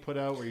song he put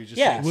out where you just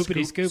yeah,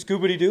 whoopity scoop,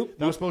 scoopity doop?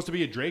 That was supposed to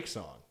be a Drake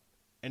song,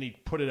 and he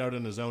put it out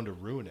on his own to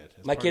ruin it.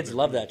 My kids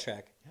love that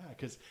track. Yeah,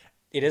 because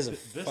it is a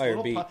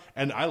fire beat.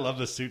 And I love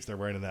the suits they're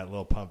wearing in that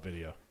Lil Pump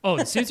video. Oh,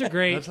 the suits are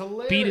great. That's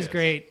hilarious. Beat is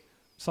great.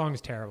 Song is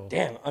terrible.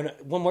 Damn.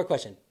 One more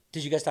question.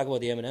 Did you guys talk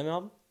about the Eminem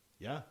album?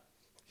 Yeah.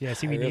 Yeah,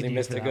 see, I we really needed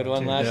missed you a for good that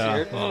one too. last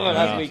year.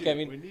 Last week, I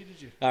mean. We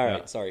needed you. All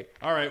right, sorry.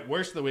 All right,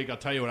 worst of the week. I'll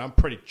tell you what I'm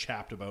pretty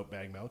chapped about,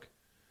 Bag Milk.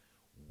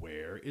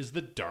 Where is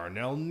the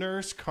Darnell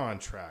Nurse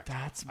contract?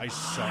 That's I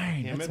saw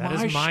mine. him That's at That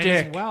my is mine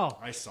shtick. as well.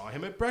 I saw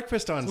him at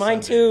breakfast on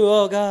Mine Sunday. too.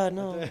 Oh, God,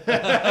 no. What?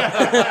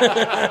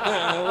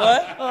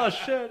 Oh,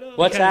 shit.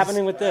 What's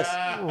happening with this?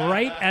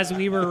 Right as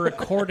we were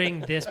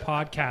recording this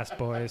podcast,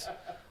 boys,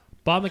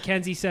 Bob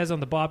McKenzie says on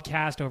the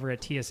Bobcast over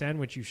at TSN,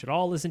 which you should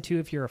all listen to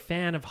if you're a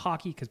fan of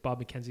hockey, because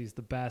Bob McKenzie is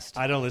the best.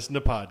 I don't listen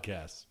to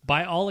podcasts.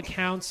 By all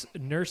accounts,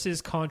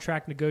 Nurse's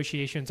contract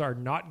negotiations are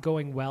not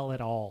going well at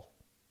all.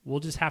 We'll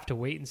just have to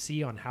wait and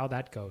see on how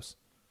that goes.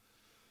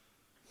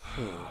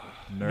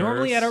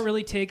 Normally, I don't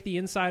really take the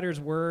insider's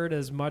word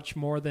as much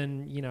more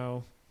than,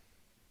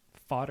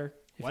 fodder.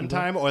 if One you will.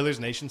 time,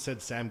 Oilers Nation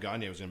said Sam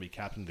Gagner was going to be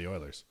captain of the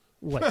Oilers.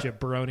 What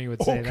jabroni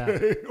would say that.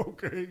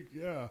 Okay,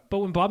 yeah. But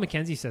when Bob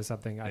McKenzie says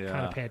something, I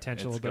kind of pay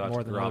attention a little bit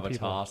more than other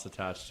people. gravitas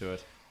attached to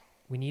it.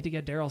 We need to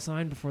get Daryl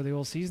signed before the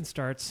old season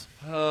starts.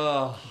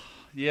 Oh,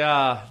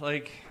 yeah.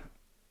 Like,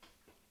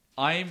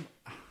 I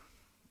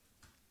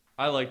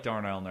like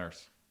Darnell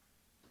Nurse.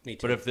 Me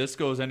too. But if this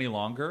goes any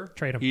longer,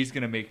 Trade him. he's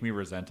going to make me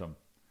resent him.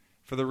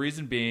 For the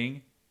reason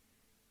being,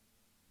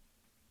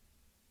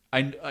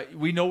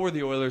 we know where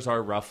the Oilers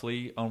are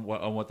roughly on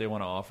what they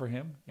want to offer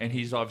him, and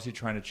he's obviously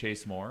trying to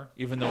chase more,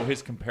 even though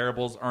his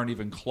comparables aren't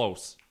even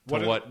close to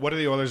What are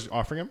the Oilers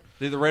offering him?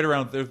 they're right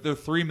around. They're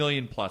 $3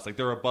 million plus, like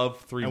they're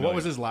above $3 million. And what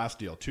was his last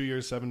deal? 2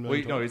 years, $7 million?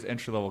 Wait, no, he's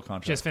entry level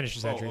contract. Just finished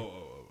his entry.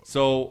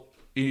 So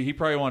he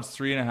probably wants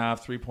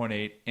 3.5,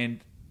 3.8,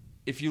 and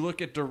if you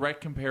look at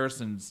direct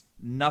comparisons,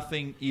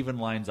 nothing even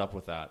lines up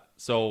with that.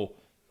 So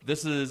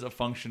this is a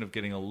function of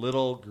getting a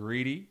little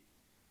greedy.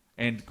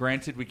 And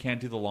granted, we can't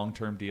do the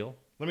long-term deal.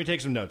 Let me take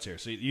some notes here.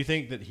 So you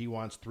think that he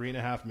wants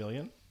 $3.5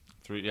 million?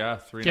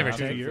 3.5 Give or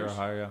take. years?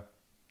 higher, yeah.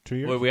 2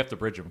 years? Well, we have to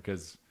bridge him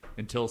because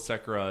until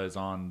Sekera is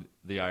on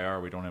the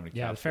IR, we don't have any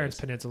Yeah, cap the Ference space.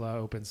 Peninsula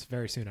opens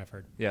very soon, I've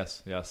heard.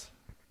 Yes.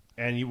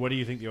 And what do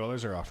you think the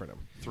Oilers are offering him?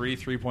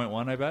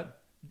 3.1, I bet.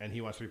 And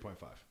he wants 3.5.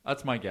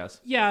 That's my guess.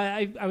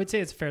 Yeah, I would say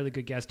it's a fairly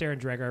good guess. Darren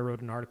Dreger, I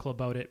wrote an article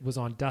about it, was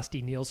on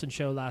Dusty Nielsen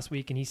show last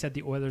week, and he said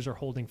the Oilers are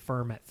holding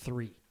firm at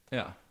 3.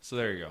 Yeah, so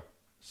there you go.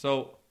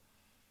 So,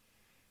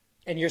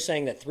 And you're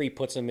saying that 3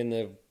 puts him in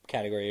the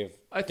category of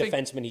I think-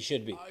 defenseman he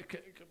should be.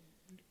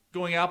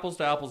 going apples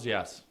to apples,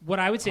 yes. What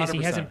I would say is he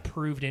 100%. hasn't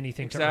proved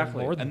anything to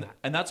Exactly. earn more than and, that.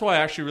 and that's why I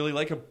actually really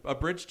like a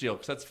bridge deal,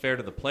 because that's fair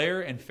to the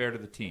player and fair to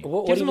the team.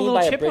 What Gives do him you a mean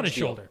little by chip bridge on his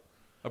deal? shoulder.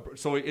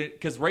 So,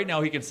 because right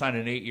now he can sign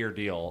an 8-year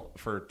deal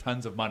for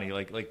tons of money,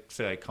 like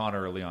say like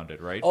Connor or Leon did,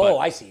 right? Oh,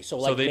 I see. So,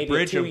 like, they maybe a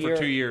bridge him 2-year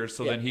for 2 years,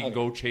 so Yeah, then he can okay.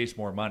 go chase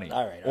more money.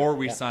 All right, or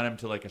we yeah. sign him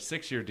to like a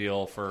 6-year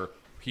deal for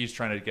he's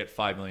trying to get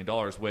 $5 million.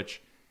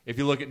 Which, if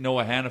you look at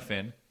Noah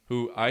Hannafin,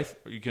 who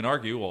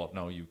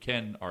you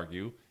can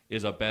argue,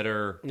 is a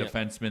better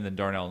defenseman than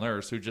Darnell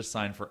Nurse, who just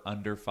signed for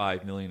under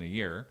 $5 million a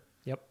year.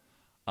 Yep.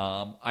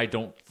 I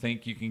don't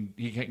think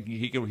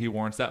he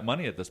warrants that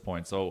money at this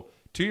point. So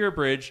 2-year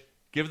bridge,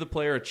 give the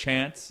player a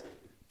chance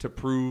to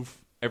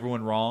prove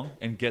everyone wrong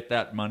and get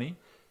that money.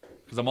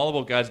 Because I'm all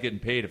about guys getting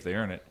paid if they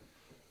earn it.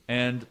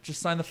 And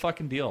just sign the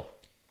fucking deal.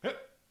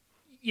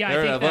 Yeah, I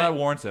There, think that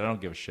warrants it. I don't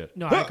give a shit.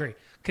 No, I agree.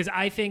 Because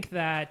I think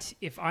that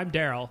if I'm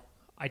Daryl,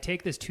 I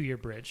take this 2-year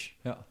bridge.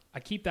 Yeah. I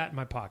keep that in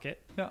my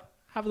pocket. Yeah.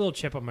 Have a little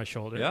chip on my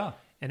shoulder. Yeah.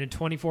 And in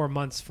 24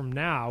 months from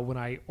now, when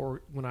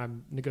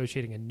I'm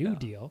negotiating a new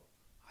deal,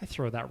 I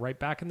throw that right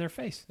back in their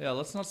face. Yeah,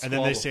 let's not And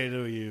then they say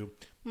to you,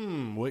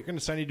 we're going to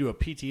sign you to a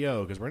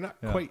PTO because we're not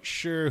quite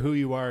sure who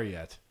you are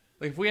yet.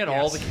 Like if we had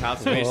all the cap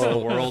space in the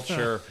world,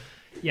 sure.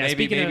 Yeah,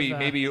 maybe speaking of,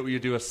 maybe you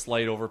do a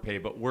slight overpay,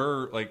 but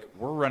we're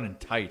running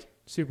tight.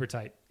 Super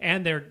tight.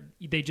 And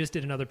they just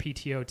did another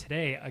PTO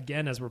today,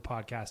 again, as we're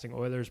podcasting.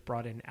 Oilers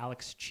brought in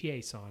Alex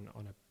Chiasson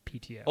on a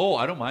PTO. Oh,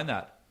 I don't mind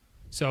that.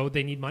 So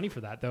they need money for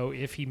that, though,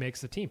 if he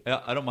makes the team.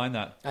 Yeah, I don't mind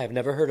that. I have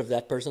never heard of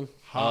that person.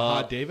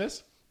 Ha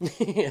Davis?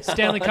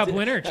 Stanley Cup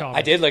winner, Chalmers.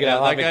 I did look at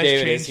that that guy's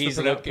McDavid. changed He's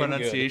the looking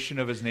pronunciation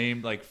of his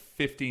name like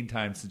 15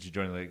 times since he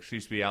joined. Like it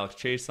used to be Alex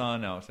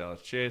Chiasson, now it's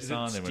Alex Chiasson. Is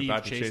Then it went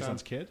back to Steve Chiasson.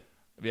 Chason's kid?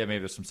 Yeah, maybe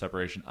there's some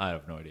separation. I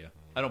have no idea.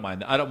 I don't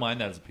mind that. I don't mind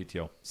that as a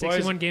PTO.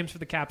 61 games for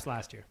the Caps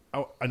last year.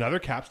 Oh, another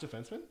Caps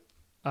defenseman?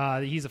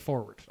 He's a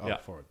forward. Oh, Yeah.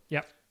 forward.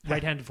 Yep.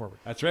 Right-handed forward.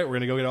 That's right. We're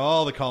going to go get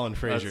all the Colin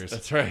Fraziers.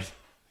 That's right.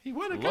 He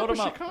won a Load cup of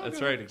him up. Chicago.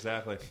 That's right,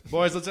 exactly.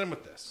 Boys, let's end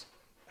with this.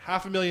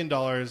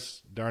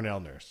 $500,000 Darnell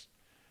Nurse.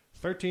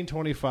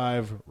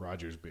 $13.25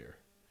 Rogers beer.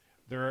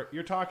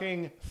 You're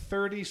talking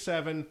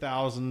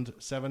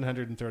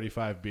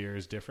 37,735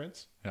 beers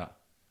difference. Yeah.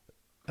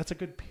 That's a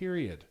good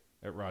period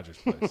at Rogers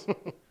Place.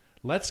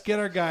 Let's get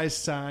our guys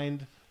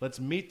signed. Let's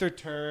meet their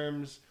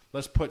terms.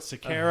 Let's put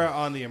Sekera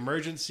on the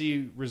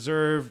emergency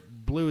reserve,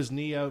 blew his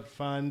knee out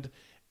fund,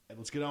 and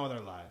let's get on with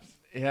our lives.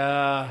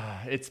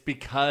 Yeah, it's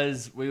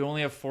because we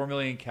only have $4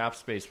 million cap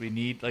space. We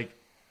need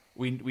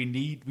we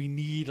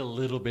need a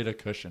little bit of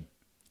cushion.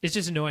 It's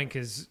just annoying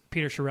because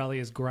Peter Chiarelli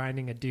is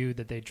grinding a dude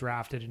that they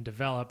drafted and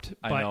developed.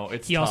 But I know,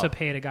 it's he also tough.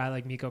 paid a guy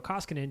like Mikko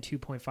Koskinen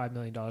 $2.5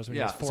 million when he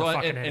Yeah, has 4 so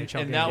fucking and NHL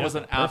games. that was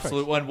an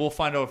absolute one. We'll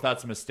find out if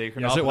that's a mistake or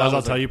Yes, not. it but was. that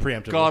I'll tell a you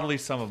preemptively. Godly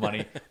sum of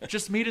money.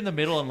 Just meet in the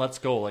middle and let's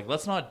go. Like,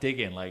 let's not dig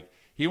in. Like,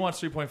 he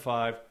wants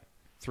 3.5,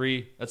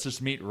 3. Let's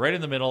just meet right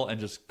in the middle and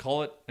just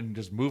call it and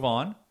just move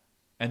on.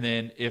 And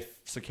then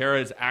if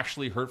Sekera is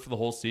actually hurt for the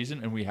whole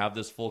season and we have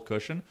this full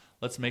cushion,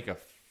 let's make a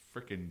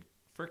freaking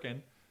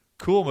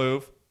cool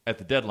move at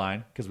the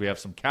deadline because we have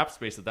some cap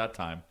space at that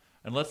time.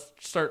 And let's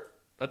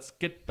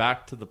get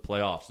back to the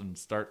playoffs and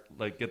start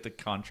get the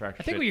contract.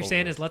 I think what you're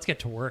saying is let's get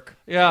to work.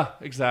 Yeah,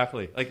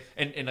 exactly.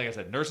 And like I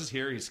said, Nurse is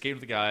here. He's skated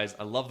with the guys.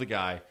 I love the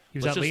guy. He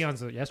was at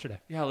Leon's yesterday.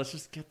 Yeah, let's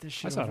just get this I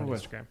shit saw it over on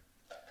with. Instagram.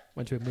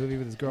 Went to a movie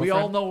with his girlfriend. We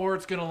all know where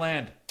it's going to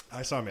land.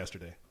 I saw him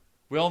yesterday.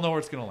 We all know where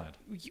it's going to land.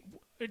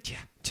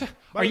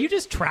 Are you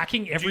just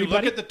tracking If everybody? you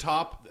look at the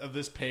top of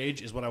this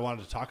page is what I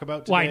wanted to talk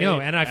about today. Well, I know,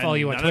 and I follow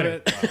you on none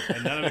of Twitter.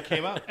 and none of it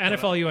came up. And I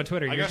follow you on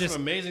Twitter. I You're got just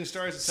some amazing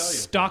stories to tell you.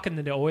 stalking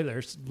the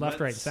Oilers left,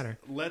 right, and center.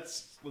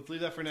 Let's leave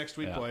that for next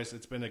week, boys.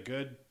 It's been a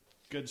good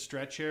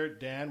stretch here.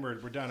 Dan, we're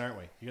done, aren't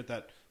we? You got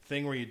that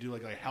thing where you do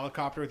like a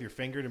helicopter with your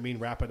finger to mean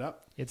wrap it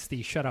up? It's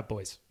the Shut Up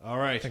Boys. All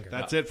right.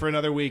 That's it for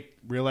another week.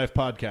 Real Life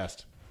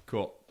Podcast.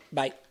 Cool.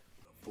 Bye.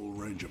 Full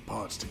range of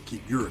parts to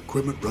keep your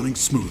equipment running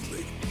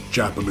smoothly.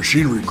 Japa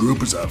Machinery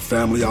Group is a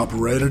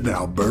family-operated and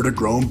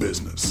Alberta-grown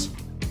business.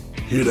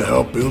 Here to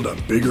help build a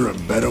bigger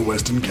and better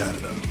Western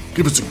Canada.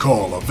 Give us a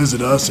call or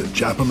visit us at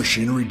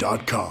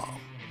japamachinery.com.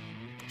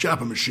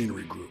 Japa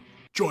Machinery Group.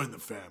 Join the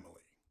family.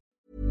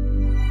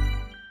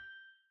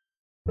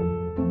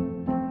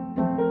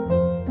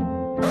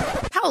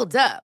 Hold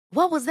up.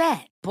 What was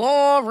that?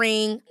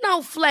 Boring.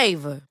 No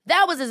flavor.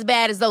 That was as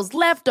bad as those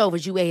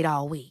leftovers you ate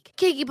all week.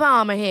 Keke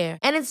Palmer here,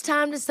 and it's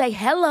time to say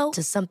hello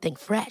to something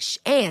fresh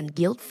and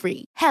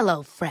guilt-free.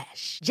 Hello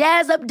Fresh.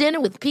 Jazz up dinner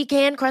with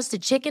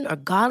pecan-crusted chicken or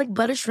garlic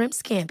butter shrimp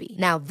scampi.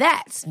 Now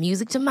that's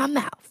music to my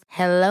mouth.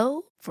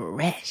 Hello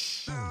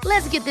Fresh.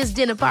 Let's get this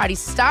dinner party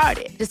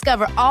started.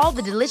 Discover all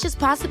the delicious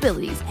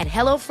possibilities at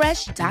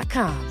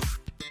hellofresh.com.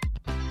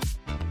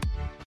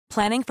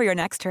 Planning for your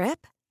next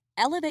trip?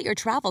 Elevate your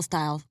travel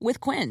style with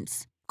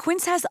Quince.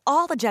 Quince has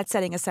all the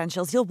jet-setting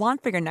essentials you'll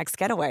want for your next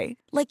getaway,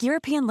 like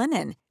European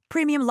linen,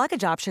 premium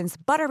luggage options,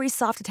 buttery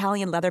soft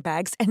Italian leather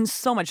bags, and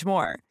so much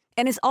more.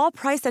 And is all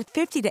priced at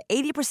 50 to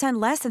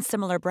 80% less than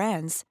similar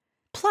brands.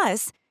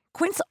 Plus,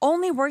 Quince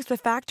only works with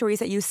factories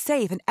that use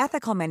safe and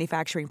ethical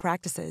manufacturing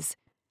practices.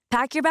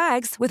 Pack your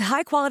bags with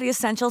high-quality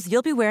essentials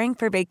you'll be wearing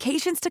for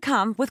vacations to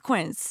come with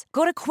Quince.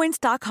 Go to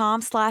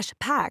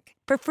quince.com/pack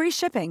for free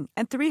shipping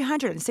and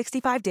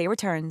 365-day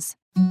returns.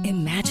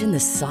 Imagine the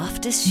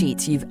softest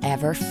sheets you've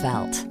ever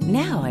felt.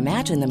 Now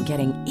imagine them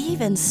getting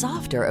even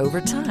softer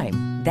over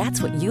time.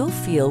 That's what you'll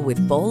feel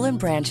with Boll &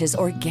 Branch's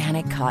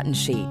organic cotton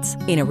sheets.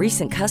 In a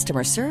recent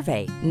customer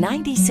survey,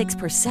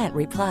 96%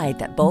 replied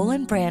that Boll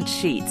 & Branch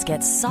sheets get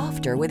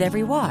softer with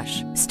every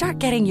wash. Start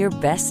getting your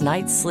best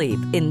night's sleep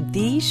in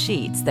these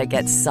sheets that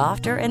get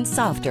softer and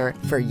softer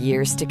for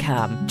years to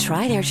come.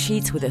 Try their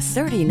sheets with a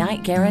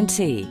 30-night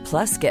guarantee.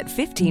 Plus, get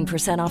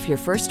 15% off your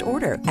first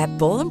order at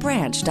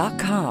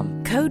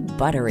bollandbranch.com. Code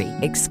BUTTERY.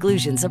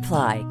 Exclusions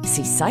apply.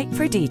 See site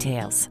for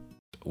details.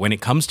 When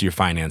it comes to your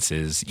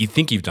finances, you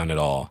think you've done it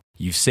all.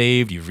 You've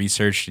saved, you've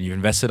researched, and you've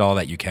invested all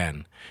that you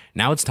can.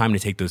 Now it's time to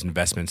take those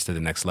investments to the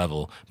next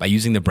level by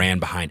using the brand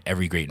behind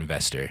every great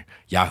investor,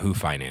 Yahoo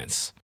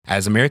Finance.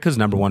 As America's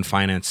 #1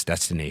 finance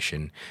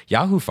destination,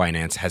 Yahoo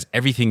Finance has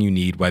everything you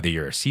need, whether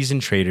you're a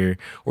seasoned trader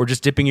or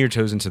just dipping your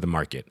toes into the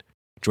market.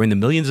 Join the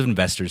millions of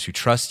investors who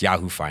trust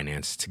Yahoo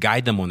Finance to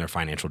guide them on their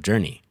financial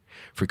journey.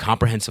 For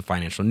comprehensive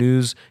financial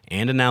news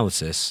and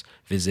analysis,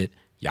 visit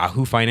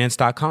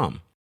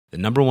yahoofinance.com. The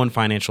 #1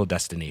 financial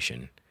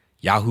destination,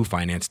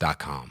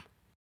 yahoofinance.com.